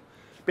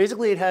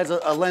basically it has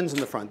a lens in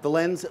the front. The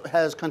lens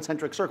has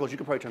concentric circles. You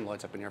can probably turn the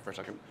lights up in here for a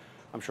second.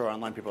 I'm sure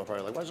online people are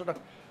probably like, why is it?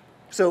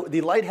 So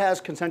the light has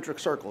concentric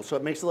circles, so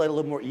it makes the light a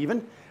little more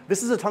even.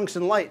 This is a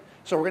tungsten light,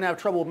 so we're going to have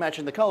trouble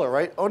matching the color,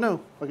 right? Oh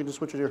no, I can just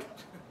switch it here.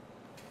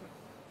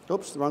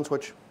 Oops, the wrong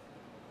switch.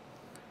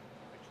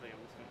 Actually, I'm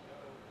just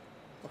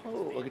going to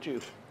go. Oh, look at you.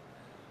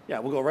 Yeah,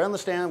 we'll go right on the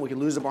stand. We can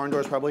lose the barn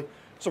doors probably.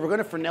 So we're going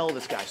to Fresnel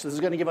this guy. So this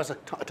is going to give us a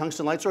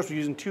tungsten light source. We're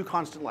using 2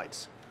 constant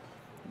lights.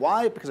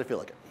 Why? Because I feel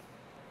like it.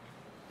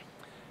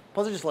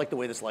 Plus, I just like the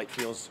way this light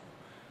feels.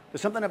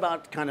 There's something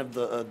about kind of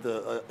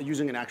the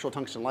using an actual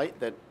tungsten light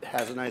that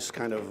has a nice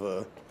kind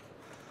of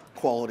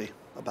quality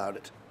about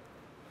it.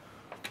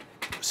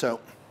 So,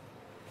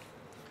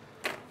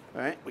 all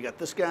right, we got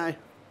this guy.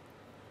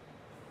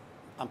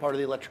 I'm part of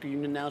the electrical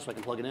union now, so I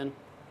can plug it in.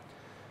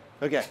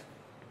 Okay,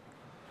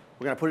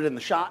 we're gonna put it in the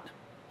shot,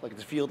 like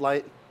it's a field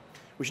light.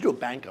 We should do a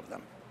bank of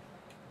them.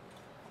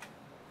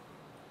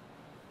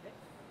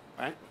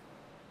 All right?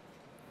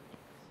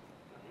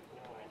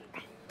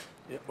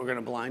 Yeah, we're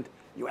gonna blind.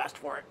 You asked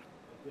for it.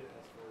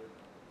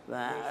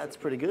 That's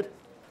pretty good.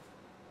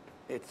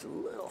 It's a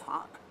little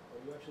hot.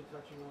 Are you actually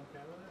touching on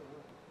camera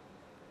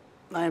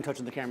there? I am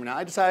touching the camera now.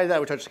 I decided I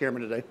would touch the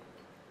camera today.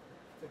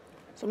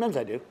 Sometimes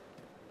I do.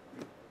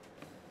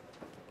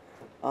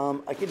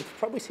 I can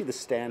probably see the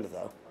stand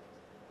though.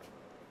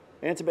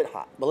 And it's a bit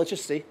hot, but let's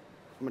just see.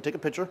 I'm gonna take a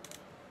picture.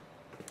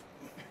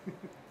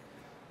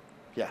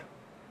 Yeah,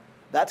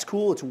 that's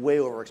cool. It's way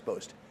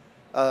overexposed.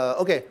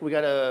 Okay, we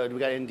got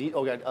Indeed.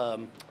 Oh, we got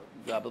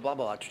blah blah blah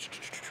blah.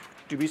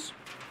 Doobies.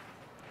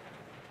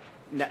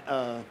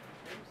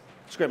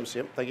 Scrims.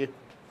 Yep. Thank you.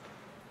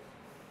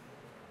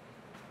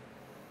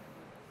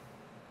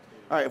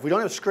 All right. If we don't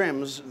have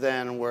scrims,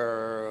 then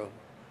we're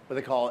what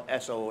they call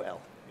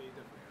SOL.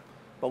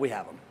 But we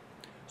have them.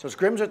 So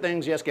scrims are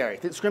things. Yes, Gary.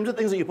 Scrims are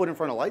things that you put in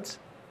front of lights,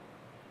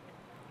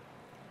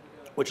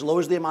 which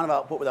lowers the amount of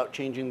output without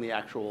changing the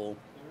actual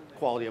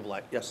quality of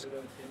light. Yes.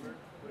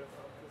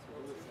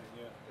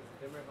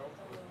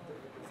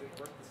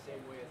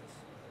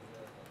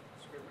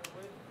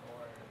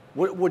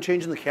 Would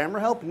changing the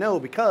camera help? No,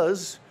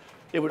 because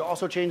it would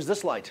also change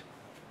this light.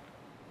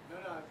 No,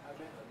 I meant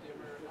a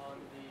dimmer on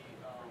the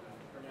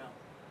Fresnel.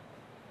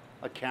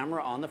 A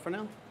camera on the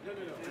Fresnel? No.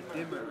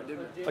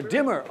 A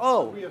dimmer.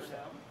 Oh.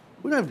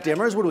 We don't have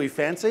dimmers. What are we,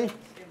 fancy?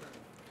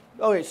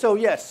 Okay, so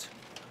yes.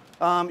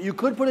 You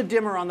could put a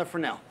dimmer on the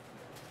Fresnel.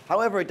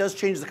 However, it does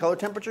change the color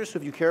temperature, so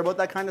if you care about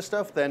that kind of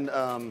stuff, then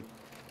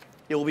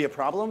it will be a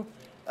problem.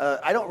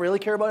 I don't really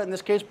care about it in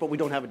this case, but we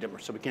don't have a dimmer,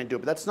 so we can't do it.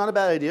 But that's not a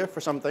bad idea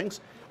for some things.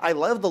 I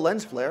love the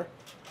lens flare.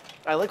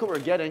 I like what we're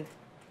getting.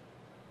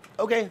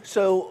 Okay,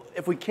 so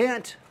if we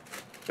don't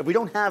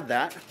have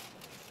that,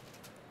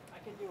 I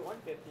can do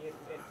 150.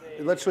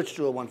 let's switch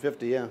to a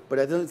 150, yeah. But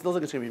it doesn't look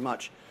like it's going to be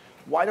much.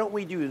 Why don't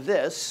we do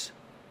this?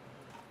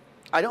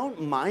 I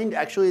don't mind,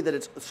 actually, that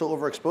it's so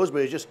overexposed,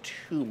 but it's just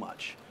too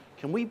much.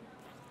 Can we,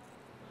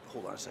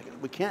 hold on a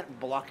second. We can't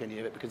block any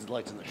of it because the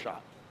light's in the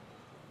shot.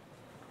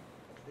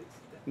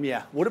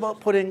 Yeah, what about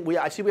putting,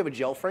 I see we have a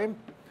gel frame.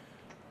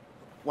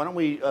 Why don't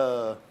we,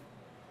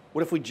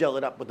 what if we gel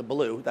it up with the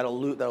blue?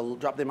 That'll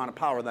drop the amount of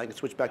power, and then I can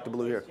switch back to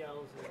blue here.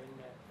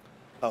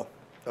 Oh,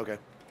 okay.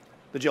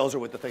 The gels are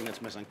with the thing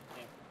that's missing.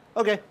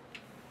 Okay,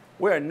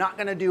 we're not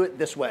gonna do it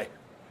this way.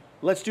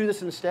 Let's do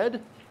this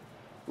instead.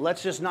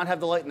 Let's just not have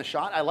the light in the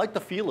shot. I like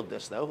the feel of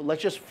this though.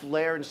 Let's just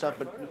flare and stuff,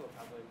 but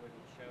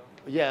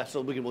yeah,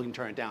 so we can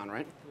turn it down,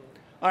 right?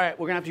 All right,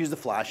 we're gonna have to use the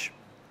flash.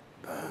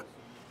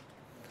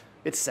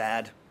 It's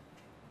sad.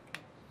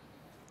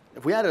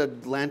 If we had a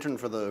lantern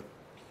for the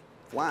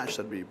flash,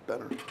 that'd be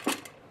better.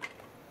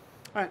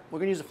 All right, we're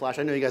gonna use the flash.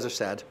 I know you guys are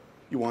sad.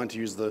 You wanted to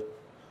use the.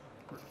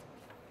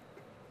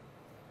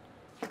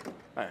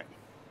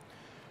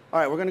 All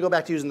right, we're gonna go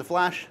back to using the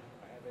flash.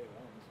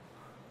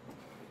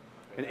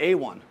 An A1. I have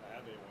A1s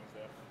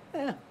there. Yeah,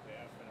 They have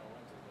Fresnel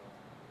lenses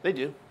though. they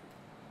do.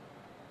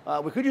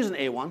 We could use an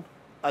A1.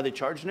 Are they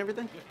charged and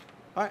everything?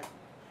 All right,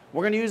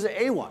 we're gonna use the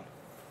A1,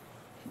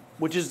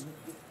 which is,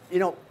 you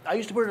know, I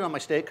used to put it on my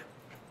steak,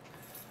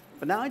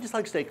 but now I just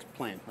like steaks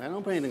plain. I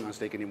don't put anything on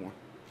steak anymore.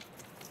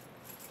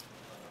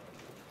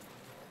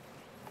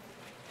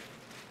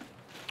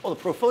 Oh,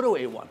 the Profoto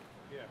A1.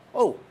 Yeah.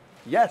 Oh,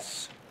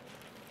 yes.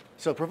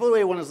 So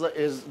Profoto A1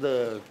 is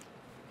the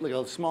like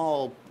a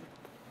small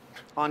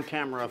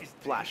on-camera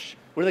flash.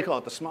 What do they call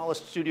it? The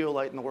smallest studio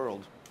light in the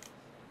world.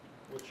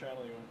 What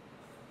channel you on?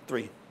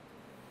 3.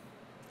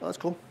 Oh, that's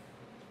cool.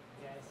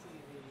 Yeah, I see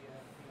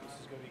the. This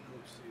is going to be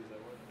Group C, is that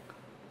what?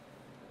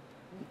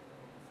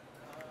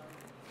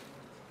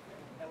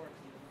 That works.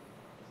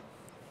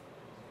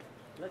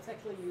 Let's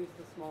actually use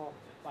the small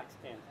black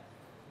stand.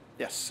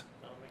 Yes.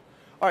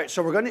 All right,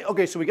 so we're gonna.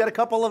 Okay, so we got a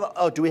couple of.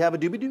 Oh, do we have a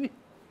doobie doobie?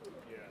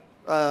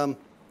 Yeah.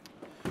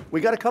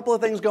 we got a couple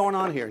of things going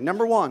on here.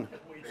 Number one,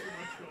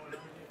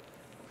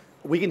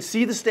 we can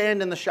see the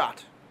stand in the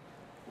shot.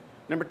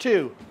 Number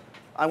two,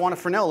 I want a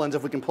Fresnel lens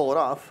if we can pull it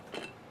off.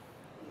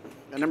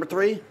 And number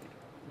three,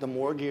 the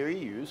more gear you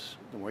use,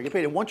 the more you get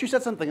paid. And once you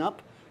set something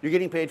up, you're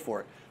getting paid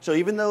for it. So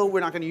even though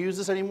we're not going to use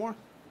this anymore,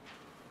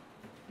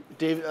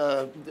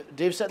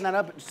 Dave's setting that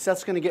up.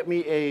 Seth's going to get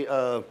me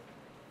an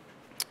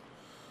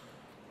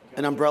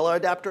umbrella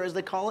adapter, as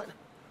they call it.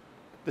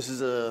 This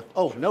is a,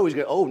 oh, no, he's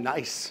going to, oh,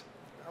 nice.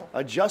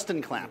 A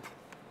Justin clamp.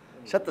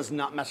 Seth does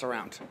not mess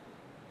around.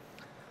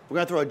 We're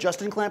going to throw a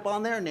Justin clamp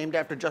on there, named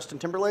after Justin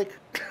Timberlake.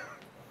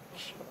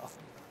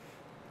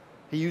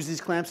 He used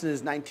these clamps in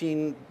his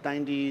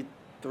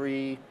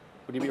 1993,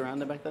 would he be around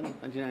there back then?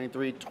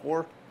 1993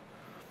 tour.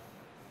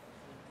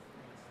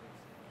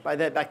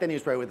 Back then he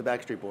was probably with the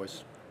Backstreet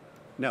Boys.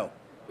 No,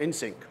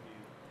 NSYNC.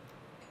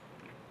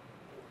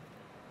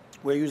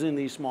 We're using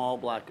the small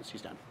black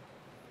C-stand.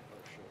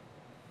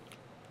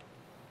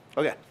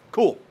 Okay,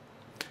 cool.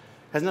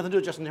 Has nothing to do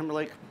with Justin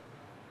Timberlake.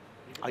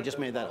 I just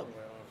made that up.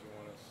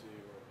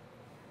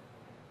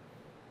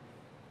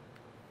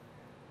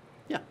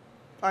 Yeah,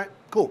 all right,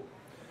 cool.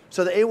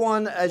 So the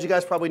A1, as you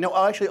guys probably know,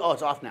 oh, actually, oh,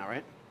 it's off now,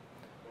 right?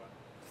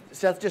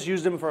 Seth just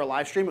used them for a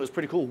live stream. It was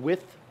pretty cool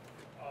with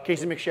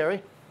Casey McSherry.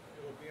 It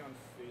will be on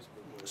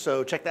Facebook.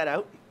 So check that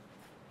out.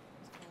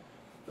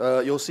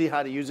 You'll see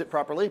how to use it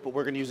properly, but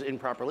we're going to use it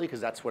improperly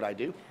because that's what I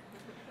do.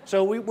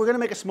 So we're going to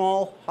make a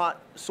small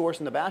hot source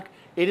in the back.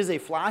 It is a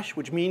flash,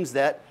 which means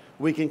that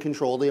we can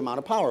control the amount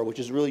of power, which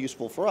is really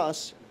useful for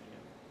us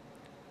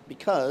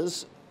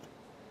because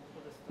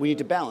we need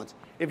to balance.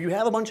 If you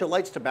have a bunch of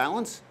lights to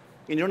balance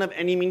and you don't have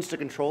any means to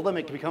control them,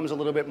 it becomes a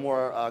little bit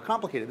more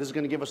complicated. This is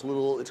going to give us a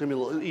little, it's going to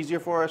be a little easier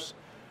for us.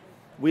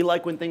 We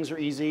like when things are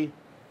easy.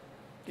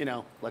 You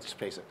know, let's just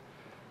face it.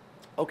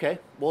 Okay,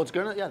 well, it's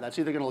gonna, yeah, that's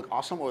either gonna look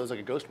awesome or there's like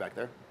a ghost back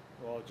there.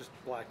 Well, just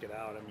black it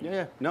out. I mean,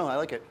 Yeah, no, I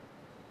like it.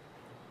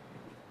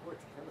 Or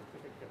it's kind of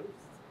like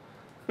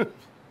a ghost.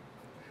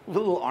 With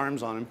little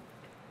arms on him.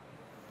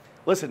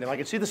 Listen, if I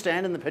could see the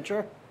stand in the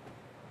picture,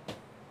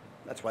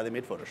 that's why they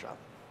made Photoshop.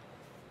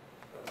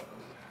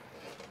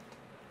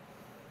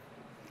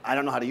 I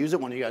don't know how to use it.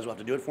 One of you guys will have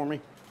to do it for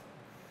me.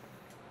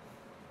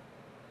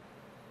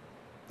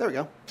 There we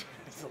go.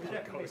 it's a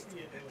little ghost.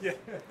 Yeah.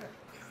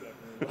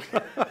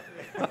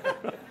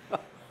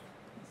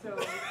 So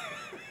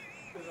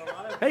there's a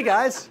lot of Hey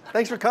guys,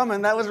 thanks for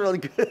coming. That was really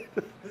good.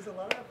 there's a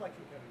lot of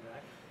reflection coming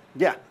back.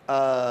 Yeah,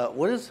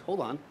 what is,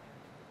 hold on.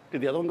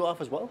 Did the other one go off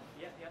as well?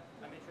 Yeah,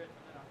 I made sure to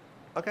turn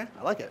that off. Okay,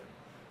 I like it.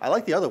 I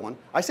like the other one.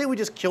 I say we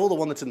just kill the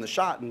one that's in the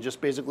shot and just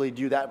basically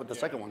do that with the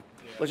second one.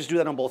 Yeah. Let's just do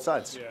that on both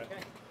sides. Yeah.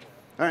 Okay.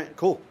 All right,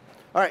 cool.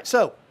 All right,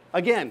 so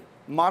again,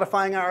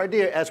 modifying our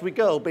idea as we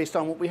go based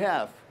on what we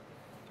have.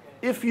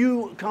 If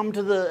you come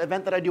to the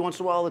event that I do once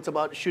in a while, it's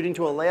about shooting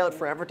to a layout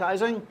for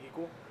advertising.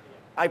 Equal.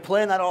 I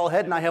plan that all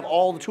ahead and I have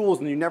all the tools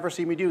and you never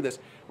see me do this.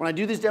 When I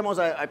do these demos,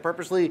 I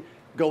purposely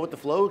go with the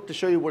flow to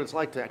show you what it's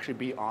like to actually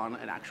be on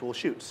an actual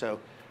shoot. So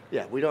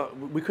yeah,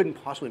 we couldn't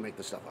possibly make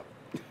this stuff up.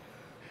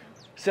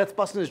 Seth's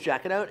busting his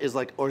jacket out is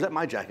like, or is that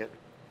my jacket?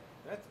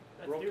 That's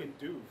broken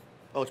doof.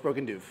 Oh, it's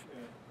broken doof.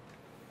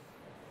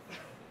 Yeah.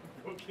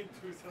 Broken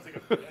doof sounds like a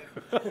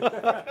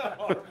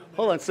band.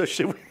 Hold on, so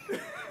should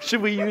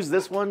we use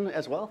this one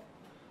as well?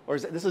 Or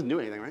is this doesn't do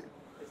anything, right?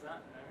 It's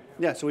not.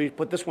 Yeah, so we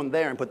put this one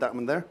there and put that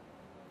one there.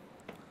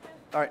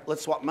 All right,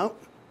 let's swap them out.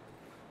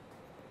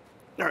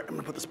 All right, I'm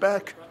gonna put this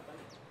back.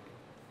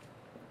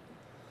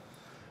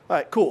 All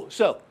right, cool.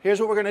 So here's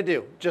what we're gonna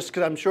do, just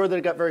because I'm sure that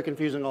it got very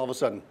confusing all of a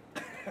sudden.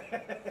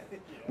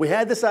 We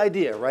had this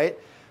idea, right?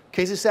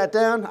 Casey sat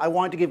down, I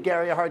wanted to give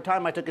Gary a hard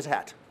time, I took his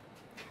hat.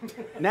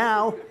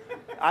 Now,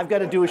 I've got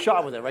to do a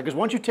shot with it, right? Because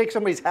once you take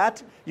somebody's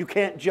hat, you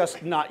can't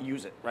just not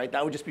use it, right?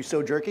 That would just be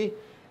so jerky.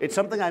 It's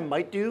something I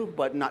might do,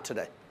 but not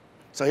today.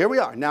 So here we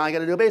are. Now I got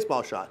to do a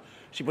baseball shot.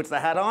 She puts the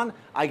hat on.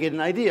 I get an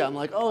idea. I'm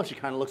like, oh, she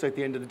kind of looks like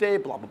the end of the day,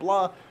 blah, blah,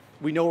 blah.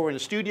 We know we're in a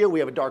studio. We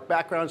have a dark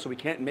background, so we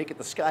can't make it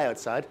the sky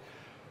outside.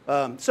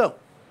 So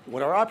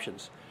what are our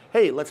options?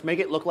 Hey, let's make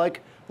it look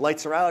like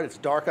lights are out. It's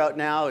dark out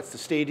now. It's the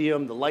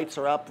stadium. The lights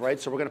are up, right?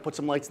 So we're going to put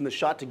some lights in the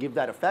shot to give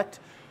that effect.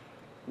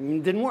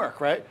 Didn't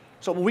work, right?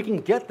 So we can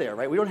get there,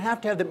 right? We don't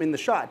have to have them in the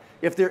shot.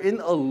 If they're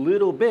in a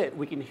little bit,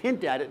 we can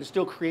hint at it and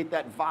still create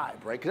that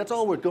vibe, right? Because that's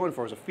all we're going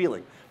for is a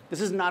feeling.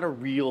 This is not a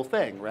real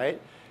thing,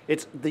 right?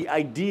 It's the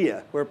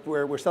idea.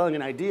 We're selling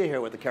an idea here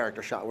with the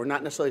character shot. We're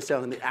not necessarily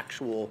selling the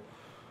actual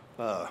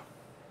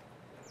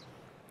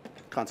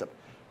concept.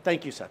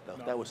 Thank you, Seth, though.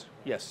 No. That was,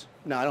 yes.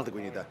 No, I don't think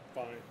we need that.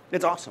 Fine.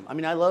 It's awesome. I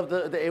mean, I love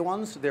the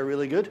A1s. They're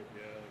really good.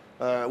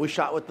 Yeah. We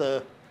shot with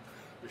the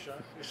We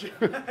shot.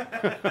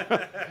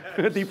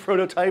 the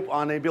prototype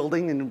on a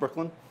building in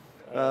Brooklyn.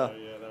 Yeah,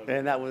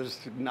 And that was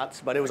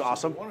nuts, but it was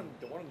awesome.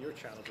 The one on your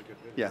channel is a good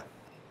video. Yeah.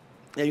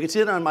 Yeah, you can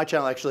see it on my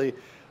channel, actually.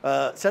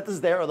 Seth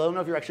is there, although I don't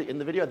know if you're actually in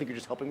the video. I think you're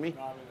just helping me.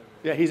 No, I'm in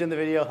the Yeah, he's in the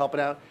video, helping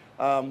out.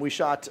 We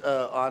shot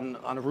on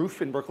a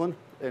roof in Brooklyn,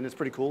 and it's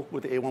pretty cool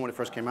with the A1 when it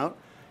first came out.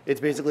 It's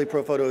basically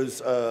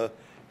ProPhoto's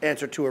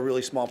answer to a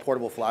really small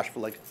portable flash for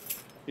like,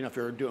 you know, if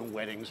you're doing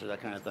weddings or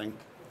that kind of thing.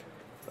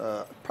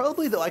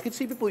 Probably, though, I could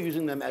see people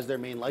using them as their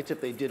main lights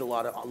if they did a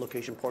lot of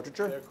location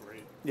portraiture. They're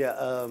great.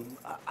 Yeah,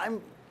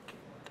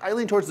 I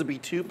lean towards the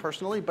B2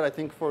 personally, but I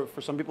think for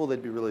some people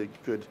they'd be really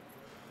good.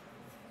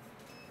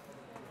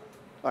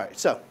 All right,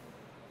 so,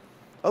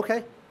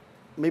 okay,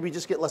 maybe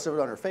just get less of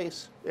it on her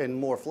face and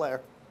more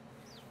flare.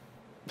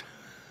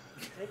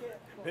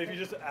 Maybe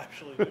just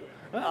actually do it.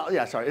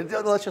 Yeah, sorry.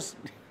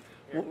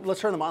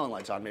 Let's turn the modeling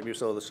lights on, maybe,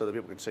 so that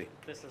people can see.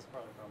 This is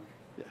probably from.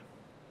 Yeah.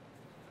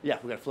 Yeah,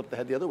 we got to flip the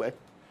head the other way.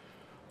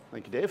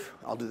 Thank you, Dave.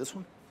 I'll do this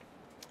one.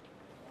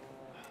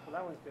 Well,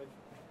 that one's good.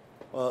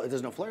 Well,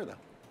 there's no flare though.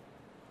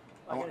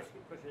 I gotta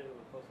push it a little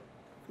closer.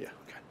 Yeah.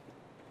 Okay.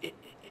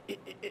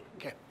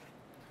 Okay.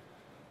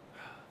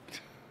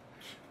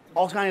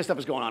 All kinds of stuff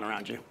is going on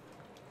around you.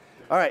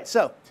 All right.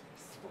 So,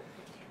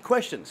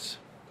 questions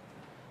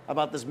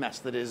about this mess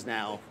that is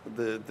now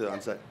the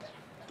OnSet.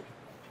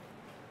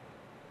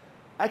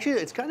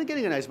 Actually, it's kind of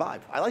getting a nice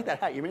vibe. I like that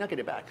hat. You may not get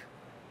it back.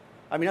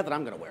 I mean, not that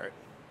I'm going to wear it.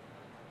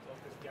 So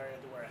because Gary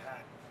had to wear a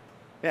hat.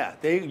 Yeah,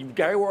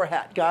 Gary wore a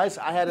hat. Guys,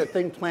 I had a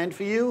thing planned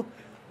for you.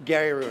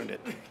 Gary ruined it.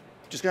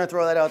 Just going to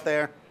throw that out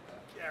there.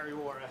 Gary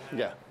wore a hat.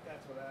 Yeah.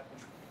 That's what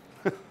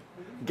happened.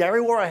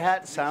 Gary wore a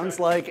hat sounds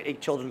like a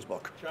children's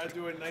book. Try to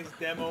do a nice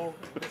demo.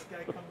 This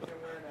guy comes in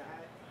wearing a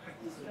hat.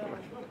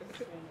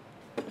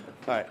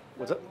 All right,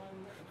 what's up?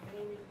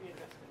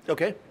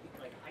 Okay.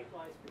 Like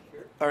height-wise for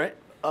sure. All right,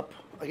 up,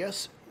 I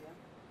guess. Yeah.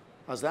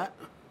 How's that?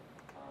 And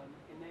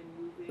then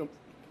move it Nope.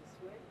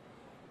 this way.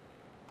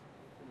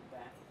 And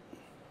back.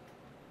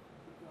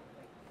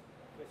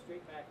 Go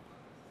straight back.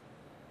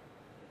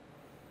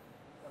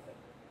 Okay.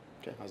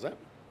 Okay, how's that?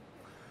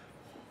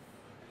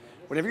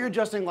 Whenever you're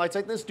adjusting lights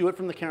like this, do it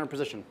from the camera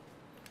position.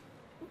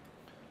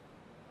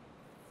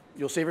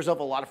 You'll save yourself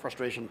a lot of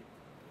frustration.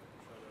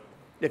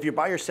 If you're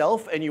by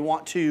yourself and you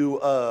want to,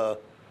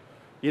 obviously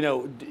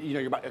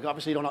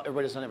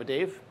everybody doesn't have a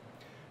Dave.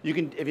 You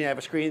can, if you have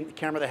a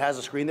camera that has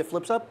a screen that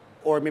flips up,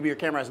 or maybe your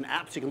camera has an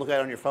app so you can look at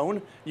it on your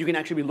phone, you can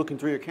actually be looking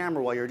through your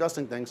camera while you're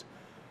adjusting things.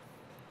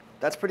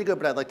 That's pretty good,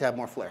 but I'd like to have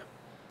more flare.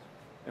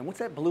 And what's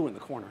that blue in the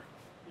corner?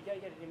 You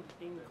gotta get it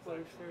in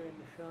closer in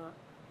the shot.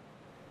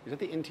 Is that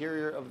the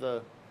interior of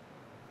the?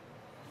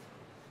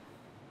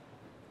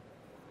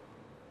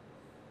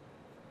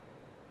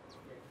 Just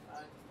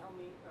tell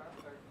me, or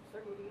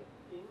start moving it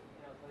in, and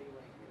I'll tell you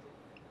when it hears it.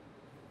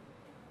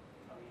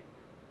 Oh yeah.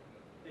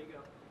 There you go.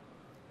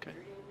 Okay.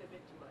 You're in a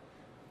bit too much.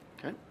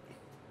 Okay.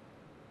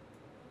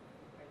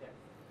 Right there.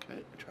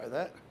 Okay, try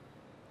that.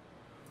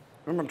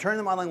 Remember, I'm turning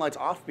the modeling lights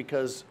off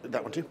because,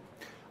 that one too.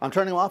 I'm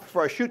turning them off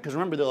before I shoot because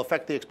remember, they'll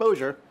affect the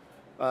exposure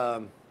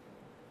and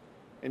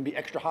be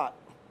extra hot.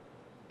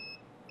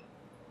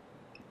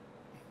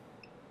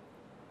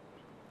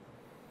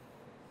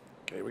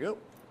 Okay, here we go.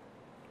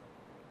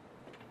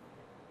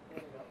 There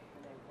you go.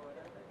 And then pull it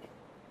out there.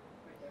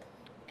 Right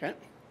there. Okay.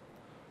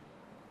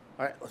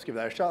 All right, let's give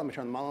that a shot. Let me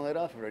turn the modeling light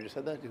off. I've already just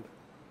said that.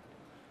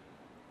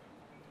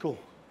 Cool.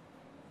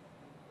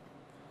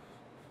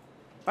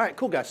 All right,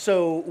 cool, guys.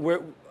 So we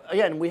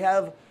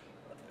have a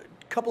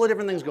couple of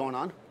different things going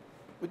on.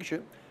 We can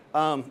shoot.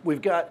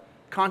 We've got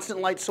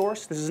constant light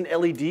source. This is an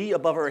LED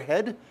above her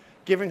head,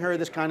 giving her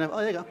this kind of, oh,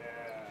 there you go.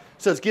 Yeah.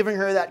 So it's giving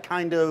her that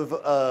kind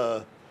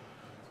of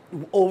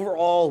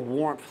overall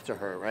warmth to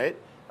her, right?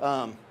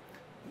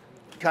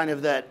 Kind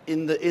of that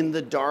in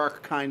the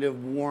dark kind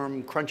of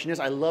warm crunchiness.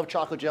 I love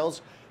chocolate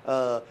gels.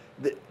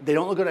 They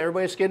don't look good on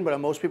everybody's skin, but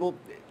on most people,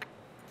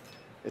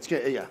 it's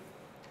good. Yeah.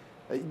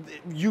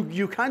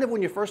 You kind of,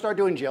 when you first start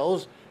doing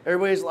gels,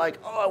 everybody's like,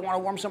 oh, I want to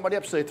warm somebody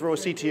up, so they throw a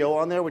CTO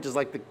on there, which is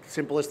like the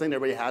simplest thing.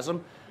 Everybody has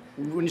them.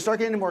 When you start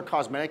getting into more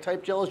cosmetic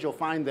type gels, you'll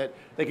find that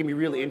they can be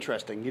really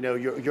interesting. You know,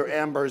 your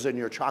ambers and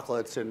your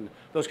chocolates and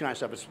those kind of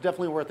stuff. It's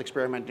definitely worth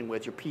experimenting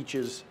with. Your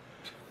peaches.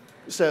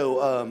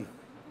 So,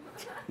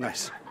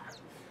 nice.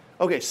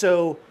 Okay,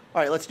 so,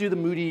 all right, let's do the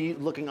moody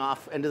looking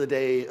off end of the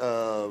day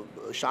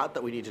shot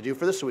that we need to do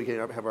for this so we can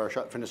have our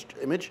shot finished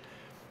image.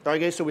 All right,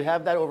 guys, so we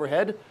have that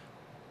overhead.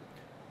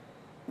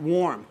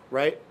 Warm,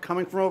 right?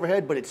 Coming from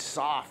overhead, but it's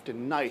soft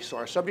and nice. So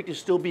our subject is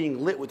still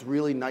being lit with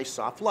really nice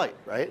soft light,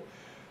 right? Is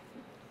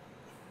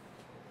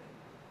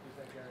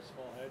that Gary's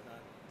small head?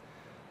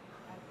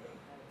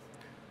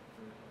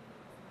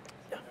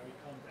 Yeah. Now he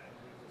comes at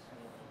me with a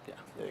small head. Yeah,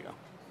 there you go.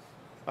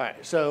 All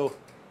right, so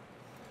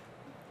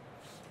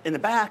in the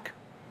back,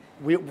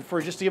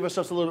 for just to give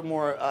ourselves a little bit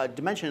more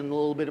dimension, a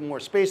little bit more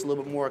space, a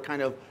little bit more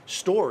kind of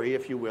story,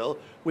 if you will,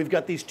 we've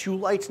got these two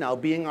lights now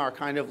being our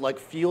kind of like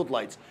field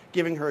lights,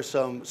 giving her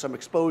some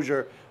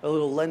exposure, a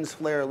little lens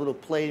flare, a little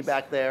play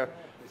back there.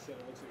 They said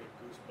it looks like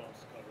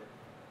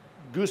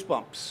a Goosebumps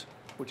cover. Goosebumps,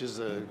 which is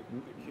a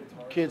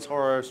kids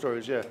horror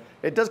stories, yeah.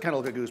 It does kind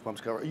of look like a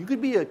Goosebumps cover. You could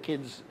be a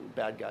kid's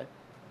bad guy.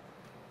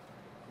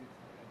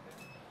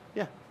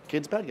 Yeah,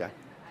 kid's bad guy.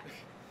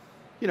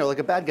 You know, like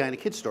a bad guy in a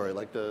kid's story,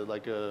 like a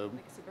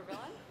Supervillain?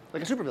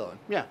 like a supervillain,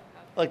 yeah.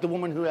 Like the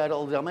woman who had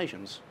all the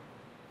Dalmatians.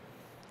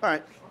 All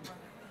right.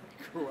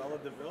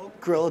 Cruella DeVille?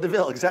 Cruella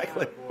DeVille,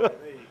 exactly. Oh, boy,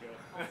 there you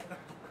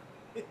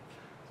go.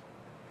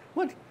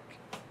 What?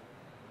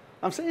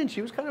 I'm saying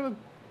she was kind of a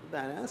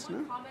badass,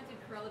 Someone no? commented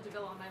Cruella de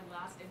Vil on my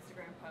last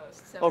Instagram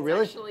post, so Oh,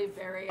 really? it's actually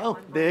very Oh,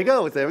 on there you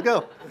go. There we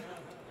go.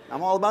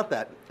 I'm all about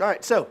that. All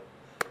right, so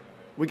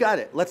we got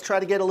it. Let's try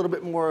to get a little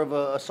bit more of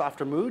a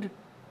softer mood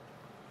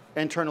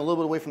and turn a little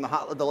bit away from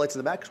the lights in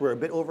the back because we're a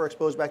bit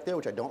overexposed back there,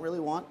 which I don't really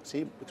want.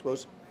 See,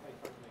 exposed.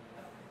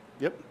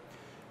 Yep.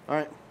 All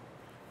right.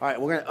 All right,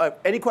 we're gonna.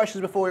 Any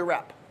questions before we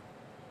wrap?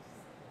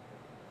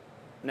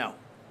 No.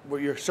 Where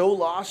you're so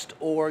lost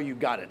or you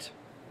got it.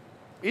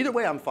 Either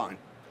way, I'm fine.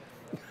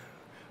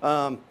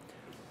 The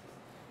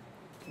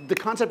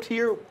concept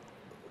here. All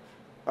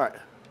right.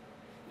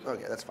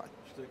 Okay, that's fine.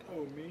 She's like,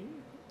 oh, me?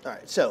 All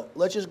right, so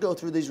let's just go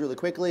through these really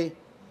quickly,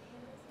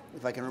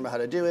 if I can remember how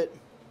to do it.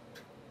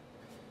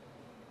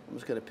 I'm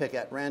just going to pick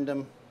at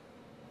random.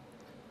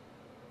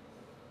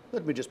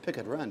 Let me just pick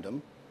at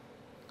random.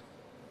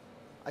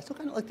 I still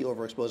kind of like the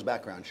overexposed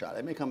background shot.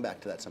 I may come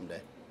back to that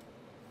someday.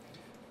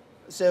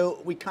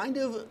 So we kind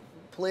of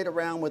played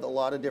around with a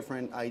lot of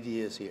different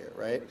ideas here,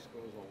 right?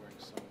 Exposed while wearing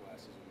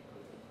sunglasses would be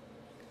cool.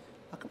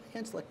 How come I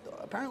can't select?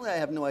 Apparently I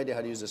have no idea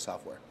how to use this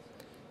software.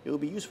 It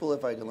would be useful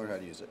if I could learn how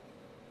to use it.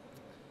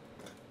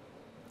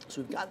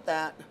 So we've got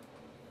that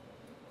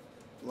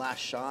last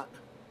shot.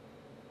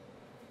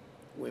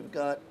 We've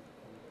got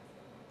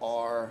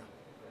our,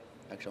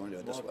 actually I want to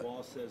do it this way. Mark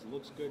Wallace says,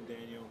 looks good,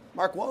 Daniel.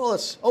 Mark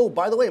Wallace. Oh,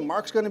 by the way,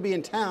 Mark's going to be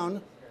in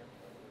town.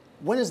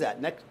 When is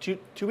that? Next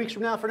 2 weeks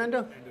from now, Fernando?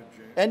 End of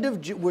June. End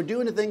of June. We're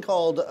doing a thing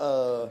called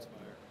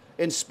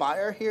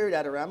Inspire here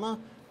at Adorama,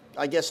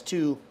 I guess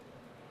to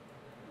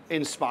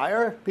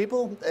inspire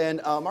people.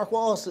 And Mark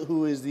Wallace,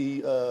 who is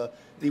the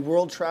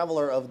world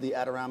traveler of the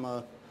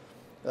Adorama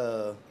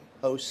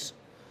hosts.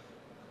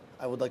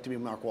 I would like to be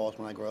Mark Wallace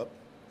when I grow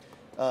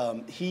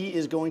up. He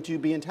is going to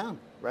be in town,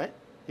 right?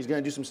 He's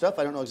going to do some stuff.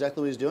 I don't know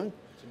exactly what he's doing,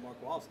 Some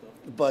Mark Wallace stuff.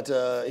 but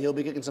he'll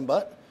be kicking some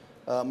butt.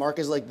 Mark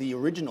is like the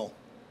original.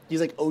 He's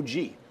like OG.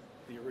 The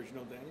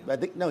original Daniel? I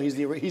think no, he's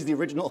the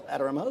original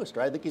Adorama host,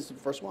 right? I think he's the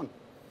first one.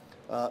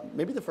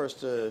 Maybe the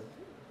first.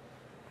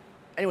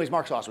 Anyways,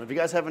 Mark's awesome. If you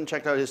guys haven't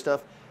checked out his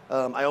stuff,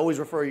 I always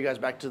refer you guys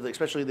back to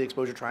especially the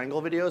exposure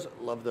triangle videos.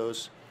 Love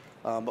those.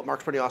 But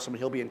Mark's pretty awesome, and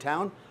he'll be in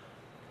town.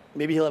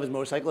 Maybe he'll have his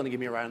motorcycle and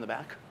give me a ride in the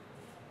back.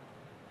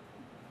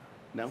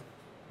 No?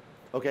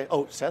 Okay.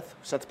 Oh, Seth.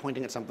 Seth's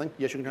pointing at something.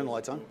 Yes, you can turn the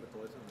lights on. Put the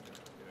lights on?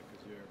 Yeah,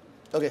 because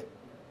you're... Okay.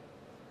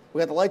 We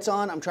got the lights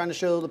on. I'm trying to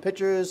show the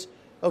pictures.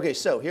 Okay,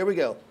 so here we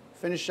go.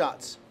 Finished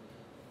shots.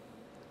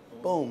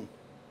 Boom.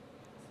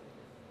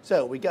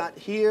 So we got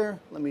here.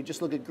 Let me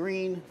just look at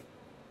green. Do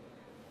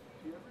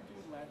you ever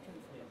do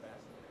lanterns in the back?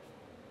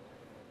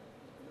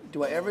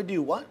 Do I ever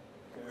do what?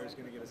 Gary's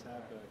going to get his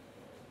hat back.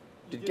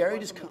 Did Gary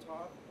just come? come? On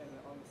the top and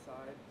on the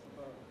side,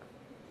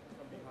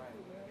 from behind.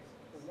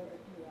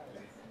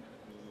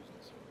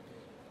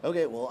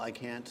 Okay, well, I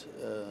can't.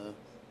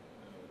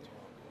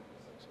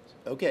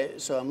 Okay,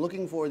 so I'm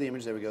looking for the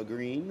image. There we go.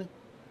 Green.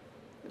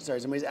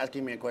 Sorry, somebody's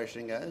asking me a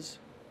question, guys.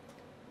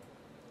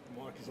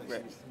 Mark is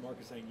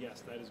saying,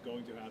 yes, that is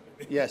going to happen.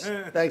 Yes,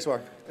 thanks,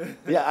 Mark.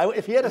 Yeah,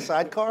 if he had a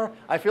sidecar,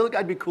 I feel like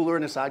I'd be cooler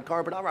in a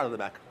sidecar, but I'll ride in the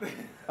back.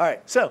 All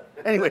right, so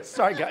anyway,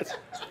 sorry, guys.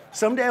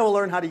 Someday I will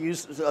learn how to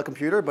use a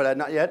computer, but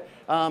not yet.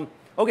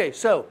 Okay,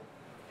 so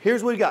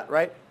here's what we got,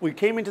 right? We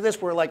came into this,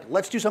 we're like,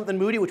 let's do something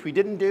moody, which we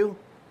didn't do.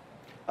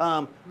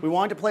 We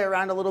wanted to play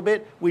around a little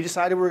bit. We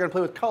decided we were going to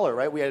play with color,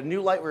 right? We had a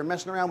new light, we were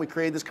messing around. We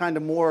created this kind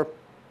of more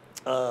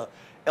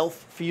elf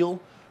feel,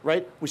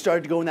 right? We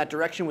started to go in that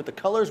direction with the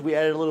colors. We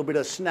added a little bit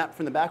of snap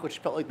from the back, which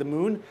felt like the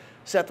moon.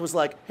 Seth was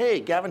like, hey,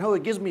 Gavin Hoey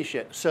gives me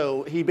shit.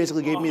 So he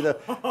basically gave me the,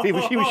 he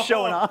was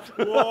showing off.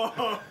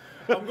 Whoa,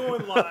 I'm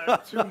going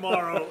live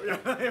tomorrow.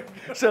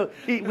 So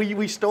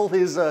we stole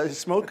his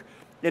smoke,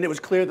 and it was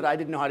clear that I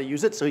didn't know how to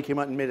use it, so he came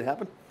out and made it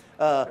happen.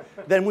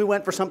 Then we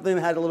went for something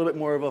that had a little bit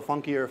more of a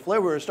funkier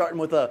flair. We were starting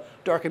with a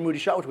dark and moody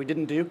shot, which we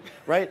didn't do,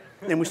 right?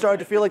 And we started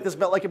to feel like this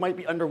felt like it might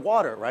be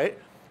underwater, right?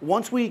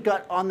 Once we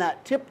got on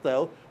that tip,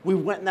 though, we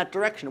went in that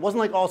direction. It wasn't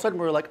like all of a sudden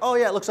we were like, oh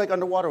yeah, it looks like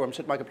underwater when I'm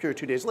sitting at my computer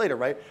 2 days later,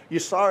 right? You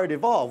saw it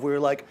evolve. We were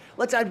like,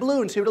 let's add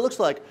blue and see what it looks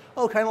like.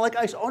 Oh, kind of like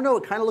ice. Oh no,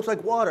 it kind of looks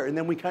like water. And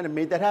then we kind of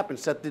made that happen.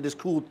 Seth did this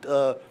cool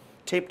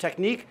tape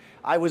technique.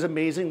 I was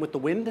amazing with the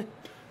wind.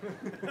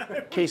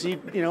 Casey,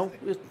 you know,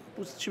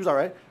 she was all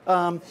right.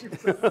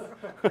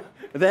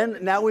 Then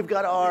now we've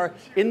got our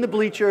in the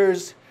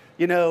bleachers,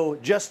 you know,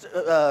 just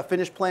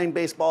finished playing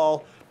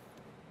baseball.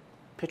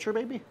 Pitcher,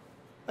 baby?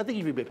 I think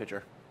you'd be a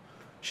pitcher.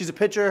 She's a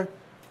pitcher,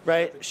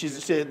 right?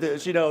 She's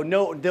you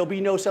know, there'll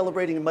be no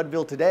celebrating in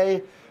Mudville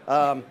today.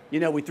 You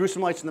know, we threw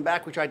some lights in the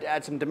back. We tried to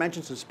add some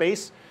dimensions and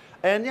space.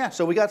 And yeah,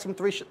 so we got some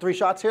three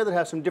shots here that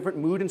have some different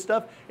mood and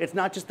stuff. It's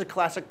not just the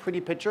classic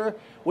pretty picture,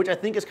 which I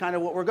think is kind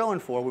of what we're going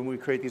for when we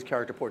create these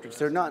character portraits.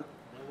 They're not.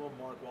 When will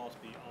Mark Wallace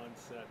be on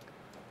set?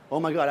 Oh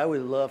my God, I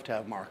would love to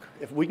have Mark.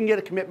 If we can get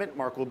a commitment,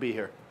 Mark will be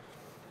here.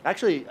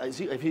 Actually,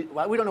 we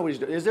don't know what he's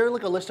doing. Is there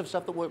like a list of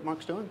stuff that what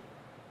Mark's doing?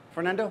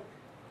 Fernando?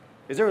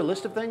 Is there a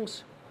list of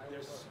things?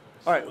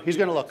 All right, he's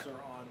going to look.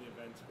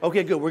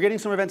 Okay, good. We're getting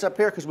some events up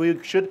here because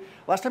we should.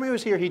 Last time he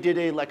was here, he did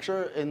a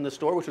lecture in the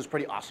store, which was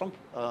pretty awesome.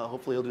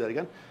 Hopefully he'll do that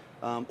again.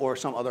 or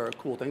some other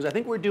cool things. I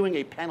think we're doing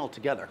a panel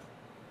together.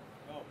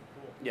 Oh, cool.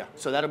 Yeah,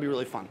 so that'll be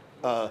really fun.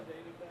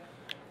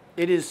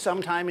 It is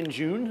sometime in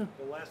June.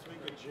 The last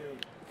week of June.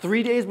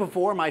 3 days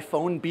before, my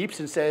phone beeps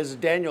and says,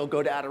 Daniel,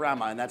 go to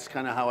Adorama, and that's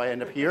kind of how I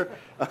end up here.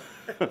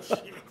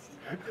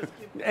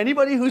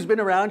 Anybody who's been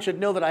around should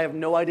know that I have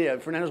no idea.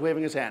 Fernando's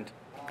waving his hand.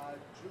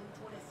 June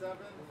 27th,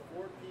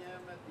 4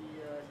 p.m. at the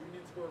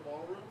Union Square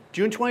Ballroom.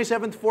 June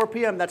 27th, 4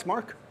 p.m., that's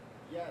Mark?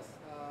 Yes.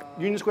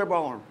 Union Square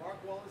Ballroom.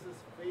 Mark Wallace's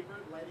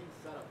favorite lighting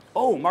setup.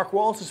 Oh, Mark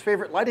Wallace's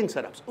favorite lighting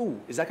setups.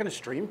 Ooh, is that going to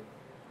stream?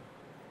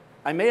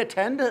 I may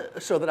attend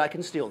so that I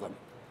can steal them.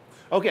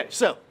 Okay,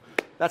 so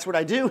that's what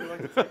I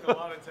do.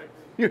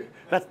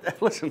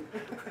 Listen,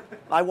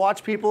 I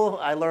watch people.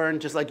 I learn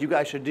just like you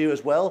guys should do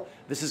as well.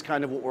 This is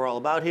kind of what we're all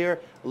about here.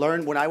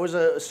 Learn. When I was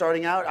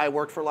starting out, I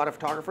worked for a lot of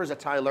photographers.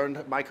 That's how I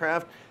learned my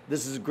craft.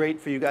 This is great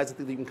for you guys. I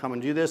think you can come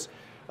and do this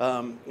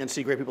and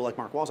see great people like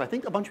Mark Wallace. I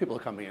think a bunch of people are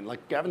coming in.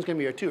 Like Gavin's going to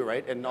be here too,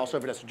 right? And also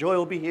Vanessa Joy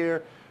will be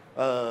here.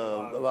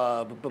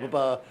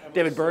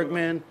 David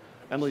Bergman,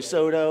 Emily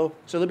Soto.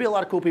 So there'll be a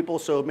lot of cool people.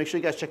 So make sure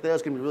you guys check that out.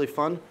 It's going to be really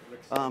fun.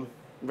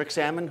 Rick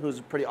Salmon, who's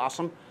pretty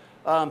awesome.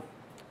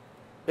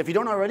 If you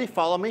don't already,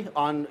 follow me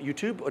on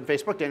YouTube, on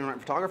Facebook, Daniel Norton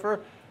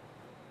Photographer.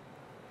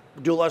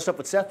 Do a lot of stuff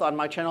with Seth on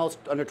my channel. It's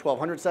under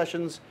 1,200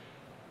 sessions.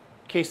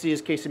 Casey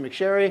is Casey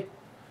McSherry.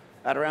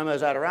 Adorama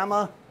is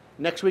Adorama.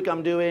 Next week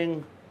I'm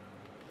doing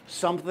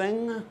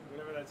something.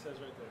 Whatever that says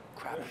right there.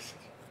 Crap.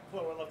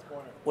 Lower left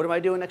corner. What am I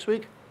doing next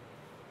week?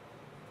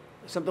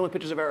 Something with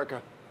pictures of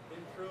Erica.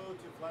 Intro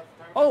to flash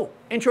photography. Oh,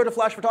 intro to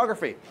flash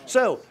photography.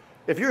 So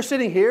if you're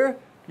sitting here,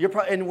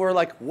 and we're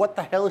like, what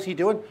the hell is he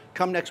doing?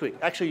 Come next week.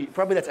 Actually,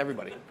 probably that's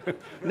everybody.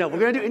 No, we're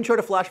going to do intro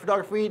to flash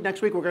photography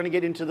next week. We're going to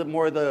get into the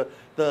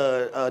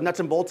nuts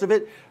and bolts of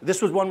it.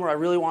 This was one where I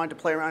really wanted to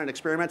play around and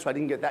experiment, so I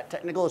didn't get that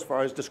technical as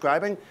far as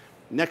describing.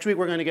 Next week,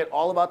 we're going to get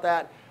all about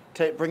that.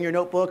 Bring your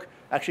notebook.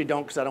 Actually,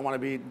 don't, because I don't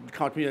want to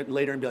come to me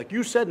later and be like,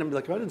 you said, and I'm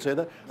like, oh, I didn't say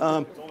that.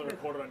 It's only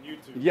recorded on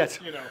YouTube. Yes.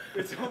 You know,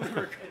 it's only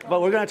recorded.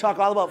 But we're going to talk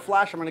all about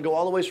flash. I'm going to go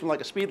all the way from like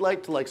a speed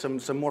light to like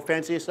some more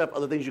fancy stuff,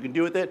 other things you can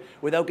do with it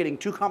without getting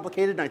too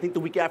complicated. And I think the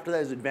week after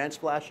that is advanced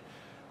flash,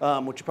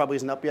 which probably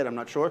isn't up yet. I'm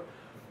not sure.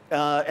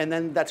 And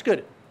then that's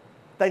good.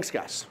 Thanks,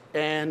 guys.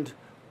 And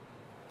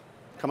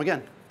come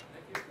again.